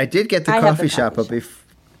did get the coffee shop, but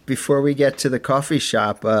before we get to the coffee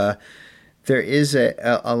shop, there is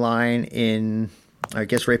a line in, I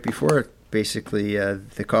guess right before basically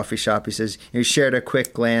the coffee shop. He says, "You shared a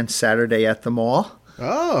quick glance Saturday at the mall."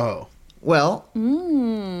 Oh. Well,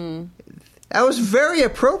 that was very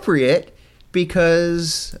appropriate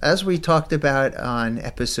because, as we talked about on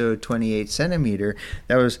episode 28 Centimeter,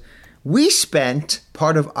 we spent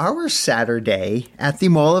part of our Saturday at the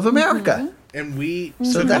Mall of America. And we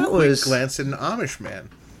took a quick glance at an Amish man.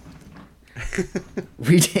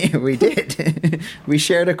 We did. We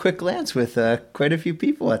shared a quick glance with quite a few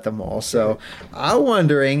people at the mall. So I'm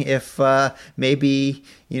wondering if maybe,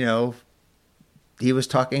 he was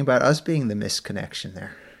talking about us being the misconnection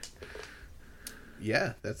there.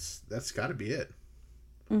 Yeah, that's got to be it.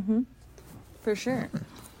 Mm-hmm. For sure.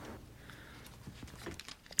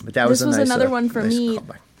 But that was another one for me.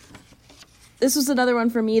 Callback. This was another one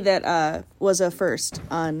for me that was a first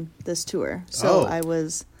on this tour. So I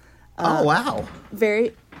was... oh, wow.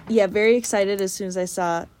 Very excited as soon as I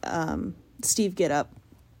saw Steve get up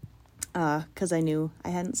because I knew I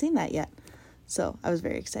hadn't seen that yet. So I was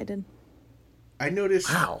very excited. I noticed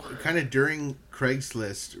kind of during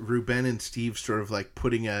Craigslist, Ruben and Steve sort of like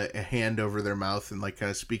putting a hand over their mouth and like kind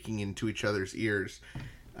of speaking into each other's ears.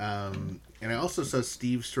 And I also saw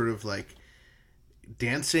Steve sort of like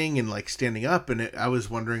dancing and like standing up. And I was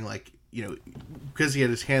wondering like, because he had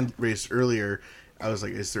his hand raised earlier, I was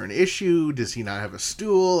like, is there an issue? Does he not have a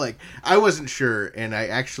stool? Like, I wasn't sure, and I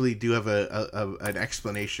actually do have an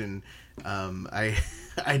explanation. I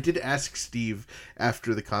did ask Steve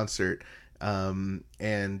after the concert, and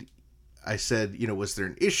I said, was there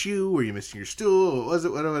an issue? Were you missing your stool? What was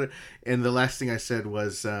it? Whatever. And the last thing I said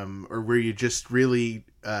was, or were you just really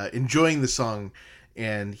enjoying the song?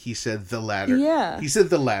 And he said the latter. Yeah. He said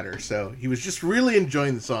the latter. So he was just really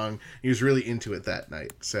enjoying the song. He was really into it that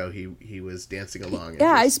night. So he was dancing along.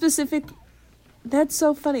 Yeah, that's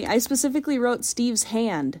so funny. I specifically wrote Steve's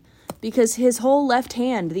hand because his whole left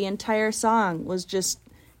hand, the entire song, was just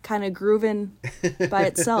kind of grooving by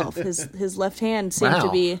itself. His left hand seemed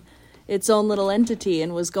to be its own little entity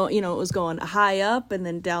and was going, it was going high up and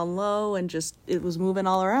then down low and just, it was moving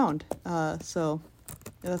all around. So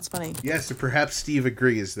that's funny. Yes, so perhaps Steve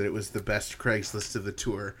agrees that it was the best Craigslist of the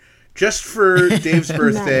tour. Just for Dave's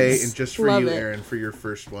birthday Nice. and just for Love you, it. Aaron, for your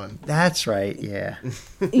first one. That's right. Yeah.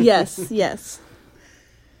 Yes.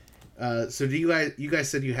 So do you guys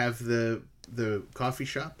said you have the coffee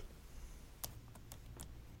shop?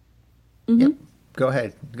 Mm-hmm. Yep. Go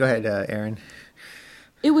ahead, Aaron.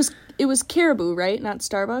 It was Caribou, right? Not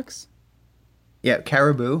Starbucks? Yeah,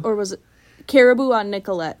 Caribou. Or was it Caribou on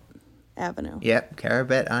Nicolette Avenue? Yep,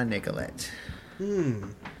 Caribet on Nicolette.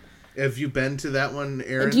 Have you been to that one,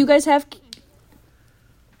 Aaron? Do you guys have...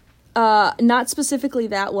 not specifically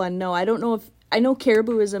that one, no. I don't know if... I know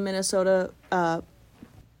Caribou is a Minnesota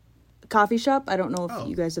coffee shop. I don't know if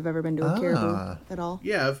you guys have ever been to a Caribou at all.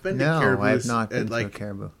 Yeah, I've been No, to Caribou. I have not been at to a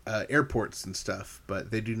Caribou. Airports and stuff,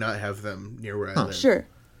 but they do not have them near where I live. Sure.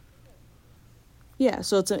 Yeah,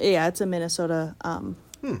 so it's a Minnesota coffee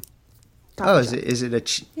Oh, shop. is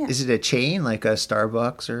it a chain like a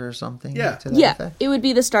Starbucks or something? Yeah. To that Yeah, effect? it would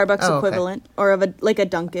be the Starbucks Oh, okay. equivalent, or of a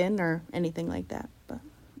Dunkin' or anything like that. But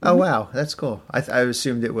Oh wow, that's cool. I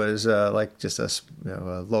assumed it was like just a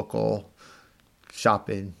local shop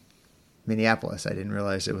in Minneapolis. I didn't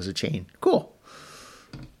realize it was a chain. Cool.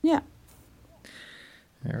 yeah,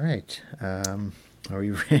 All right. Are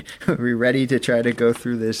we ready to try to go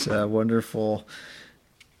through this wonderful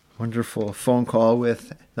phone call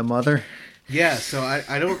with the mother? Yeah, so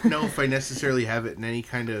I don't know if I necessarily have it in any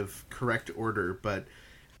kind of correct order, but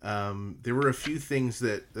there were a few things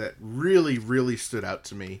that really, really stood out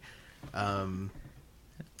to me.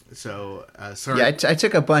 Sorry. Yeah, I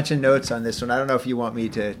took a bunch of notes on this one. I don't know if you want me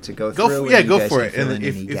to go through. Yeah, and you go guys for can it. fill And in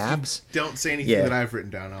if any you gaps. don't say anything Yeah. that I've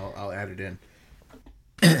written down, I'll add it in.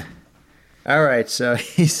 All right, so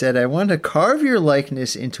he said, I want to carve your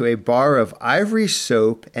likeness into a bar of ivory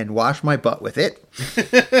soap and wash my butt with it.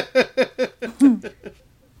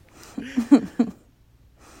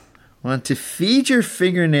 Want to feed your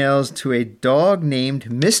fingernails to a dog named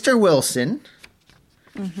Mr. Wilson.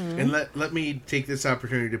 And let me take this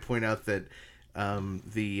opportunity to point out that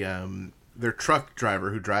their truck driver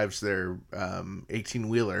who drives their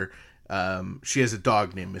 18-wheeler, she has a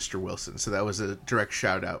dog named Mr. Wilson. So that was a direct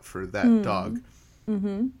shout out for that dog.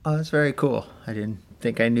 Oh, that's very cool. I didn't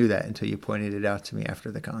think I knew that until you pointed it out to me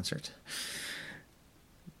after the concert.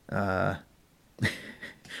 All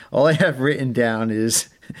I have written down is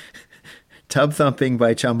Tub Thumping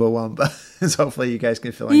by Chumbawamba. So hopefully you guys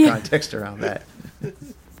can fill in context around that.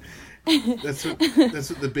 That's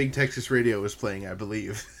what the big Texas radio was playing, I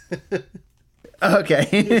believe. Okay.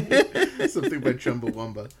 Something by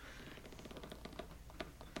Chumbawamba.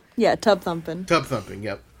 yeah, tub thumping. Tub thumping,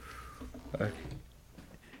 yep.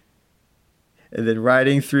 And then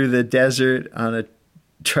riding through the desert on a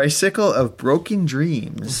tricycle of broken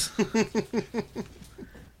dreams.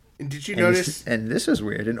 And did you And notice? this was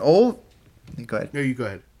weird. An old... Go ahead. No, you go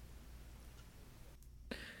ahead.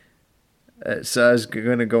 So I was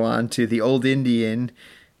going to go on to the old Indian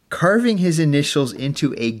carving his initials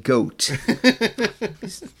into a goat.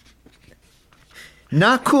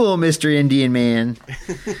 Not cool, Mr. Indian Man.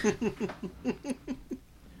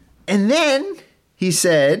 And then he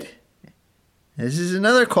said, this is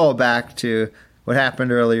another callback to what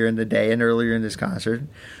happened earlier in the day and earlier in this concert.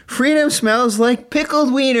 Freedom smells like pickled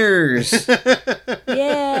wieners.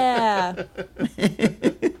 Yeah.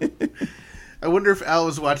 I wonder if Al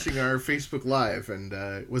was watching our Facebook Live and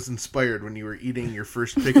was inspired when you were eating your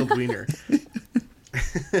first pickled wiener.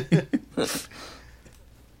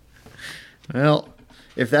 Well,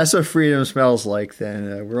 if that's what freedom smells like,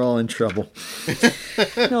 then we're all in trouble.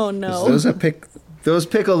 Oh no. Those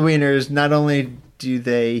pickled wieners, not only do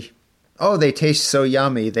they taste so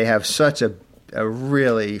yummy, they have such a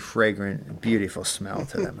really fragrant, beautiful smell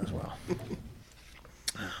to them as well.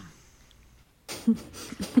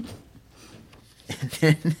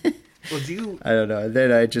 Well, do you? I don't know.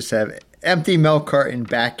 Then I just have empty milk carton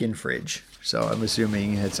back in fridge. So I'm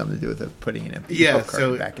assuming it had something to do with putting an empty milk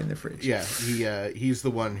carton back in the fridge. Yeah, he's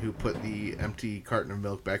the one who put the empty carton of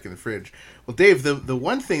milk back in the fridge. Well, Dave, the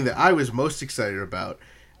one thing that I was most excited about,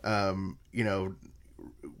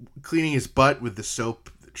 cleaning his butt with the soap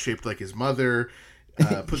shaped like his mother.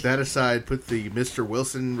 Put that aside. Put the Mr.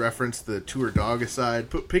 Wilson reference, the tour dog aside.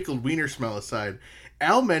 Put pickled wiener smell aside.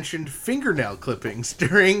 Al mentioned fingernail clippings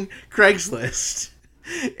during Craigslist.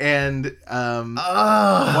 And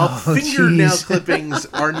while fingernail clippings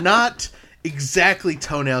are not exactly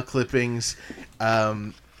toenail clippings,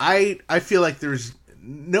 I feel like there's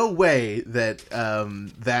no way that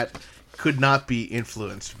that could not be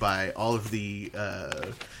influenced by all of the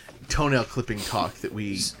toenail clipping talk that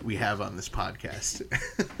we have on this podcast.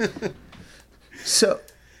 So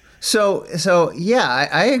yeah,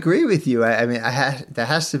 I agree with you. I mean, that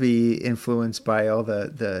has to be influenced by all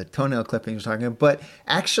the toenail clippings we're talking about. But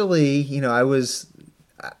actually, you know, I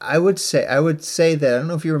would say that, I don't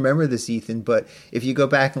know if you remember this, Ethan, but if you go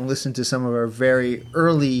back and listen to some of our very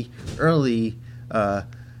early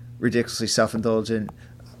ridiculously self-indulgent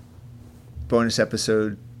bonus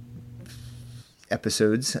episodes,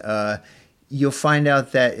 you'll find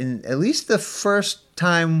out that in at least the first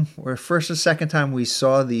or second time we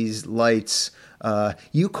saw these lights,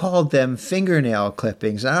 you called them fingernail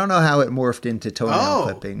clippings. I don't know how it morphed into toenail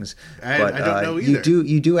clippings, but I don't know either.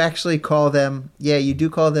 You do actually call them. Yeah, you do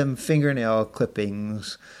call them fingernail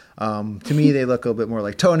clippings. To me, they look a little bit more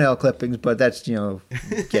like toenail clippings, but that's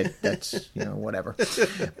whatever.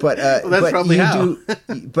 But well, that's probably how.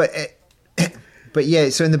 But yeah,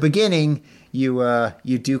 so in the beginning,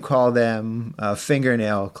 you do call them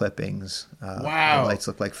fingernail clippings. Wow, the lights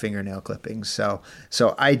look like fingernail clippings. So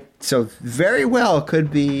very well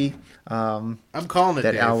could be. I'm calling it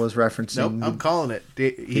that Dave. Al was referencing. Nope, I'm calling it.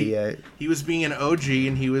 He was being an OG,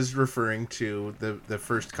 and he was referring to the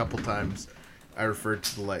first couple times I referred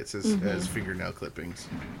to the lights as fingernail clippings.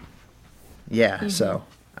 Yeah. Mm-hmm. So.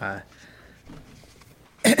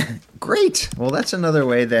 Great. Well, that's another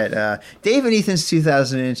way that Dave and Ethan's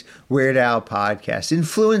 2000-inch Weird Al podcast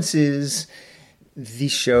influences the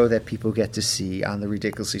show that people get to see on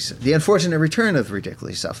the unfortunate return of the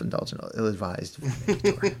ridiculously self-indulgent, ill-advised.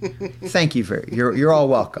 Thank you you're all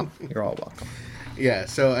welcome. You're all welcome. Yeah.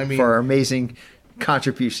 So I mean, for our amazing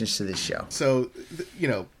contributions to this show. So,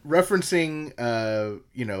 referencing,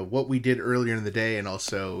 what we did earlier in the day, and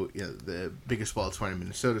also the Biggest Ball of Twine in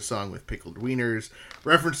Minnesota song with pickled wieners,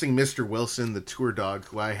 referencing Mr. Wilson, the tour dog,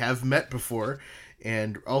 who I have met before,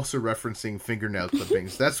 and also referencing fingernail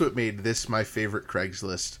clippings. That's what made this my favorite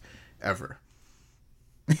Craigslist ever.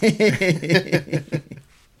 It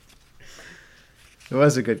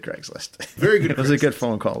was a good Craigslist. Very good. It was a good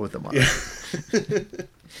phone call with the mom. Yeah.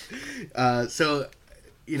 So,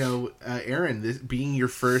 Aaron, this being your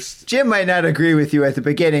first... Jim might not agree with you at the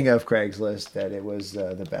beginning of Craigslist that it was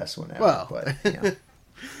the best one ever. Well, but,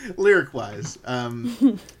 lyric-wise.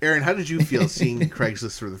 Aaron, how did you feel seeing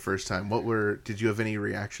Craigslist for the first time? Did you have any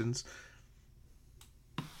reactions?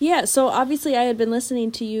 Yeah, so obviously I had been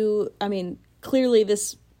listening to you. I mean, clearly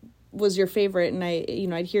this was your favorite, and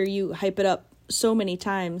I'd hear you hype it up so many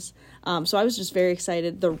times. So I was just very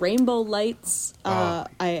excited. The rainbow lights, I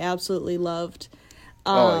absolutely loved.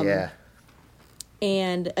 Yeah.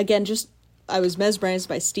 And again, I was mesmerized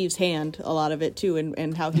by Steve's hand, a lot of it too,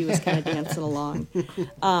 and how he was kind of dancing along.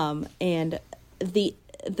 And the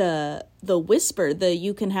whisper,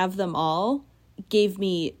 you can have them all, gave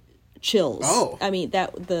me chills. Oh. I mean,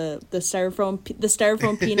 that the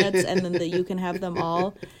styrofoam peanuts, and then the you can have them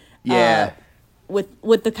all. Yeah.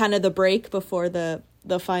 With the kind of the break before the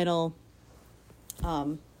final.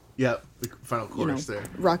 Yeah, the final chorus there.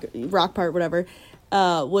 Rock part, whatever,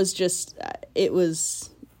 was just it was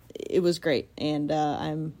great, and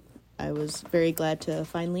I was very glad to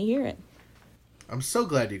finally hear it. I'm so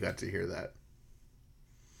glad you got to hear that.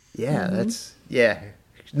 Yeah, that's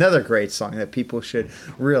another great song that people should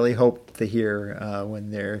really hope to hear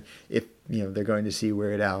when they're going to see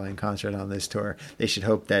Weird Al in concert on this tour. They should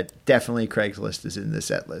hope that definitely Craigslist is in the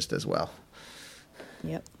set list as well.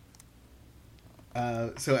 Yep.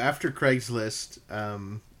 So after Craigslist,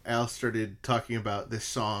 Al started talking about this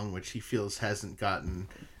song, which he feels hasn't gotten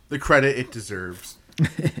the credit it deserves.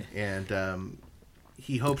 And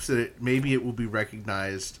he hopes that maybe it will be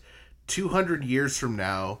recognized 200 years from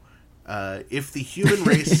now, if the human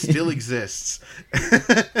race still exists.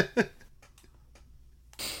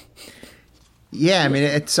 Yeah, I mean,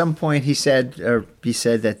 at some point he said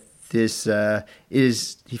that this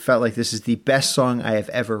he felt like this is the best song I have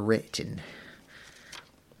ever written.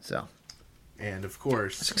 So, and of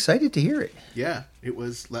course, I was excited to hear it. Yeah, it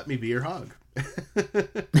was "Let Me Be Your Hog."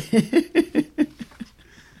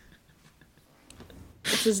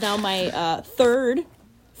 This is now my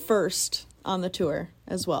first on the tour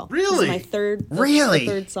as well. Really? This is my third. Really?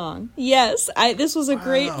 Third song. Yes, this was a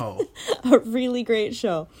really great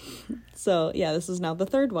show. So yeah, this is now the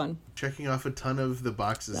third one. Checking off a ton of the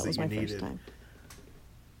boxes That that was you my needed. first time.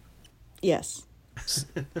 Yes.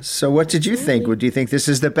 So what did you think? Would you think this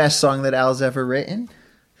is the best song that Al's ever written?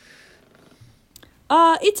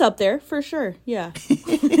 It's up there for sure. Yeah.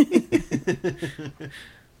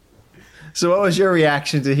 So what was your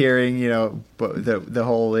reaction to hearing, the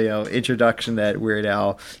whole, introduction that Weird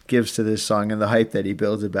Al gives to this song and the hype that he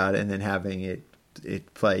builds about it, and then having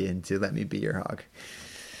it play into Let Me Be Your Hog?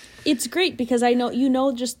 It's great because I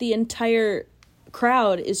know, just the entire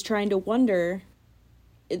crowd is trying to wonder.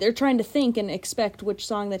 They're trying to think and expect which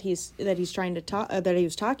song that he's trying to talk that he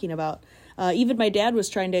was talking about. Even my dad was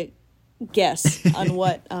trying to guess on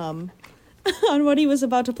what on what he was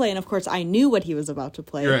about to play, and of course I knew what he was about to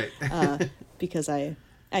play, right? Because I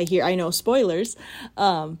know spoilers,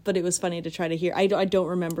 but it was funny to try to hear. I don't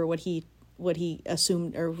remember what he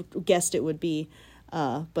assumed or guessed it would be,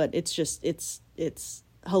 but it's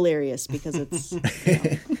hilarious because it's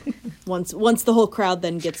once the whole crowd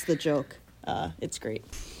then gets the joke, it's great.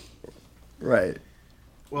 Right.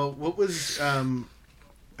 Well, what was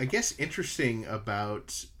I guess interesting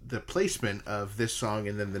about the placement of this song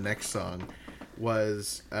and then the next song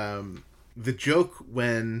was the joke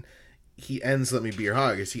when he ends Let Me Be Your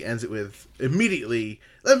Hog is he ends it with immediately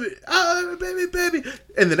let me baby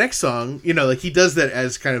and the next song he does that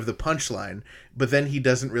as kind of the punchline, but then he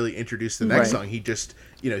doesn't really introduce the next song. He just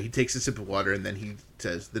he takes a sip of water and then he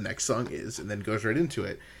says the next song is, and then goes right into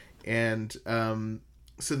it. And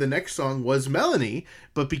so the next song was Melanie,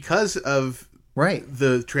 but because of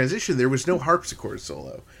the transition, there was no harpsichord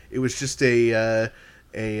solo. It was just a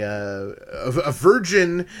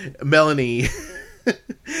virgin Melanie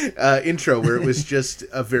intro where it was just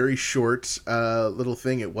a very short little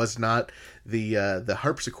thing. It was not the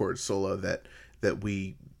harpsichord solo that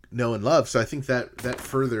we know and love. So I think that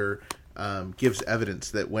further gives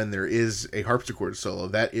evidence that when there is a harpsichord solo,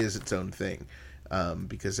 that is its own thing,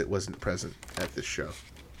 because it wasn't present at this show.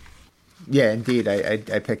 Yeah, indeed.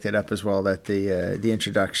 I picked it up as well, that the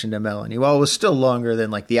introduction to Melanie, while it was still longer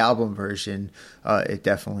than like the album version, it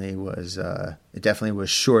definitely was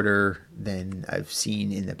shorter than I've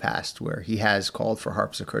seen in the past, where he has called for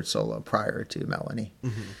harpsichord solo prior to Melanie.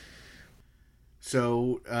 Mm-hmm.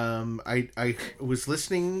 So I was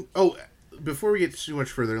listening. Oh, before we get too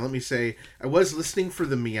much further, let me say I was listening for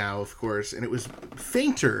the meow, of course, and it was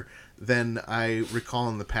fainter than I recall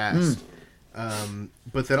in the past.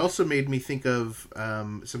 But that also made me think of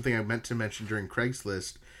something I meant to mention during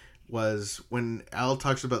Craigslist, was when Al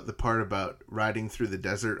talks about the part about riding through the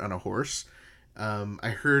desert on a horse. I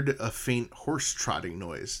heard a faint horse trotting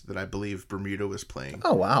noise that I believe Bermuda was playing.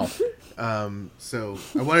 Oh, wow. So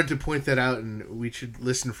I wanted to point that out, and we should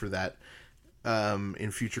listen for that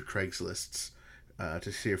in future Craigslists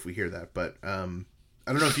to see if we hear that. But I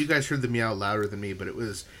don't know if you guys heard the meow louder than me, but it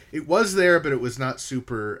was there, but it was not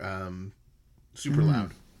super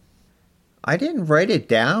loud. I didn't write it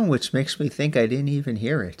down, which makes me think I didn't even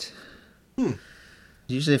hear it.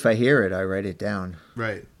 Usually if I hear it, I write it down.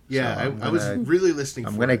 Right. Yeah, So I was really listening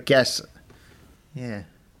I'm for going to it. guess. Yeah.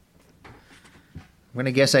 I'm going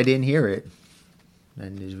to guess I didn't hear it.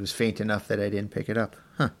 And it was faint enough that I didn't pick it up.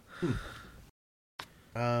 Huh.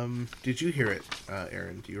 Did you hear it,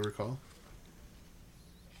 Aaron? Do you recall?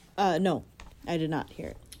 No, I did not hear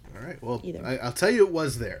it. All right. Well, Either. I'll tell you it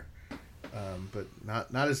was there, but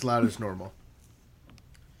not as loud as normal.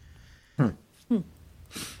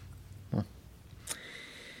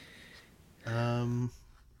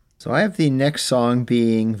 So I have the next song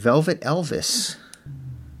being Velvet Elvis.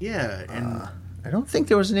 Yeah, and I don't think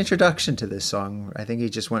there was an introduction to this song. I think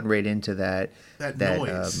he just went right into that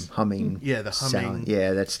noise. Humming. Yeah, the humming. Sound.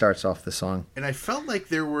 Yeah, that starts off the song. And I felt like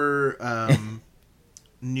there were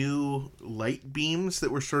new light beams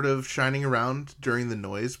that were sort of shining around during the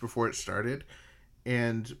noise before it started.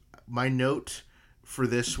 And my note for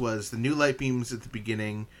this was the new light beams at the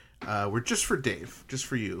beginning were just for Dave, just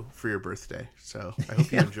for you, for your birthday. So I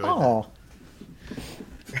hope you enjoyed that.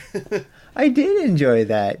 I did enjoy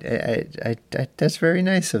that. I that's very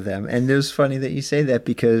nice of them. And it was funny that you say that,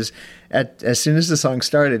 because as soon as the song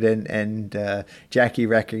started and Jackie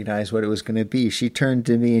recognized what it was going to be, she turned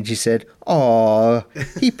to me and she said, "Aw,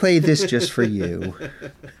 he played this just for you."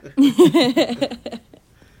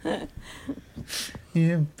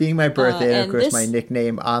 Yeah, being my birthday, and of course my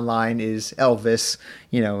nickname online is Elvis,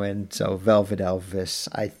 and so Velvet Elvis.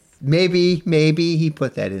 Maybe he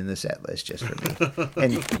put that in the set list just for me.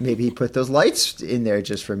 And maybe he put those lights in there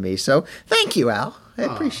just for me. So thank you, Al. I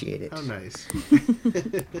appreciate it. How nice.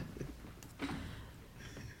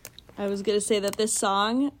 I was going to say that this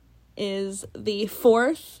song is the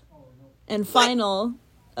fourth and final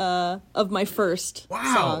of my first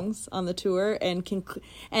songs on the tour, and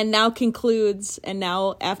now concludes. And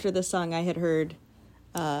now after the song, I had heard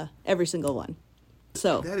every single one.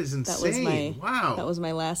 So that is insane. That was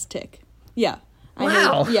my last tick. Yeah.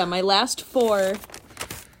 Wow. My last four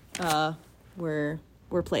were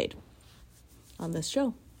played on this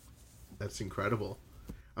show. That's incredible.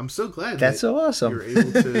 I'm so glad that's so awesome. You're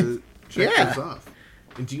able to check those off.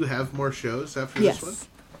 And do you have more shows after this one?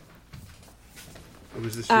 Or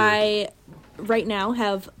was this I right now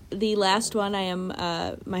have the last one. I am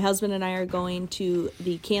my husband and I are going to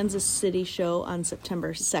the Kansas City show on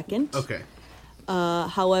September 2nd. Okay.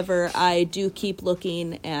 However, I do keep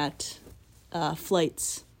looking at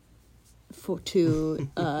flights to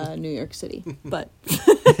New York City, but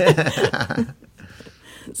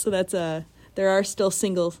so that's there are still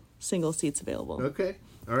single seats available. Okay,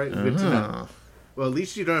 all right, good to know. Well, at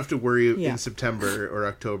least you don't have to worry in September or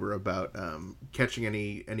October about catching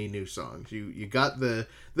any new songs. You got the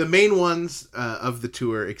main ones of the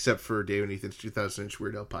tour, except for Dave and Ethan's 2000-inch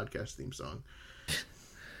Weird Al podcast theme song.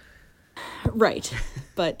 Right,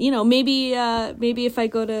 but maybe if I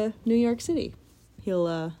go to New York City,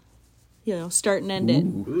 he'll start and end it.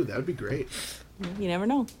 Ooh, that would be great. You never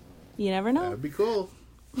know. That would be cool.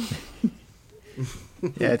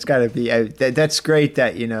 Yeah, it's got to be. That's great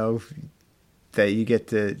that that you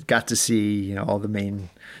got to see all the main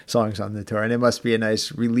songs on the tour, and it must be a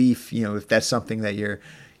nice relief if that's something that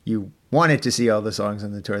you wanted to see all the songs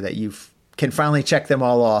on the tour, that you can finally check them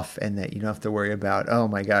all off, and that you don't have to worry about, oh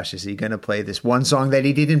my gosh, is he going to play this one song that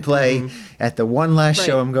he didn't play at the one last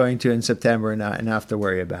show I'm going to in September, and not have to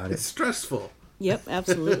worry about it. It's stressful. Yep,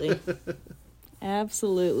 absolutely.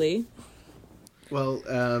 Absolutely. Well,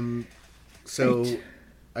 so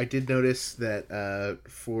I did notice that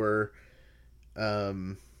for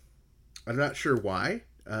I'm not sure why,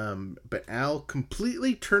 but Al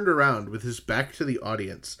completely turned around with his back to the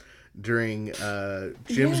audience during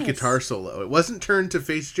Jim's guitar solo. It wasn't turned to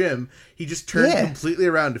face Jim. He just turned completely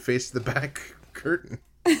around to face the back curtain.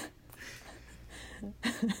 It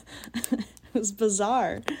was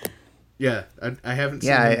bizarre. Yeah, I haven't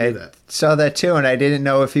seen him do that. I saw that too, and I didn't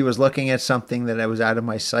know if he was looking at something that I was out of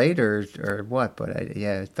my sight or what, but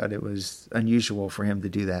I thought it was unusual for him to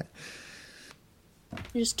do that.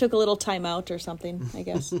 He just took a little time out or something, I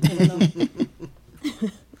guess. I don't know.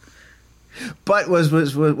 But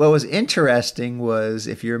what was interesting was,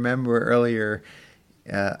 if you remember earlier,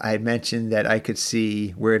 I had mentioned that I could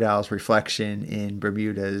see Weird Al's reflection in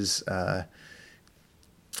Bermuda's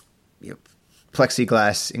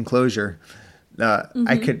plexiglass enclosure.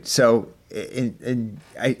 I could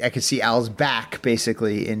I could see Al's back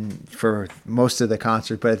basically for most of the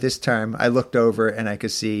concert, but at this time I looked over and I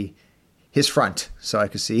could see his front, so I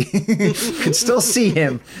could still see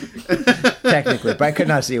him technically, but I could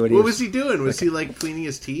not see what was he doing? Was he like cleaning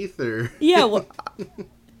his teeth or? Yeah. Well,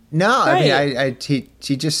 no, right. I mean,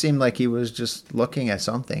 he just seemed like he was just looking at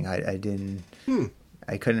something. I didn't.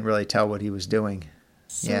 I couldn't really tell what he was doing.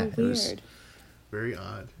 So weird. It was very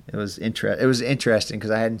odd. It was interesting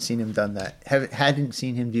because I hadn't seen him hadn't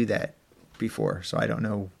seen him do that before, so I don't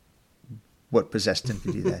know what possessed him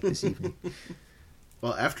to do that this evening.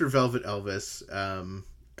 Well, after Velvet Elvis,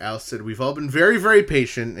 Al said, we've all been very, very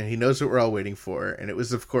patient, and he knows what we're all waiting for. And it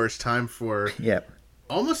was, of course, time for,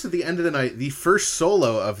 almost at the end of the night, the first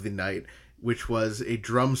solo of the night, which was a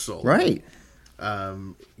drum solo. Right.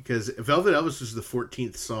 Because Velvet Elvis was the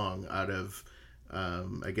 14th song out of,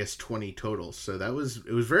 I guess, 20 total. So it was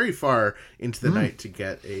very far into the night to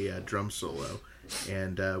get a drum solo.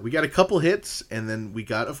 And we got a couple hits, and then we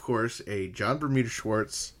got, of course, a John Bermuda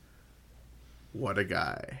Schwartz, What a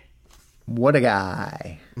Guy. What a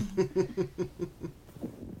guy.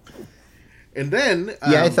 And then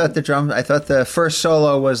I thought the first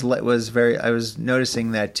solo was very, I was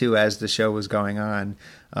noticing that too as the show was going on.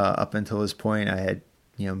 Up until this point, I had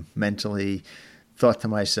mentally thought to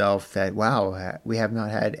myself that, wow, we have not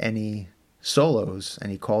had any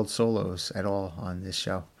called solos at all on this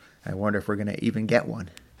show. I wonder if we're going to even get one.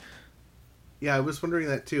 Yeah, I was wondering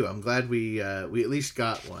that too. I'm glad we at least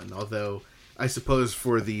got one, although I suppose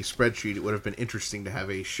for the spreadsheet, it would have been interesting to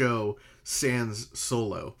have a show sans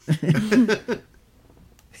solo.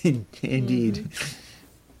 Indeed.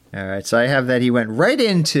 All right, so I have that he went right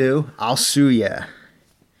into I'll Sue Ya.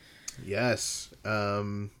 Yes.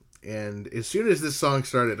 And as soon as this song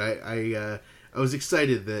started, I was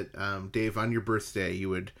excited that, Dave, on your birthday, you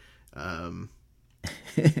would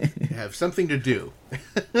have something to do.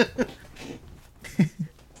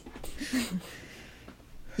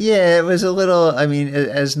 Yeah, it was a little. I mean,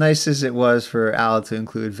 as nice as it was for Al to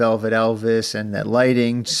include Velvet Elvis and that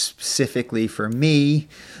lighting specifically for me,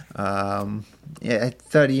 yeah, I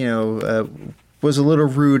thought was a little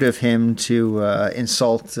rude of him to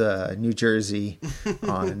insult New Jersey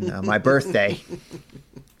on my birthday.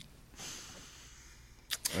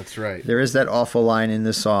 That's right. There is that awful line in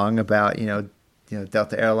the song about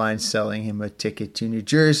Delta Airlines selling him a ticket to New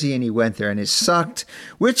Jersey, and he went there and it sucked,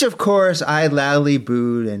 which of course I loudly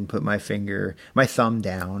booed and put my thumb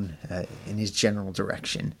down in his general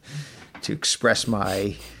direction to express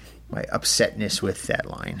my upsetness with that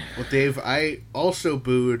line. Well, Dave, I also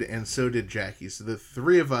booed, and so did Jackie. So the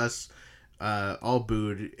three of us all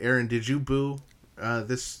booed. Aaron, did you boo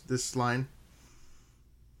this line?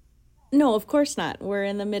 No, of course not. We're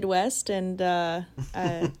in the Midwest, and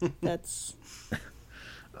that's.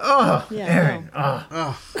 Oh, yeah, Aaron! no.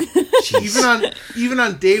 Oh, even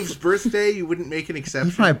on Dave's birthday, you wouldn't make an exception.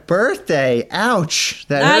 it's my birthday. Ouch!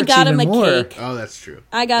 That I hurts got him even a more. cake. Oh, that's true.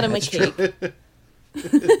 I got him a cake.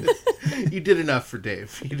 You did enough for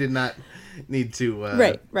Dave. You did not need to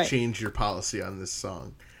Right. change your policy on this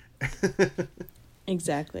song.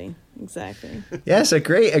 Exactly. Yes, a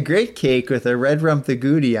great cake with a red Rump the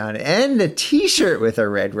Goody on it, and a T-shirt with a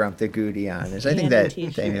red Rump the Goody on it. I think And a that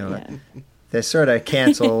t-shirt, yeah. that sort of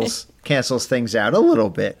cancels things out a little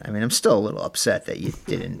bit. I mean, I'm still a little upset that you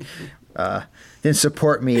didn't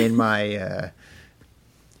support me in my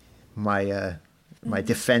my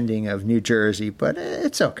defending of New Jersey, but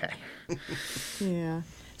it's okay. Yeah.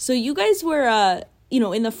 So you guys were,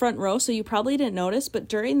 in the front row, so you probably didn't notice, but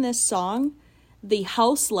during this song, the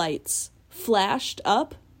house lights flashed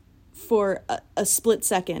up for a split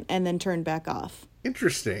second and then turned back off.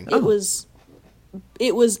 Interesting. It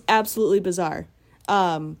was absolutely bizarre.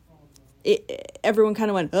 Everyone kind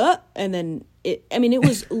of went, and then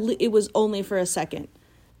it was only for a second,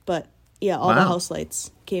 but yeah, all the Wow. house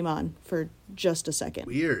lights came on for just a second.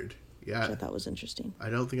 Weird. Yeah. Which I thought was interesting. I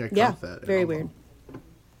don't think I caught Yeah, that. at very all. weird.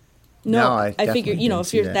 No, No, I I definitely figured, didn't if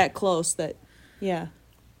see you're that. that close, that, yeah.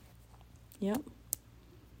 Yep.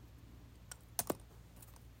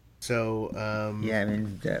 So, Yeah, I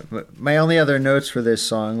mean, my only other notes for this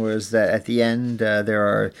song was that at the end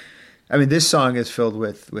this song is filled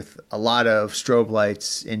with a lot of strobe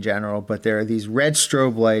lights in general, but there are these red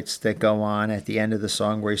strobe lights that go on at the end of the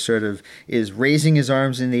song where he sort of is raising his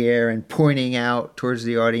arms in the air and pointing out towards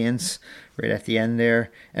the audience right at the end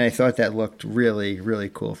there. And I thought that looked really, really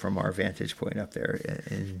cool from our vantage point up there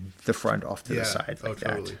in the front off to the side like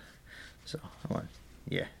totally. that. So,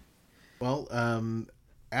 yeah. Well,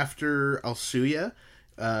 after I'll Sue Ya,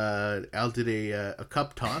 Al did a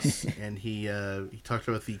cup toss, and he talked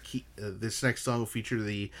about this next song will feature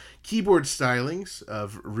the keyboard stylings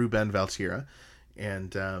of Ruben Valtierra,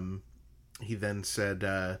 and he then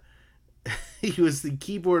said he was the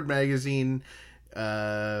Keyboard Magazine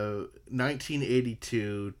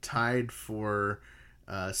 1982 tied for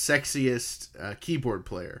sexiest keyboard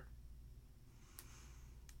player.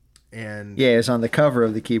 And Yeah, it was on the cover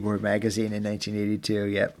of the Keyboard Magazine in 1982.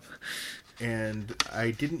 Yep. And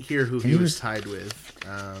I didn't hear who he was tied with,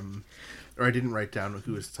 or I didn't write down who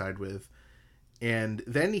he was tied with. And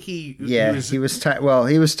then he was tied. Well,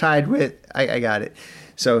 he was tied with. I got it.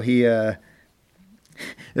 So he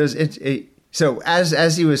so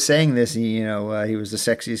as he was saying this, he was the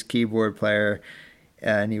sexiest keyboard player,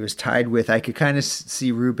 and he was tied with. I could kind of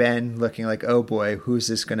see Ruben looking like, oh boy, who's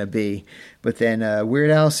this going to be? But then Weird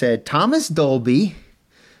Al said Thomas Dolby,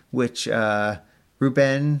 which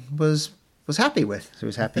Ruben was happy with. So he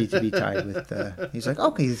was happy to be tied with. He's like,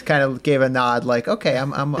 okay. He kind of gave a nod, like, okay,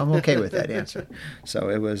 I'm okay with that answer. So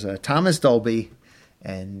it was Thomas Dolby,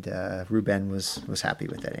 and Ruben was happy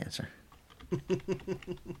with that answer.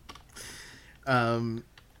 And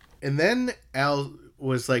then Al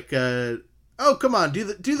was like, "Oh, come on, do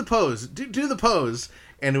the pose, do the pose,"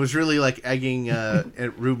 and it was really like egging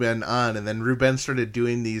at Ruben on. And then Ruben started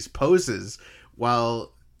doing these poses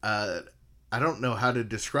while I don't know how to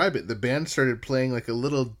describe it. The band started playing like a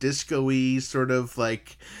little disco-y sort of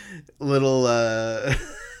like little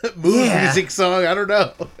music song. I don't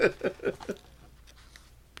know.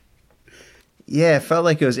 Yeah, it felt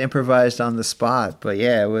like it was improvised on the spot, but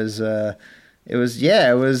yeah, it was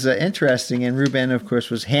interesting. And Ruben, of course,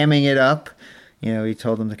 was hamming it up. He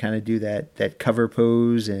told him to kind of do that cover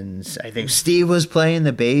pose, and I think Steve was playing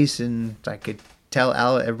the bass, and I could tell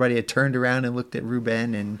everybody had turned around and looked at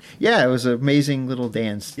Ruben, and yeah, it was an amazing little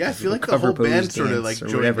dance. Yeah, I feel like the whole band sort of like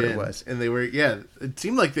joined in, it was, and they were it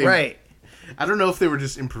seemed like they right. I don't know if they were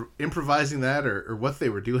just improvising that or what they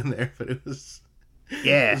were doing there, but it was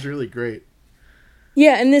it was really great.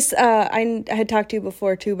 Yeah, and this I had talked to you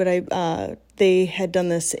before too, but they had done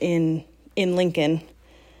this in Lincoln.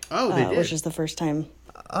 Oh, they did. Which is the first time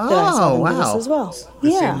that I saw them do this as well.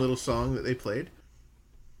 The same little song that they played?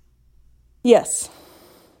 Yes.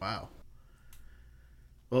 Wow.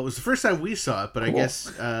 Well, it was the first time we saw it, but cool. I guess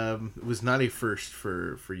it was not a first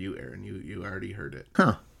for you, Aaron. You already heard it.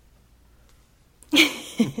 Huh.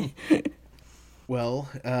 Well,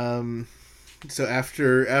 so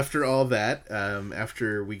after all that,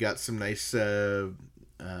 after we got some nice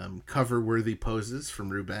cover-worthy poses from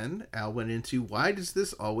Ruben, Al went into, why does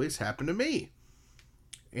this always happen to me?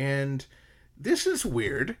 And this is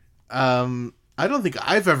weird. I don't think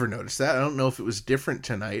I've ever noticed that. I don't know if it was different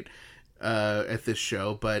tonight at this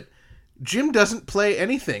show, but Jim doesn't play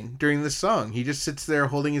anything during this song. He just sits there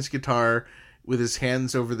holding his guitar with his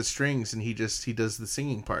hands over the strings, and he does the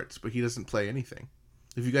singing parts, but he doesn't play anything.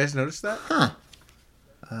 Have you guys noticed that? Huh.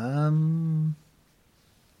 I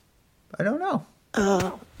don't know.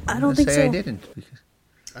 I don't think so. I didn't. Because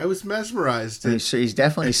I was mesmerized. He's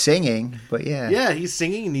definitely singing, but yeah. Yeah, he's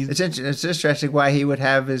singing. And it's interesting why he would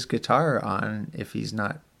have his guitar on if he's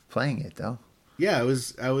not playing it, though. Yeah, I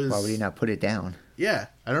was. Why would he not put it down? Yeah,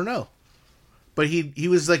 I don't know. But he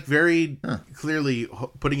was like very clearly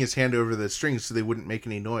putting his hand over the strings so they wouldn't make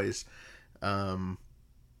any noise.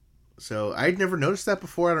 So I'd never noticed that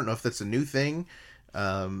before. I don't know if that's a new thing.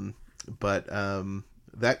 But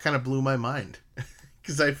that kind of blew my mind.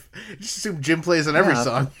 Because I just assume Jim plays on every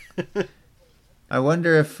song. I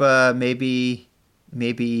wonder if maybe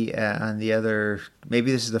on the other,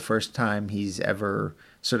 maybe this is the first time he's ever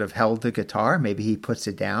sort of held the guitar. Maybe he puts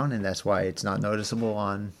it down, and that's why it's not noticeable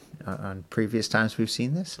on previous times we've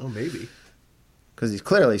seen this. Oh, maybe. Because he's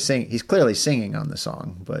clearly singing on the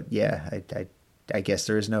song. But yeah, I guess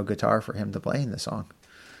there is no guitar for him to play in the song.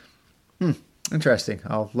 Interesting.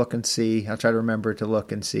 I'll look and see. I'll try to remember to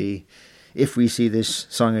look and see if we see this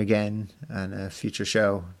song again on a future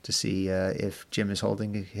show to see if Jim is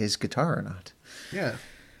holding his guitar or not. Yeah,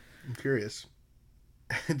 I'm curious.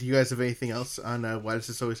 Do you guys have anything else on why does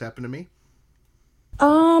this always happen to me?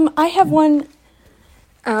 I have one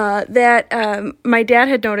that my dad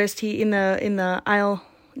had noticed. He in the aisle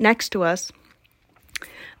next to us.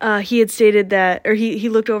 He had stated that, or he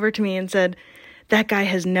looked over to me and said, "That guy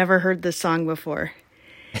has never heard this song before,"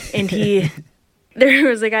 and there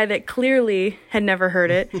was a guy that clearly had never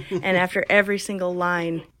heard it, and after every single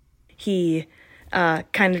line, he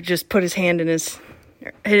kind of just put his hand in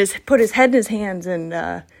put his head in his hands and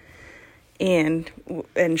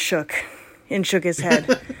shook his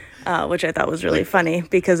head, which I thought was really funny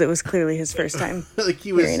because it was clearly his first time. Like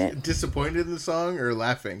he was disappointed in the song or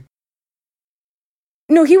laughing?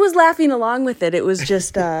 No, he was laughing along with it. It was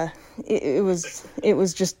just it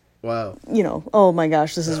was just. Wow. Oh my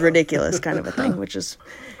gosh, this is ridiculous kind of a thing,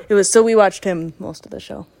 so we watched him most of the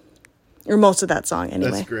show. Or most of that song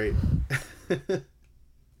anyway. That's great.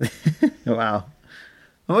 Wow.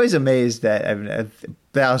 I'm always amazed that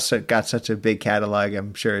Val's got such a big catalog.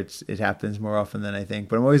 I'm sure it happens more often than I think,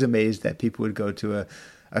 but I'm always amazed that people would go to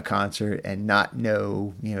a concert and not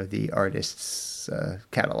know, the artist's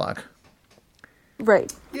catalog.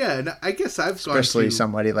 Right. Yeah, and I guess especially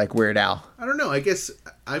somebody like Weird Al. I don't know. I guess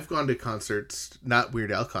I've gone to concerts, not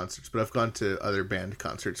Weird Al concerts, but I've gone to other band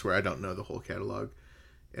concerts where I don't know the whole catalog.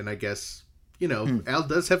 And I guess, Al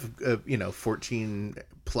does have, 14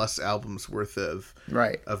 plus albums worth of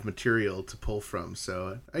material to pull from.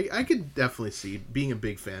 So I could definitely see being a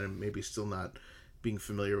big fan and maybe still not being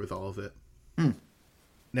familiar with all of it.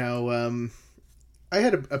 Now, I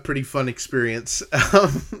had a pretty fun experience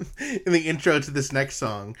in the intro to this next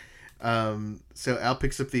song. So Al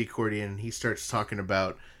picks up the accordion. He starts talking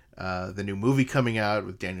about the new movie coming out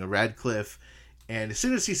with Daniel Radcliffe. And as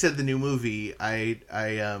soon as he said the new movie, I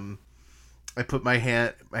put my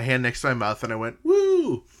hand next to my mouth and I went,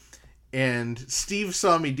 woo! And Steve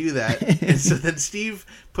saw me do that. And so then Steve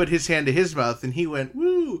put his hand to his mouth and he went,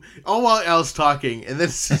 woo! All while Al's talking. And then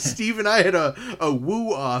Steve and I had a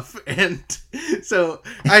woo off. And so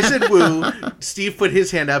I said woo. Steve put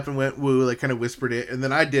his hand up and went woo, like kind of whispered it. And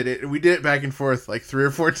then I did it. And we did it back and forth like 3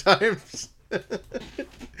 or 4 times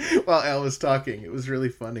while Al was talking. It was really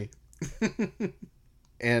funny.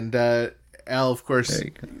 And Al, of course,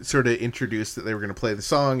 sort of introduced that they were going to play the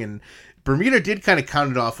song. And Bermuda did kind of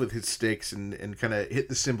count it off with his sticks and kind of hit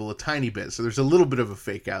the cymbal a tiny bit. So there's a little bit of a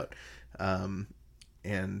fake out.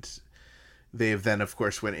 And they have then, of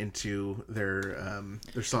course, went into their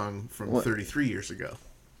song from 33 years ago.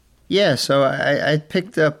 Yeah, so I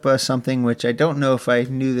picked up something which I don't know if I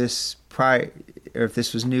knew this prior, or if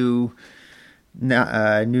this was new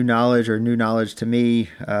knowledge or new knowledge to me.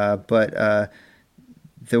 But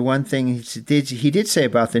The one thing he did say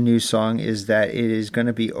about the new song is that it is going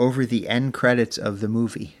to be over the end credits of the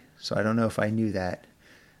movie. So I don't know if I knew that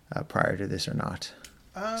prior to this or not.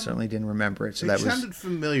 Certainly didn't remember it. So that sounded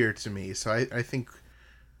familiar to me. So I think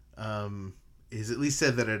he's at least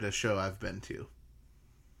said that at a show I've been to.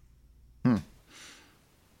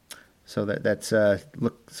 So that's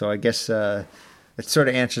look. So I guess it sort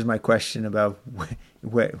of answers my question about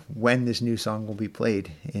when this new song will be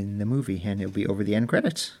played in the movie, and it'll be over the end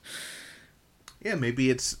credits. Yeah, maybe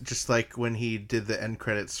it's just like when he did the end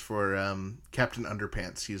credits for Captain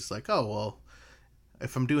Underpants. He's like, oh well,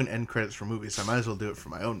 if I'm doing end credits for movies, I might as well do it for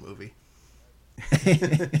my own movie.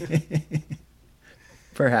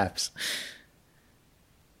 Perhaps.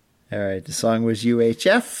 All right, the song was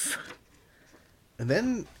UHF. And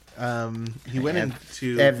then he went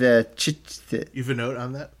into... I have the... You have a note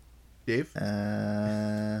on that, Dave?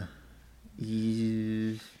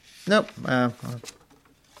 Nope.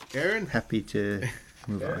 Aaron? Happy to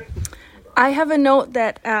move on. I have a note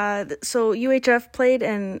that, so UHF played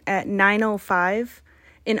and at 9:05,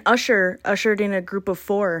 and Usher ushered in a group of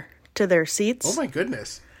 4 to their seats. Oh my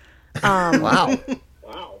goodness. Wow.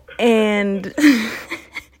 And,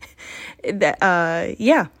 that,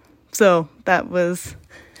 yeah. So that was,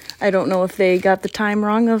 I don't know if they got the time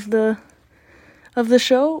wrong of the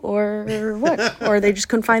show or what, or they just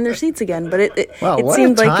couldn't find their seats again. But it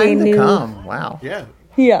seemed like a new. Wow. Yeah.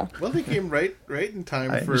 Yeah. Well, they came right in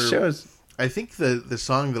time for shows. I think the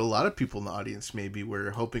song that a lot of people in the audience maybe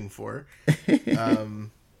were hoping for.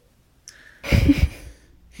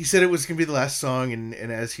 He said it was going to be the last song, and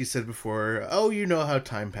as he said before, you know how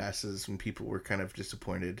time passes when people were kind of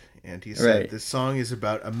disappointed. And he said this song is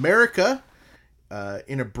about America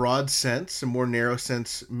in a broad sense, a more narrow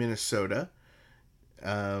sense, Minnesota.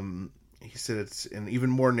 He said it's an even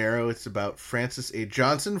more narrow. It's about Francis A.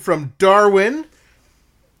 Johnson from Darwin.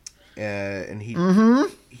 And he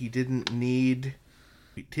didn't need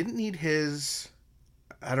his,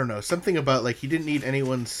 I don't know, something about like he didn't need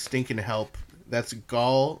anyone's stinking help. That's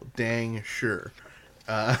gall dang sure.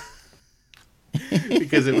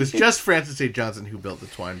 Because it was just Francis A. Johnson who built the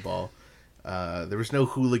twine ball. There was no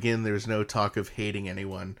hooligan. There was no talk of hating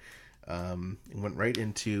anyone. It went right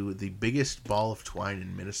into the biggest ball of twine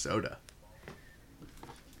in Minnesota.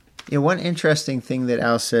 Yeah, one interesting thing that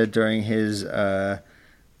Al said during his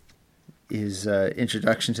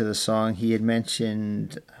introduction to the song, he had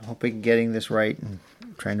mentioned, I hope I'm getting this right, and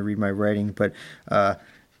I'm trying to read my writing, but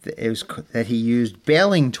it was that he used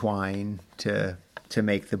baling twine to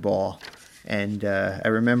make the ball. And I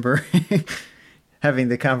remember having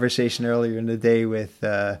the conversation earlier in the day with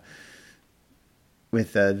the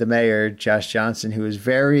mayor, Josh Johnson, who was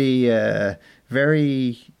very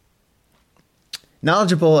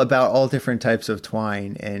knowledgeable about all different types of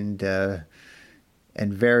twine and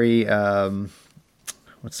very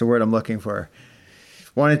what's the word I'm looking for?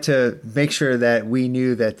 Wanted to make sure that we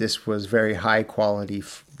knew that this was very high quality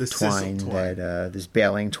twine, that this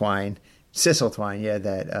baling twine, sisal twine,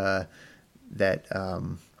 that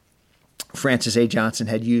Francis A. Johnson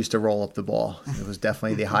had used to roll up the ball. It was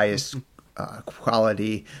definitely the highest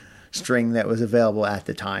quality string that was available at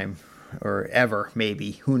the time, or ever,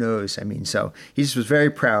 maybe. Who knows? I mean, so he just was very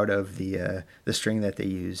proud of the string that they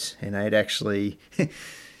use. And I had actually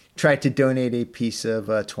tried to donate a piece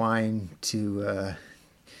of twine to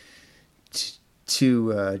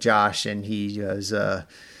Josh, and he was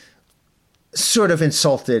sort of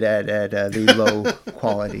insulted at the low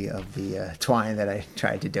quality of the twine that I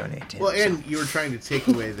tried to donate to him. Well, and you were trying to take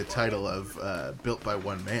away the title of Built by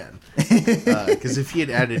One Man. Because if he had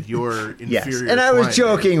added your inferior and I was twine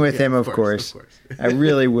joking there, with him, of course. I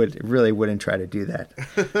really wouldn't try to do that.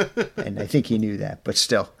 And I think he knew that, but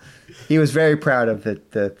still. He was very proud of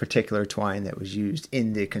the particular twine that was used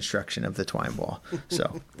in the construction of the twine ball.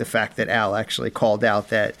 So the fact that Al actually called out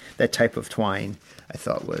that type of twine, I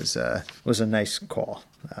thought was a nice call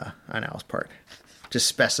on Al's part. Just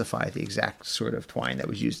specify the exact sort of twine that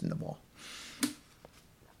was used in the ball.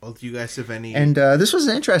 Well, do you guys have any... And this was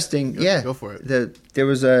interesting. Go for it. There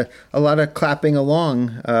was a lot of clapping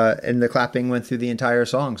along, and the clapping went through the entire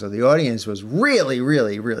song. So the audience was really,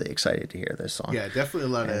 really, really excited to hear this song. Yeah, definitely a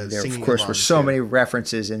lot of there, singing. Of course, were so too. many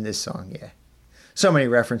references in this song. Yeah, so many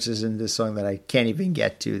references in this song that I can't even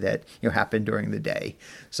get to that happened during the day.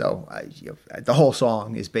 So the whole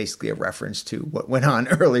song is basically a reference to what went on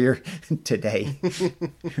earlier today,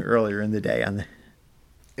 earlier in the day on the.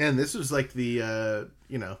 And this was like the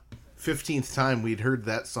 15th time we'd heard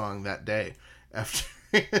that song that day after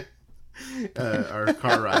our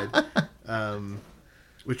car ride,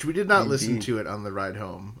 which we did not listen to it on the ride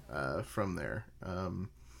home from there.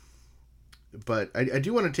 but I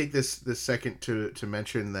do want to take this second to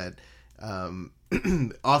mention that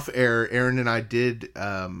off air, Aaron and I did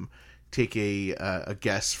take a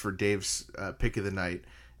guess for Dave's pick of the night,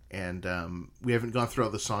 and we haven't gone through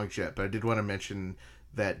all the songs yet, but I did want to mention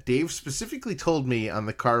that Dave specifically told me on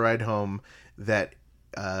the car ride home that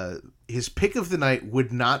his pick of the night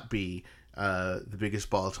would not be the biggest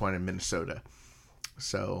ball of twine in Minnesota.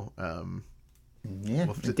 So,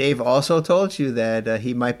 Dave also told you that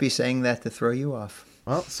he might be saying that to throw you off.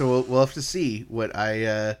 Well, so we'll have to see what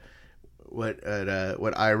I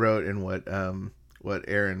wrote and what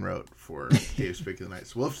Aaron wrote for Dave's pick of the night.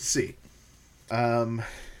 So we'll have to see.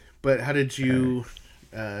 But how did you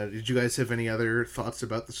guys have any other thoughts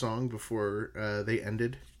about the song before they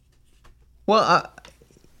ended? Well,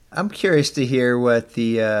 I'm curious to hear what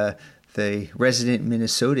the resident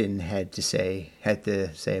Minnesotan had to say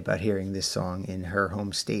about hearing this song in her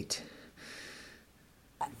home state.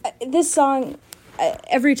 This song,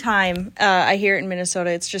 every time I hear it in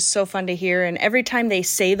Minnesota, it's just so fun to hear. And every time they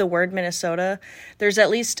say the word Minnesota, there's at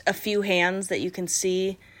least a few hands that you can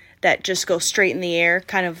see that just go straight in the air,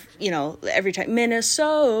 kind of, every time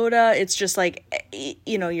Minnesota, it's just like,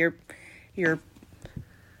 you're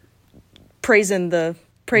praising the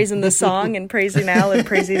song and praising Al and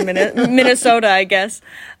praising Minnesota, I guess.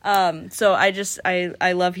 So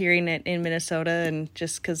I love hearing it in Minnesota, and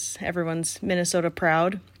just because everyone's Minnesota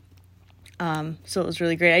proud. So it was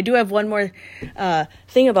really great. I do have one more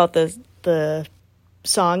thing about the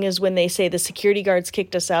song is when they say the security guards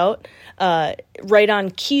kicked us out. Right on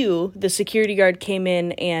cue, the security guard came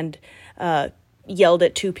in and yelled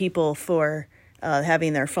at two people for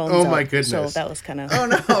having their phones out. Oh my goodness! So that was kind of Oh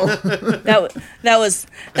no! that was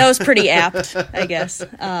pretty apt, I guess.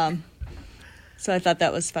 So I thought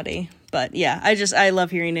that was funny. But yeah, I love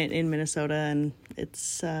hearing it in Minnesota, and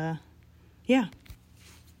it's that's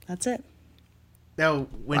it. Now,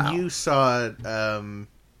 when you saw,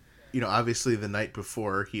 obviously the night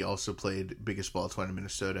before he also played Biggest Ball of Twine in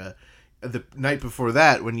Minnesota. The night before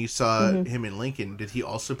that, when you saw him in Lincoln, did he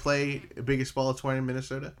also play Biggest Ball of Twine in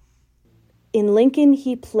Minnesota? In Lincoln,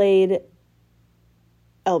 he played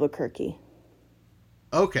Albuquerque.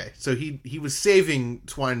 Okay, so he was saving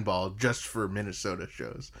Twine Ball just for Minnesota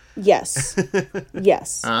shows. Yes.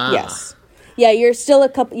 Yes. Yes. Yeah, you're still a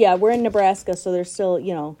couple. Yeah, we're in Nebraska, so there's still,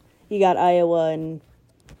 you got Iowa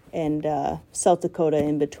and South Dakota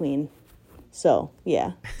in between. So,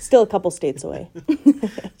 yeah, still a couple states away.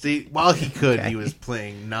 See, while he could, he was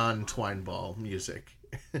playing non-Twine Ball music.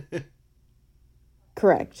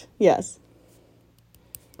 Correct. Yes.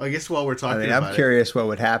 Well, I guess while we're talking about I'm curious what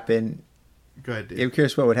would happen. Go ahead, Dave. I'm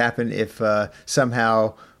curious what would happen if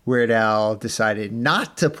somehow Weird Al decided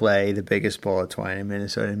not to play the Biggest Ball of Twine in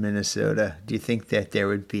Minnesota. Do you think that there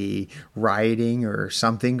would be rioting or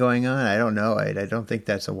something going on? I don't know. I don't think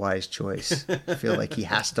that's a wise choice. I feel like he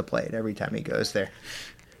has to play it every time he goes there.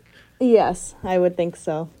 Yes, I would think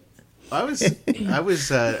so. I was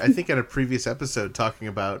I think at a previous episode talking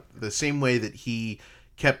about the same way that he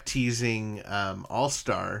kept teasing All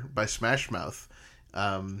Star by Smash Mouth.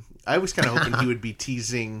 I was kind of hoping he would be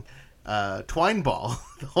teasing Twine Ball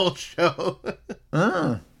the whole show.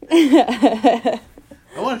 I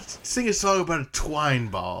want to sing a song about a twine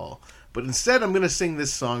ball, but instead I'm going to sing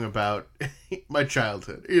this song about my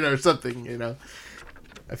childhood, or something,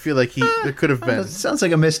 I feel like there could have been. Sounds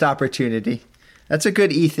like a missed opportunity. That's a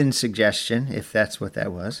good Ethan suggestion, if that's what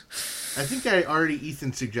that was. I think I already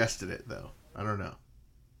Ethan suggested it, though. I don't know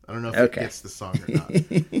if it gets the song or not.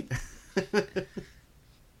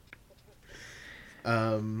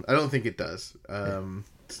 I don't think it does.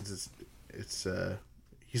 Since it's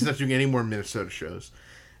he's not doing any more Minnesota shows.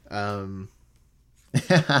 But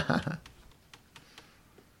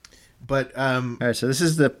all right, so this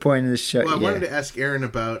is the point of the show. Well, I wanted to ask Erin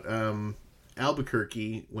about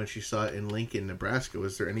Albuquerque when she saw it in Lincoln, Nebraska.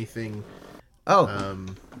 Was there anything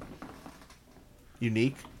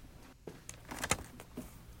unique?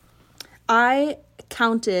 I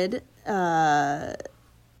counted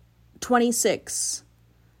 26.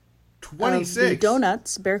 26 the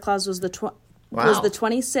donuts. Bear Claus was the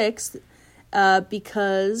 26th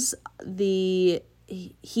because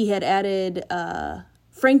he had added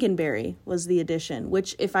Frankenberry was the addition,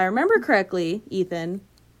 which, if I remember correctly, Ethan,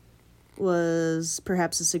 was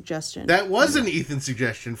perhaps a suggestion. That was an Ethan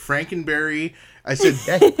suggestion. Frankenberry. I said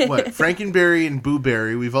what? Frankenberry and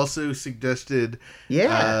Booberry. We've also suggested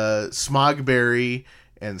Smogberry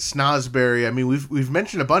and Snozberry. I mean, we've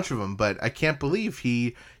mentioned a bunch of them, but I can't believe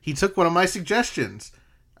he took one of my suggestions.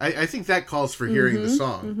 I think that calls for hearing the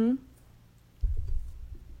song.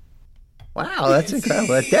 Wow, that's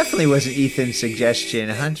incredible. That definitely wasn't Ethan's suggestion.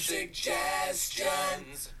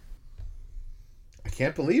 Suggestions. I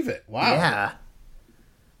can't believe it. Wow. Yeah.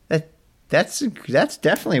 That's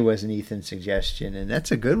definitely wasn't Ethan's suggestion, and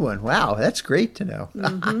that's a good one. Wow, that's great to know.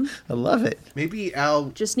 I love it. Maybe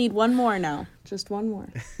Al. Just need one more now. Just one more.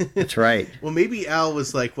 That's right. Well, maybe Al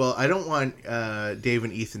was like, well, I don't want Dave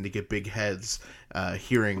and Ethan to get big heads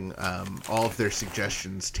hearing all of their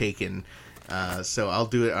suggestions taken. So I'll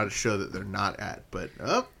do it on a show that they're not at. But,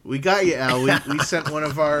 we got you, Al. We sent one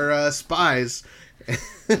of our spies.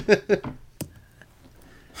 Can't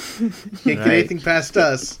get anything past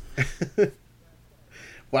us.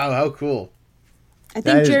 Wow, how cool. I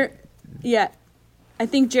think I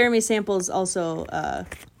think Jeremy Samples also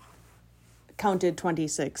counted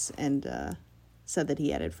 26 and said that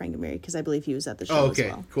he added Frankenberry because I believe he was at the show as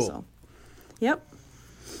well. Cool. So, yep.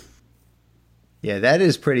 Yeah, that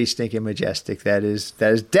is pretty stinking majestic. That is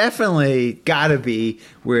definitely got to be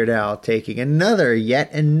Weird Al taking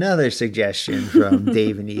yet another suggestion from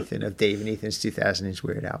Dave and Ethan of Dave and Ethan's 2000-inch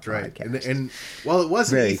Weird Al right. podcast. And while it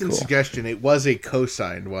wasn't Very Ethan's cool. suggestion, it was a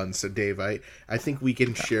co-signed one. So, Dave, I think we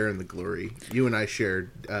can share in the glory. You and I shared.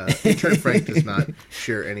 Intern Frank does not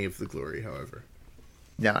share any of the glory, however.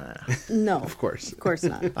 No. No. Of course. Of course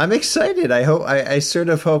not. I'm excited. I sort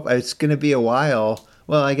of hope it's going to be a while.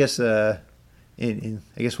 Well, I guess I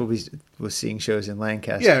guess we'll be seeing shows in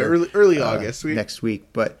Lancaster. Yeah, early August next week,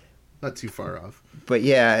 but not too far off. But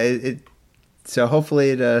yeah, so hopefully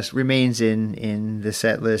it remains in the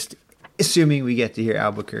set list, assuming we get to hear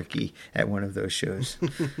Albuquerque at one of those shows.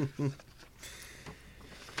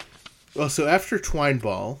 Well, so after Twine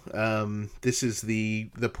Ball, this is the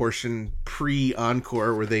portion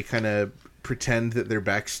pre-encore where they kind of pretend that they're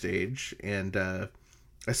backstage, and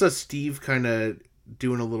I saw Steve kind of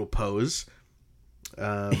doing a little pose.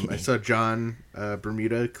 I saw John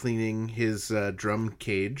Bermuda cleaning his drum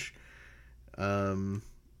cage. Looked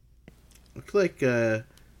like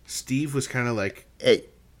Steve was kind of like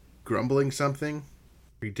grumbling something.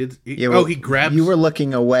 He grabbed. You were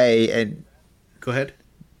looking away, and go ahead.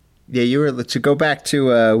 Yeah, you were to go back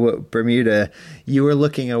to Bermuda. You were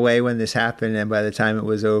looking away when this happened, and by the time it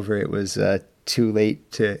was over, it was too late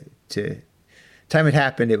to. Time it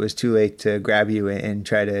happened, it was too late to grab you and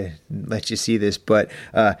try to let you see this. But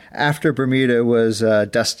after Bermuda was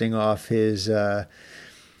dusting off his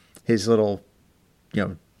little,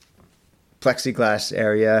 plexiglass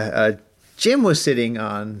area, Jim was sitting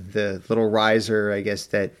on the little riser, I guess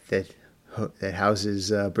that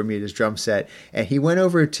houses Bermuda's drum set, and he went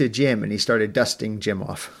over to Jim and he started dusting Jim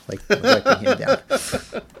off, like wiping him down.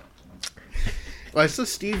 Well, I saw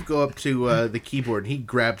Steve go up to the keyboard and he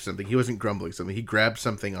grabbed something. He wasn't grumbling something. He grabbed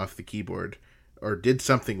something off the keyboard or did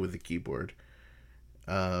something with the keyboard.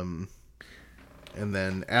 And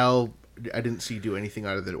then Al, I didn't see do anything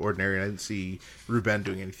out of the ordinary. And I didn't see Ruben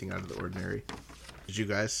doing anything out of the ordinary. Did you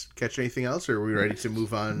guys catch anything else, or are we ready to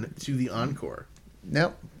move on to the encore?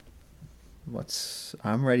 Nope.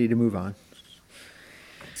 I'm ready to move on.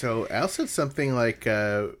 So Al said something like,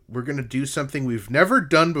 we're going to do something we've never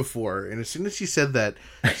done before. And as soon as she said that,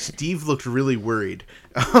 Steve looked really worried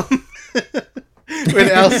when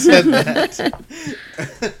Al said that.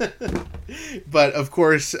 But, of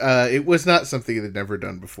course, it was not something they'd never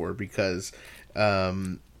done before because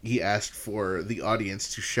he asked for the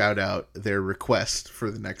audience to shout out their request for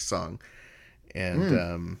the next song.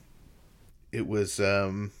 And it was...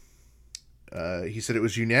 he said it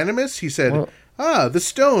was unanimous. He said, the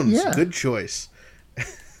Stones. Yeah. Good choice.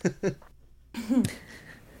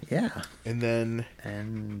 Yeah. And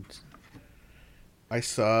I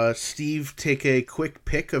saw Steve take a quick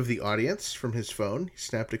pic of the audience from his phone. He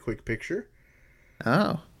snapped a quick picture.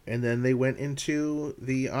 Oh. And then they went into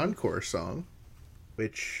the encore song,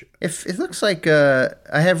 which... If it looks like I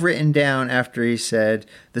have written down after he said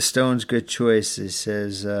the Stones' good choice, it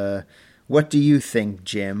says, what do you think,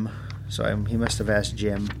 Jim? So he must have asked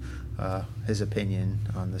Jim his opinion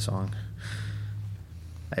on the song.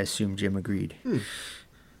 I assume Jim agreed.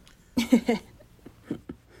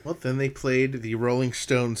 Well, then they played the Rolling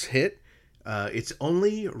Stones hit. It's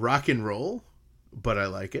only rock and roll, but I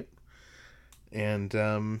like it.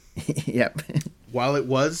 And yep. While it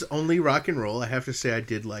was only rock and roll, I have to say I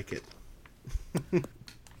did like it.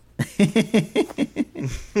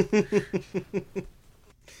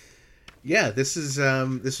 Yeah, this was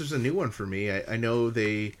a new one for me. I know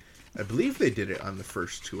I believe they did it on the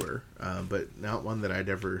first tour, but not one that I'd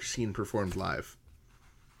ever seen performed live.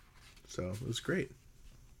 So it was great.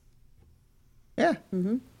 Yeah.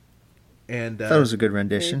 Mm-hmm. And that was a good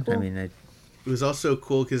rendition. Cool. I mean, it was also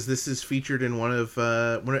cool because this is featured in one of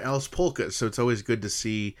Alice polkas, so it's always good to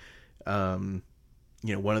see one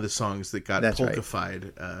of the songs that got That's right.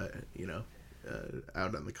 polka-fied,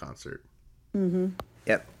 out on the concert.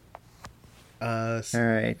 Yep. All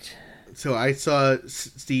right. So I saw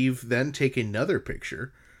Steve then take another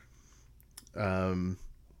picture.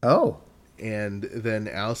 Oh. And then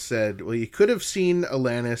Al said, well, you could have seen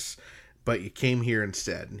Alanis, but you came here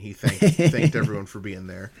instead. And he thanked everyone for being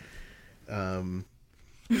there. And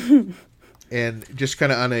just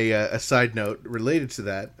kind of on a side note related to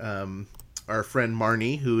that, our friend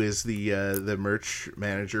Marnie, who is the merch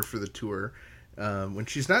manager for the tour, when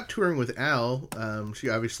she's not touring with Al, she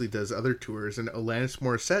obviously does other tours, and Alanis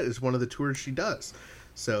Morissette is one of the tours she does.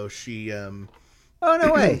 So she... Oh,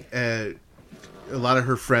 no way. A lot of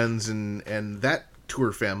her friends and that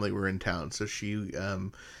tour family were in town. So she,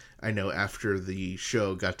 I know after the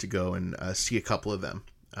show, got to go and see a couple of them.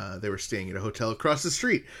 They were staying at a hotel across the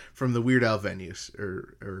street from the Weird Al venues,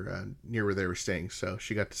 or near where they were staying. So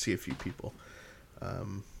she got to see a few people.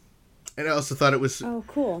 And I also thought it was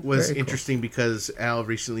cool. interesting because Al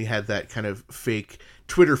recently had that kind of fake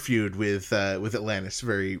Twitter feud with Alanis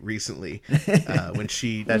very recently, when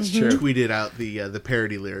she tweeted out the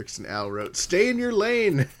parody lyrics, and Al wrote, "Stay in your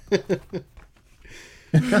lane."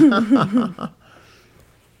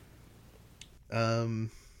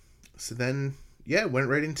 So then, went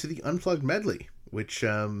right into the Unplugged medley, which,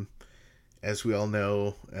 as we all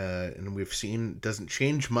know, and we've seen, doesn't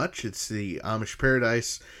change much. It's the Amish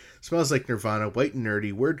Paradise, Smells Like Nirvana, White and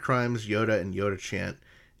Nerdy, Word Crimes, Yoda, and Yoda Chant.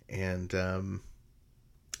 And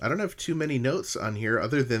I don't have too many notes on here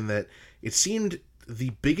other than that it seemed the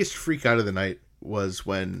biggest freak out of the night was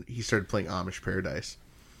when he started playing Amish Paradise,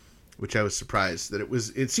 which I was surprised that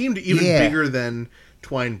it seemed even bigger than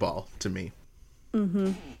Twine Ball to me.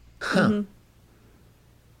 Mm-hmm. Huh. Mm-hmm.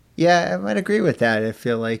 Yeah, I might agree with that. I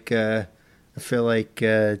feel like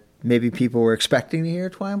maybe people were expecting to hear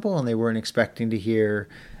Twine Ball and they weren't expecting to hear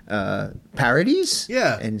parodies.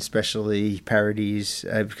 Yeah. And especially parodies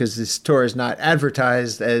because this tour is not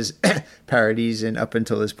advertised as parodies, and up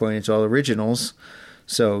until this point it's all originals.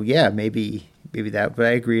 So yeah, maybe that, but I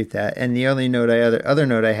agree with that. And the only other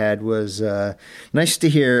note I had was nice to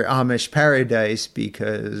hear Amish Paradise,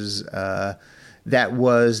 because that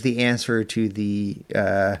was the answer to the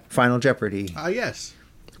Final Jeopardy yes.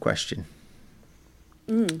 question.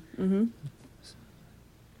 Mm-hmm.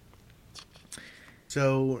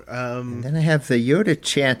 So and then I have the Yoda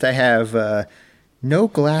Chant. I have no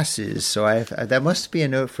glasses, so that must be a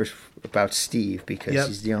note about Steve, because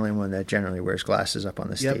he's the only one that generally wears glasses up on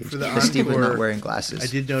the stage. For the encore, Steve was not wearing glasses. I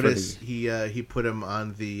did notice he put them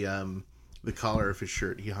on the collar of his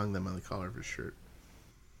shirt. He hung them on the collar of his shirt.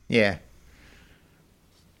 Yeah.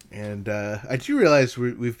 And I do realize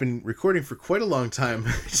we've been recording for quite a long time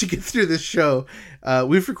to get through this show.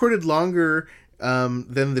 We've recorded longer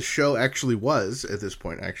than the show actually was at this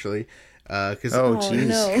point, actually. Because oh, jeez.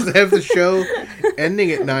 No. I have the show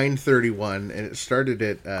ending at 9:31, and it started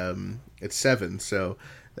at 7. So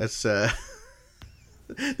that's this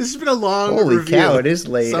has been a long Holy review. cow! It is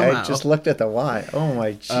late. Somehow. I just looked at the watch. Oh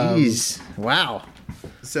my jeez! Wow.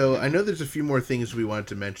 So I know there's a few more things we wanted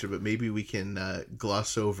to mention, but maybe we can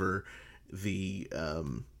gloss over the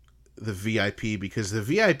VIP, because the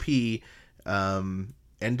VIP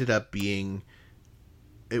ended up being.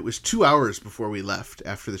 It was 2 hours before we left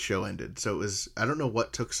after the show ended. So it was, I don't know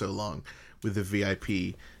what took so long with the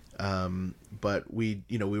VIP. But we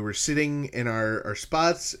were sitting in our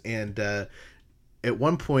spots, and at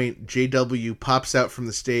one point JW pops out from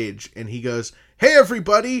the stage and he goes, "Hey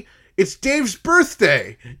everybody, it's Dave's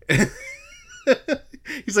birthday."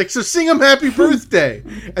 He's like, "So sing him happy birthday."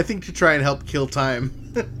 I think to try and help kill time,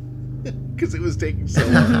 because it was taking so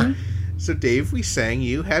long. So Dave, we sang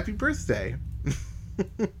you happy birthday.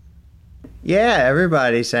 Yeah,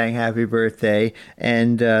 everybody sang happy birthday,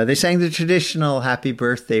 and they sang the traditional happy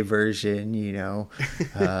birthday version,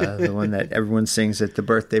 the one that everyone sings at the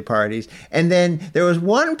birthday parties. And then there was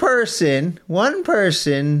one person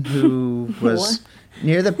who was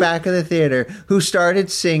near the back of the theater who started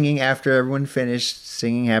singing after everyone finished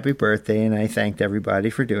singing happy birthday, and I thanked everybody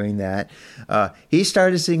for doing that. He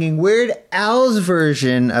started singing Weird Al's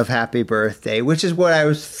version of happy birthday, which is what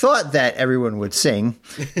I thought that everyone would sing,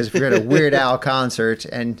 because if you're at a Weird Al concert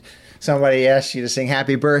and somebody asks you to sing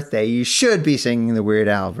happy birthday, you should be singing the Weird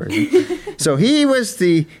Al version. So he was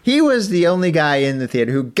the only guy in the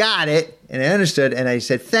theater who got it, and I understood, and I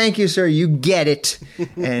said, "Thank you, sir, you get it."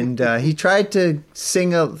 And he tried to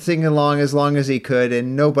sing along as long as he could,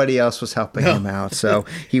 and nobody else was helping him out. So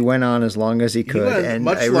he went on as long as he could, and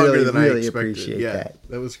much I longer really, than I really expected. appreciate that.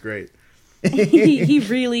 That was great. he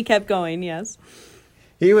really kept going, yes.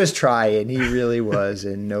 He was trying. He really was,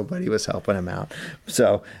 and nobody was helping him out.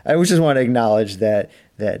 So I just want to acknowledge that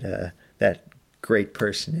great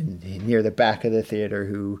person near the back of the theater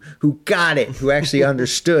who got it, who actually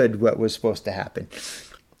understood what was supposed to happen.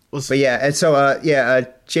 But yeah, and so a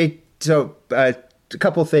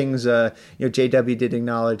couple things. JW did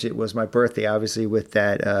acknowledge it was my birthday, obviously, with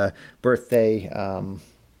that birthday.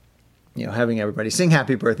 Having everybody sing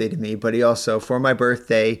happy birthday to me, but he also, for my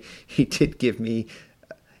birthday, he did give me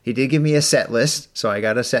a set list. So I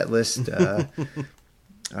got a set list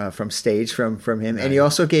from stage from him. Nice. And he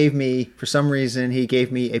also gave me, for some reason, he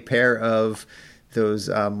gave me a pair of those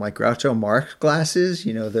like Groucho Marx glasses,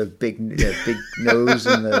 the big nose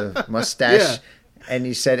and the mustache. Yeah. And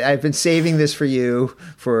he said, I've been saving this for you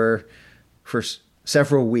for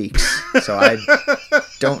several weeks. So I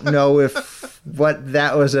don't know what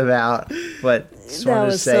that was about, but just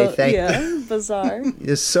wanted to say thank you. Yeah, bizarre.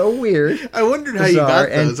 It's so weird. I wondered how you got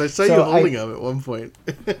those. I saw you holding them at one point.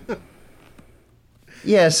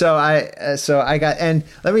 Yeah, so I got, and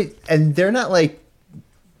they're not like,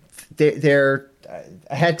 they're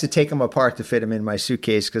I had to take them apart to fit them in my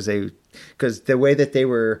suitcase because the way that they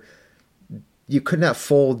were, you could not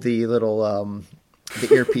fold the little the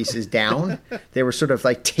earpieces down. They were sort of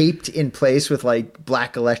like taped in place with like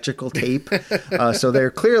black electrical tape. So they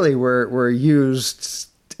clearly were used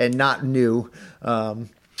and not new.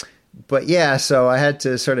 But yeah, so I had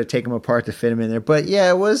to sort of take them apart to fit them in there. But yeah,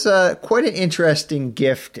 it was quite an interesting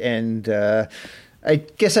gift. And I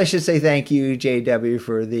guess I should say thank you, JW,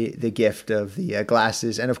 for the gift of the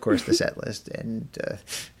glasses and, of course, the set list. And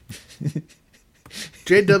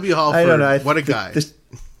JW Halford, I don't know, what a guy.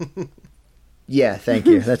 Yeah, thank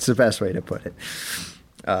you. That's the best way to put it.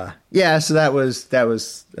 Yeah, so that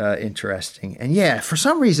was interesting. And yeah, for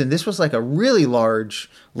some reason, this was like a really large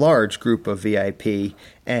group of VIP.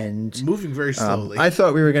 And moving very slowly. I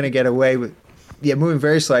thought we were going to get away with... Yeah, moving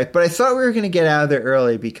very slowly. But I thought we were going to get out of there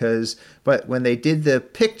early but when they did the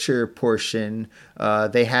picture portion,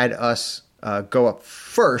 they had us go up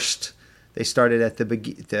first. They started at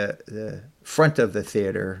the front of the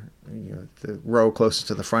theater, the row closest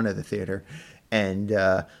to the front of the theater. And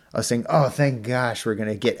I was saying, oh, thank gosh, we're going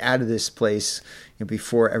to get out of this place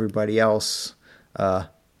before everybody else.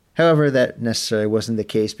 However, that necessarily wasn't the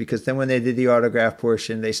case, because then when they did the autograph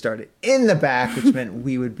portion, they started in the back, which meant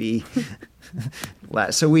we would be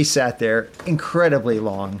last. So we sat there incredibly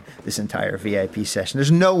long this entire VIP session.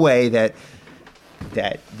 There's no way that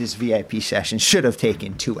this VIP session should have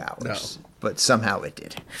taken 2 hours, but somehow it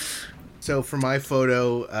did. So for my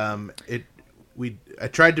photo, I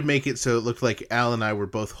tried to make it so it looked like Al and I were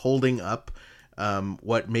both holding up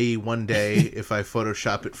what may one day, if I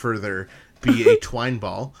Photoshop it further, be a twine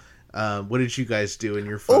ball. What did you guys do in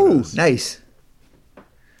your photos? Oh, nice.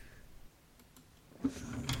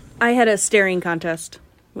 I had a staring contest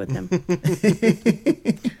with him.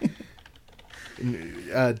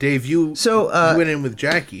 Dave, you went in with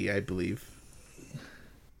Jackie, I believe.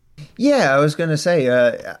 Yeah, I was going to say,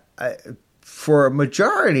 for a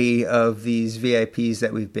majority of these VIPs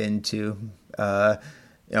that we've been to,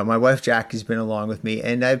 my wife Jackie's been along with me,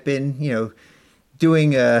 and I've been,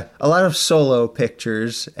 doing a lot of solo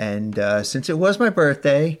pictures. And since it was my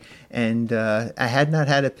birthday, and I had not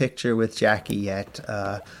had a picture with Jackie yet,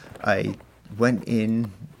 I went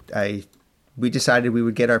in. We decided we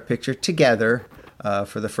would get our picture together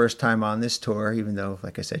for the first time on this tour, even though,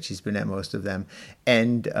 like I said, she's been at most of them,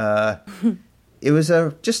 and. It was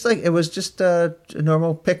just a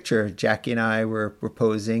normal picture. Jackie and I were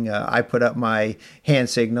posing. I put up my hand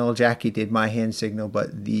signal. Jackie did my hand signal,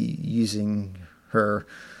 but using her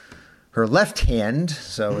left hand,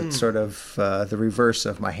 so it's sort of the reverse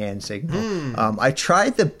of my hand signal. I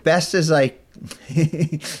tried the best as I,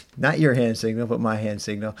 not your hand signal, but my hand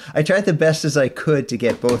signal. I tried the best as I could to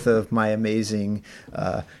get both of my amazing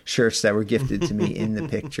shirts that were gifted to me in the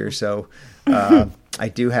picture. So I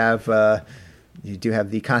do have. You do have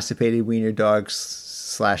the Constipated Wiener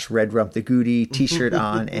Dogs / Red Rump the Goody t-shirt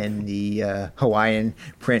on, and the Hawaiian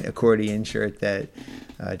print accordion shirt that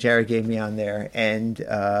Jared gave me on there. And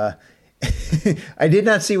I did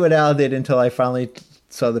not see what Al did until I finally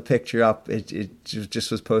saw the picture up. It just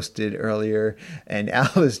was posted earlier, and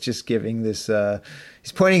Al is just giving this...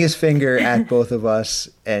 he's pointing his finger at both of us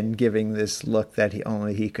and giving this look that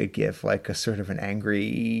only he could give, like a sort of an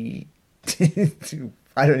angry...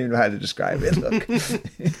 I don't even know how to describe it. Look,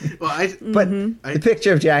 the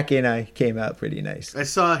picture of Jackie and I came out pretty nice. I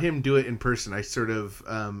saw him do it in person. I sort of,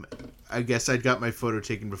 I guess I'd got my photo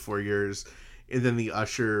taken before yours, and then the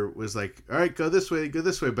usher was like, "All right, go this way."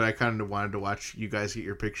 But I kind of wanted to watch you guys get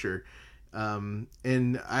your picture.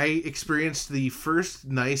 And I experienced the first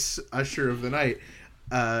nice usher of the night.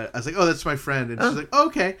 I was like, "Oh, that's my friend," and she's like, oh,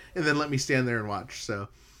 "Okay," and then let me stand there and watch. So,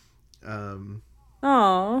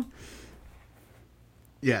 Aw.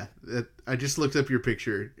 yeah, I just looked up your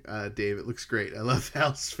picture, Dave. It looks great. I love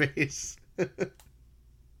Al's face.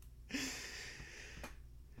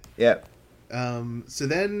 Yep. So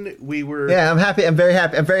then we were. Yeah, I'm happy. I'm very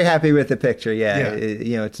happy. I'm very happy with the picture. Yeah,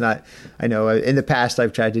 Yeah. It's not. I know in the past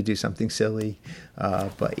I've tried to do something silly,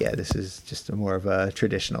 but yeah, this is just a more of a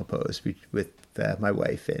traditional pose with my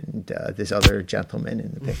wife and this other gentleman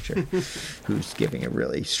in the picture, who's giving a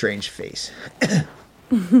really strange face.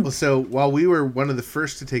 Well, so while we were one of the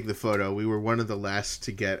first to take the photo, we were one of the last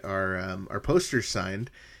to get our posters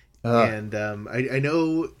signed. And I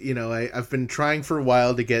know, I've been trying for a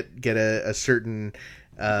while to get a certain,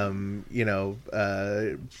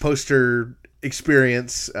 poster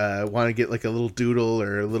experience. Want to get like a little doodle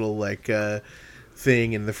or a little like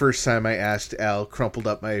thing. And the first time I asked, Al crumpled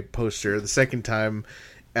up my poster. The second time,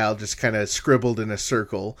 Al just kind of scribbled in a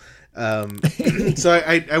circle. So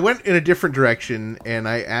I went in a different direction, and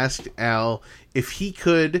I asked Al if he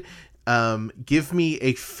could give me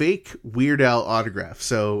a fake Weird Al autograph.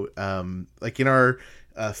 So like in our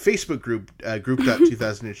Facebook group,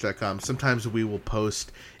 group.2000inch.com, sometimes we will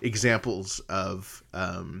post examples of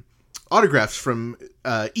autographs from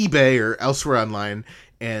eBay or elsewhere online,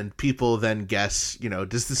 and people then guess,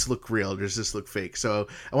 does this look real? Does this look fake? So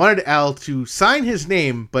I wanted Al to sign his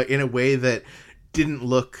name, but in a way that didn't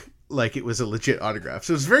look like it was a legit autograph.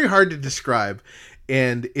 So it was very hard to describe.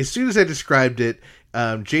 And as soon as I described it,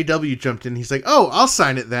 JW jumped in. He's like, "Oh, I'll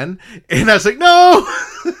sign it then." And I was like, "No!"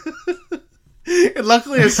 And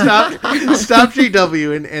luckily I stopped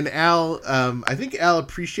JW and Al. I think Al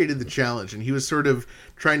appreciated the challenge, and he was sort of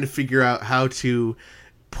trying to figure out how to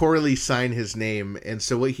poorly sign his name. And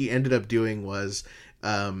so what he ended up doing was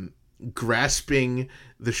grasping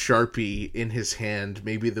the Sharpie in his hand,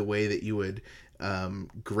 maybe the way that you would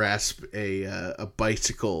grasp a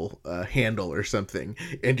bicycle handle or something,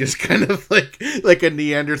 and just kind of like a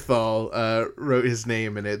Neanderthal wrote his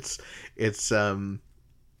name, and it's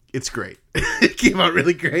great. It came out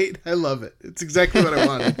really great. I love it. It's exactly what I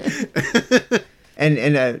wanted.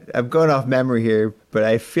 And I'm going off memory here, but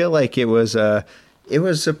I feel like it was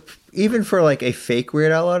even for like a fake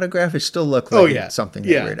Weird Al autograph, it still looked like something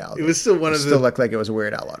that Weird Al did. It was still one of the. Still looked like it was a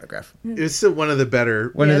Weird Al autograph. It was still one of the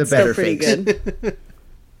better. One of the better pretty fakes. good.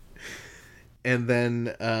 And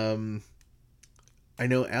then I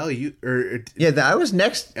know Al, I was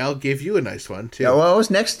next. Al gave you a nice one too. Yeah, well, I was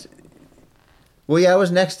next. Well, yeah, I was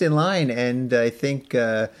next in line, and I think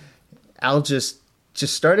Al just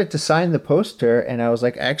started to sign the poster, and I was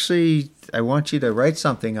like, actually, I want you to write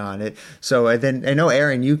something on it. So I know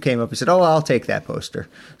Aaron, you came up and said, "Oh, I'll take that poster."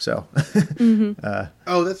 So,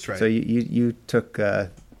 oh, that's right. So you took,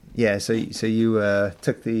 So you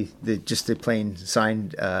took the just the plain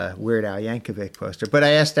signed Weird Al Yankovic poster. But I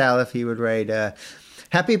asked Al if he would write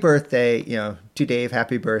 "Happy Birthday," to Dave,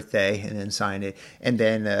 "Happy Birthday," and then sign it. And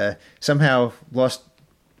then somehow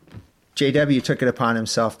JW took it upon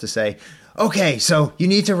himself to say, "Okay, so you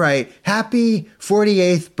need to write Happy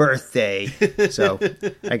 48th Birthday." So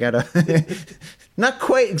I got not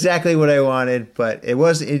quite exactly what I wanted, but it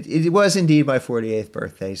was indeed my 48th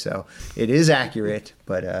birthday. So it is accurate,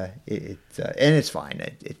 but and it's fine.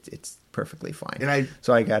 It's perfectly fine.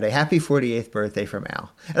 So I got a Happy 48th Birthday from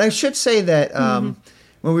Al. And I should say that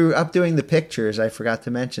when we were up doing the pictures, I forgot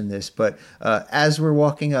to mention this, but as we're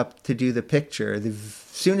walking up to do the picture, as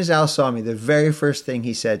soon as Al saw me, the very first thing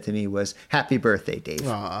he said to me was, "Happy birthday, Dave."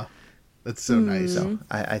 Aw, that's so nice. So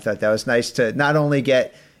I thought that was nice to not only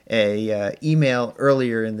get a email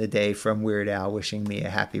earlier in the day from Weird Al wishing me a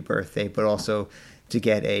happy birthday, but also to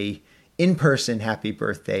get a in-person happy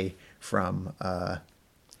birthday from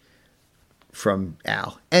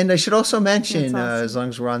Al. And I should also mention, awesome. as long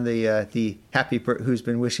as we're on the who's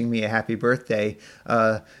been wishing me a happy birthday,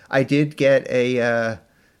 I did get a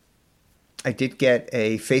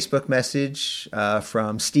Facebook message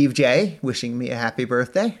from Steve J wishing me a happy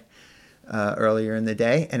birthday earlier in the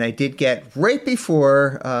day, and I did get right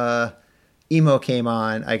before Emo came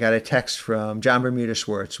on, I got a text from John Bermuda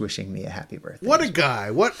Schwartz wishing me a happy birthday. What a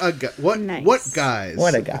guy! What a guy! Nice. What guys!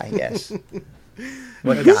 What a guy! Yes.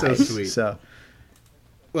 What That's guys? so sweet. So,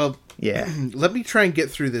 well, yeah. Let me try and get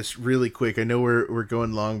through this really quick. I know we're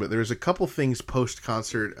going long, but there's a couple things post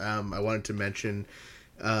concert I wanted to mention.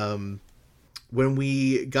 When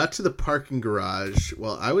we got to the parking garage,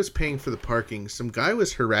 while I was paying for the parking, some guy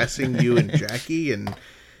was harassing you and Jackie, and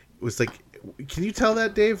was like, "Can you tell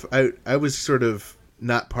that, Dave?" I was sort of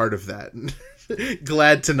not part of that.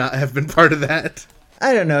 glad to not have been part of that.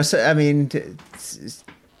 I don't know. So I mean,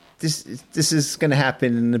 this is going to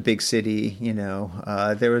happen in a big city. You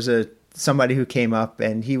know, there was somebody who came up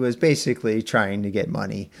and he was basically trying to get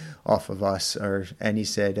money off of us, and he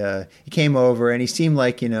said he came over and he seemed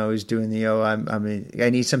like, you know, he was doing the I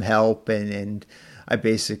need some help, and I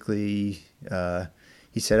basically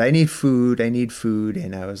he said I need food,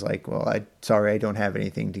 and I was like, well, sorry, I don't have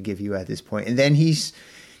anything to give you at this point. And then he's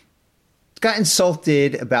got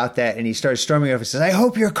insulted about that, and he started storming off and says, I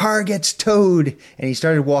hope your car gets towed, and he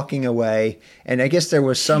started walking away. And I guess there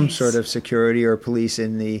was some sort of security or police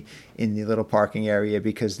in the little parking area,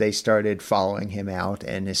 because they started following him out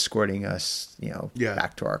and escorting us, you know,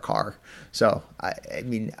 back to our car. So I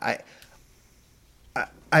mean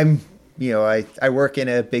I'm, you know, I work in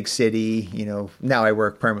a big city, you know, now I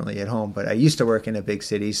work permanently at home, but I used to work in a big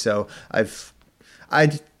city, so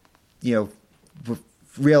I'd you know,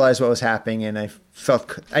 realized what was happening, and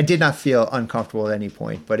I did not feel uncomfortable at any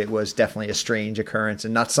point, but it was definitely a strange occurrence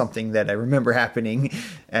and not something that I remember happening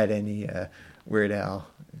at any Weird Al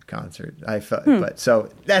concert. I felt, but so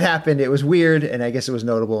that happened. It was weird, and I guess it was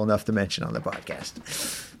notable enough to mention on the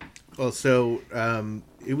podcast. Well, so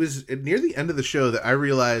it was near the end of the show that I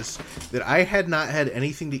realized that I had not had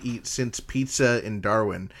anything to eat since pizza in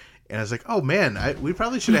Darwin. And I was like, oh, man, we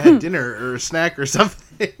probably should have had dinner or a snack or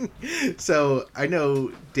something. So I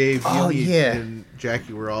know Dave, you and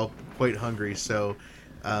Jackie were all quite hungry. So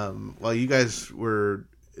while you guys were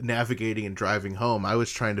navigating and driving home, I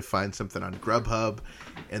was trying to find something on Grubhub.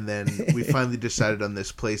 And then we finally decided on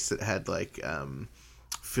this place that had like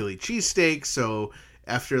Philly cheesesteak. So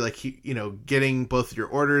after like, you know, getting both your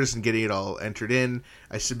orders and getting it all entered in,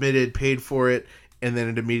 I submitted, paid for it. And then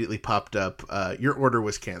it immediately popped up, your order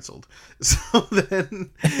was canceled. So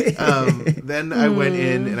then I went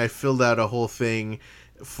in and I filled out a whole thing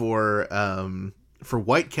for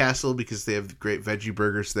White Castle, because they have great veggie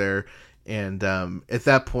burgers there. And at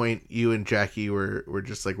that point, you and Jackie were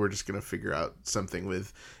just like, we're just going to figure out something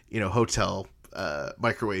with, you know, hotel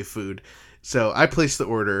microwave food. So I placed the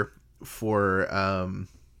order for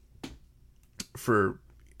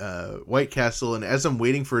White Castle, and as I'm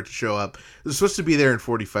waiting for it to show up, it was supposed to be there in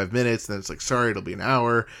 45 minutes, and then it's like, sorry, it'll be an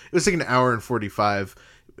hour. It was like an hour and 45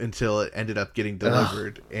 until it ended up getting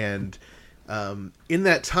delivered. And in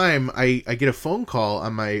that time, I get a phone call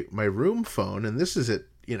on my room phone, and this is at,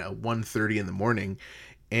 you know, 1:30 in the morning,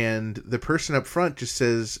 and the person up front just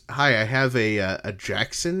says, hi, I have a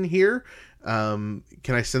Jackson here. Can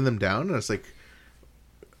I send them down? And I was like,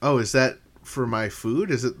 oh, is that for my food?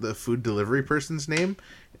 Is it the food delivery person's name?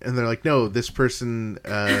 And they're like, no, this person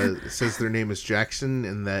says their name is Jackson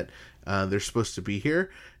and that they're supposed to be here.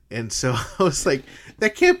 And so I was like,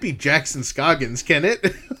 that can't be Jackson Scoggins, can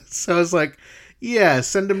it? So I was like, yeah,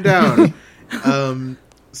 send him down.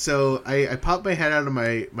 So I popped my head out of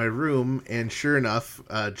my room, and sure enough,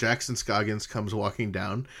 Jackson Scoggins comes walking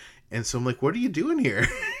down. And so I'm like, what are you doing here?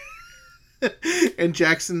 And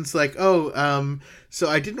Jackson's like, oh, so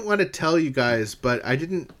I didn't want to tell you guys, but I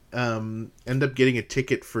didn't end up getting a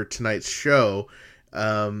ticket for tonight's show,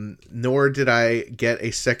 nor did I get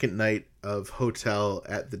a second night of hotel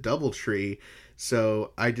at the DoubleTree.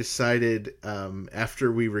 So I decided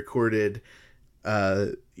after we recorded,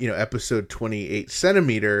 episode 28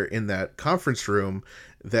 Centimeter in that conference room,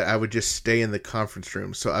 that I would just stay in the conference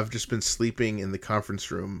room. So I've just been sleeping in the conference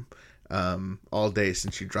room all day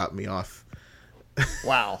since you dropped me off.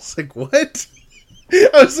 Wow. It's like, what? I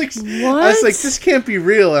was like, this can't be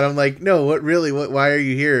real. And I'm like, no, what really? Why are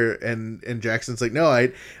you here? And Jackson's like, no,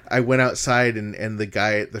 I went outside and the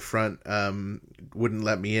guy at the front wouldn't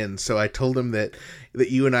let me in. So I told him that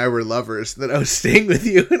you and I were lovers, that I was staying with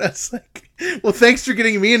you. And I was like, well, thanks for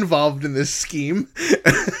getting me involved in this scheme.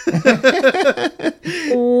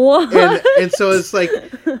 What? And so it's like,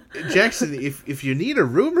 Jackson, if you need a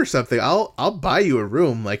room or something, I'll buy you a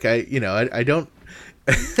room. Like I don't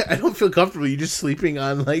feel comfortable you just sleeping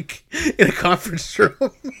on like in a conference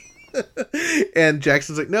room. And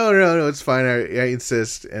Jackson's like, no, it's fine. I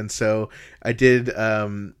insist. And so I did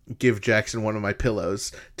give Jackson one of my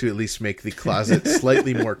pillows to at least make the closet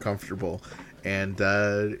slightly more comfortable. And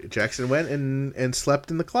Jackson went and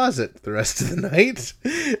slept in the closet the rest of the night.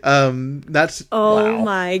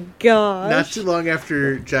 My gosh. Not too long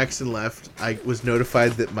after Jackson left, I was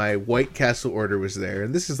notified that my White Castle order was there.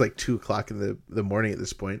 And this is like 2:00 in the morning at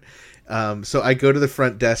this point. So I go to the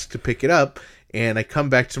front desk to pick it up, and I come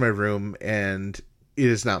back to my room, and it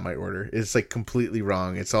is not my order. It's like completely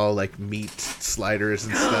wrong. It's all like meat sliders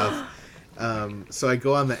and stuff. So I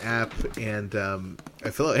go on the app and I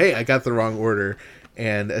fill out, hey, I got the wrong order.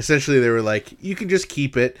 And essentially they were like, you can just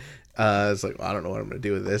keep it. I was like, well, I don't know what I'm going to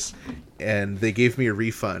do with this. And they gave me a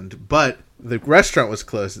refund. But the restaurant was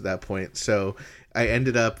closed at that point. So I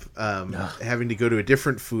ended up having to go to a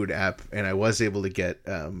different food app. And I was able to get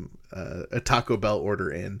a Taco Bell order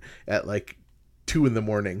in at like 2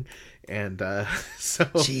 a.m. And so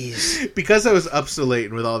Jeez. Because I was up so late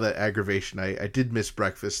and with all that aggravation, I did miss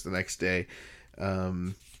breakfast the next day.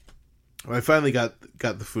 I finally got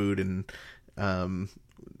the food, and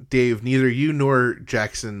Dave, neither you nor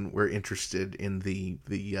Jackson were interested in the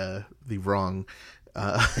wrong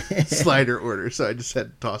slider order, so I just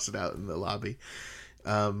had to toss it out in the lobby.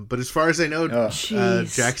 But as far as I know,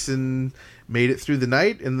 Jackson made it through the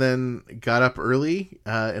night and then got up early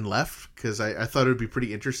and left, because I thought it would be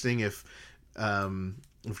pretty interesting if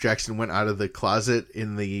Jackson went out of the closet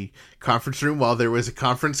in the conference room while there was a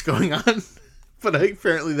conference going on. But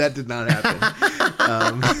apparently that did not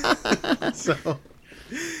happen. So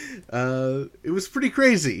it was pretty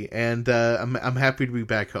crazy, and I'm happy to be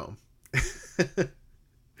back home.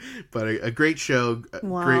 But a great show,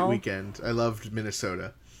 great weekend. I loved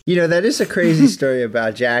Minnesota. You know, that is a crazy story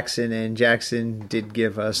about Jackson, and Jackson did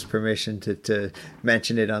give us permission to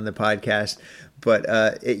mention it on the podcast. But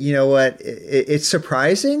you know what? It's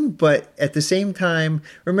surprising, but at the same time,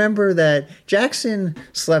 remember that Jackson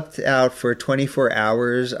slept out for 24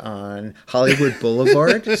 hours on Hollywood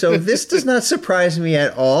Boulevard. So this does not surprise me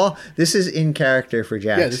at all. This is in character for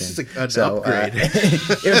Jackson. Yeah, this is an upgrade.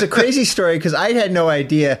 It was a crazy story because I had no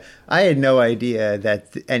idea. I had no idea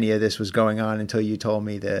that any of this was going on until you told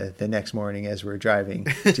me the next morning as we were driving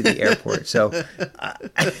to the airport. So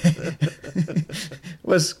it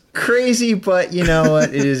was crazy, but you know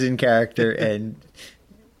what? It is in character, and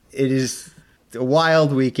it is a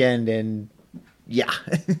wild weekend, and yeah.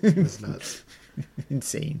 It's nuts.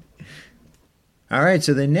 Insane. All right,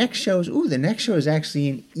 so the next show is actually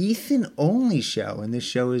an Ethan only show, and this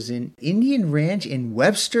show is in Indian Ranch in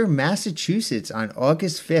Webster, Massachusetts on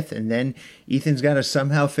August 5th, and then Ethan's got to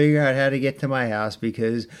somehow figure out how to get to my house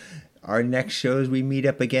because our next shows we meet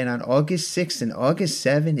up again on August 6th and August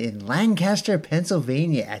 7th in Lancaster,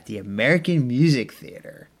 Pennsylvania at the American Music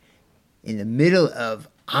Theater in the middle of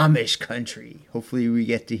Amish country. Hopefully we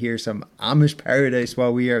get to hear some Amish paradise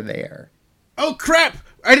while we are there. Oh, crap!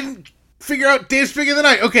 I didn't figure out Dave's Pick of the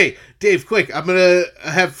Night. Okay, Dave, quick. I'm going to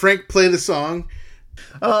have Frank play the song.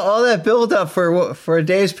 All that build up for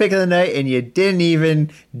Dave's Pick of the Night, and you didn't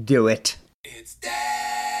even do it. It's Dave's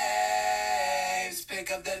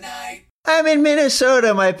Pick of the Night. I'm in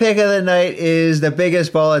Minnesota. My pick of the night is the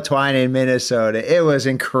biggest ball of twine in Minnesota. It was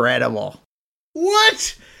incredible.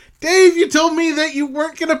 What? Dave, you told me that you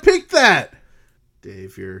weren't going to pick that.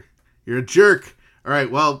 Dave, you're a jerk. All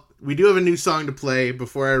right, well, we do have a new song to play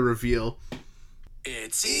before I reveal.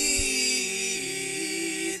 It's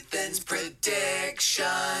Ethan's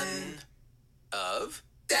prediction of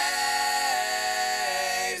Dave's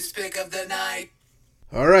Pick of the Night.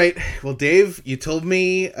 All right. Well, Dave, you told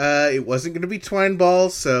me it wasn't going to be Twine Ball,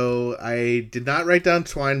 so I did not write down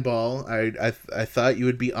Twine Ball. I thought you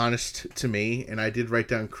would be honest to me, and I did write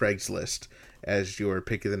down Craigslist as your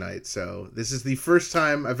pick of the night. So this is the first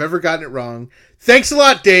time I've ever gotten it wrong. Thanks a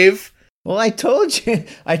lot, Dave. Well, I told you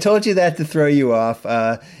that to throw you off.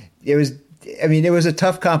 It was a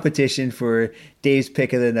tough competition for Dave's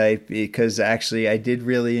pick of the night because actually I did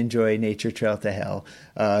really enjoy Nature Trail to Hell.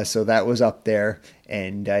 So that was up there.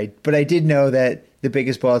 But I did know that the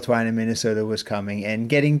biggest ball of twine in Minnesota was coming, and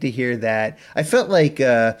getting to hear that, I felt like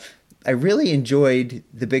I really enjoyed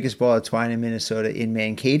the biggest ball of twine in Minnesota in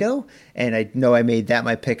Mankato, and I know I made that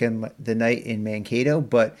my pick of the night in Mankato,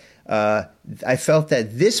 but I felt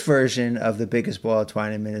that this version of the biggest ball of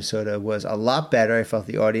twine in Minnesota was a lot better. I felt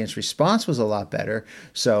the audience response was a lot better.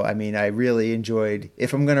 So, I mean, I really enjoyed,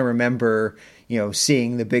 if I'm going to remember,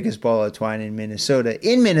 seeing the biggest ball of twine in Minnesota,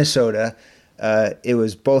 it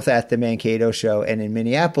was both at the Mankato show and in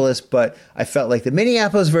Minneapolis, but I felt like the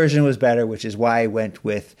Minneapolis version was better, which is why I went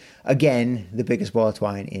with, again, the biggest ball of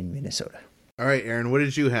twine in Minnesota. All right, Aaron, what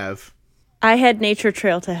did you have? I had Nature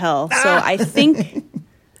Trail to Hell, so I think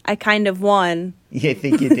I kind of won. Yeah, I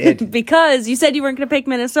think you did. Because you said you weren't going to pick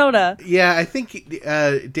Minnesota. Yeah, I think,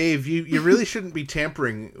 Dave, you really shouldn't be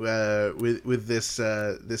tampering with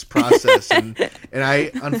this process. And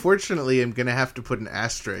I, unfortunately, am going to have to put an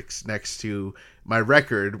asterisk next to my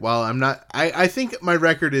record. While I'm not... I think my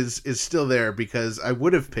record is still there because I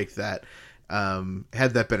would have picked that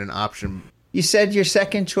had that been an option. You said your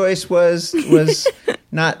second choice was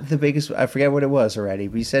not the biggest... I forget what it was already,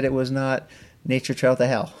 but you said it was not Nature Trail to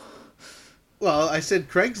Hell. Well, I said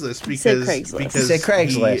Craigslist because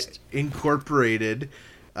Craigslist. he incorporated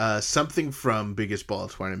something from Biggest Ball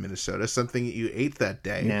of Twine in Minnesota, something that you ate that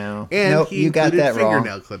day. No. And Nope, he you got included that wrong.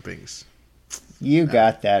 fingernail clippings. You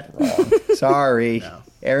got that wrong. Sorry. No.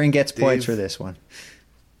 Aaron gets points Dave. for this one.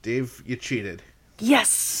 Dave, you cheated.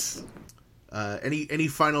 Yes. Any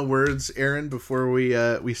final words, Aaron, before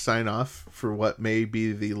we sign off for what may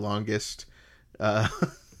be the longest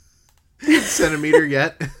centimeter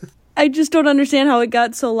yet? I just don't understand how it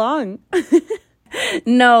got so long.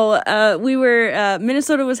 No, we were,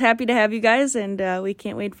 Minnesota was happy to have you guys, and we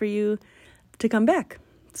can't wait for you to come back.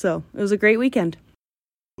 So it was a great weekend.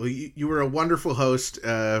 Well, you were a wonderful host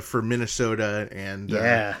for Minnesota, and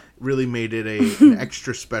really made it an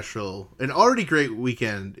extra special, an already great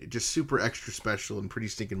weekend, just super extra special and pretty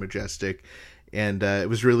stinking majestic. And it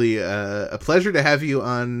was really a pleasure to have you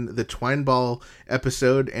on the Twine Ball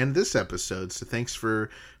episode and this episode. So thanks for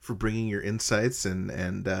bringing your insights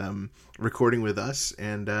and recording with us.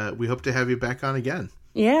 And we hope to have you back on again.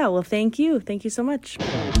 Yeah, well, thank you. Thank you so much.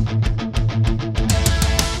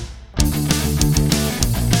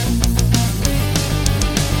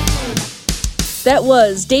 That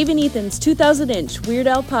was Dave and Ethan's 2000 Inch Weird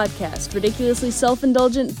Al podcast, ridiculously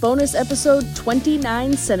self-indulgent bonus episode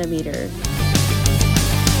 29 centimeter.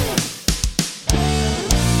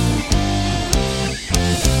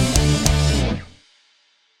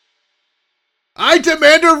 I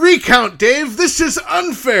demand a recount, Dave. This is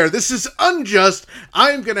unfair. This is unjust.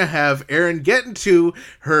 I'm going to have Erin get into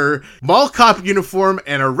her mall cop uniform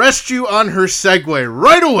and arrest you on her Segway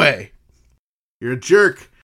right away. You're a jerk.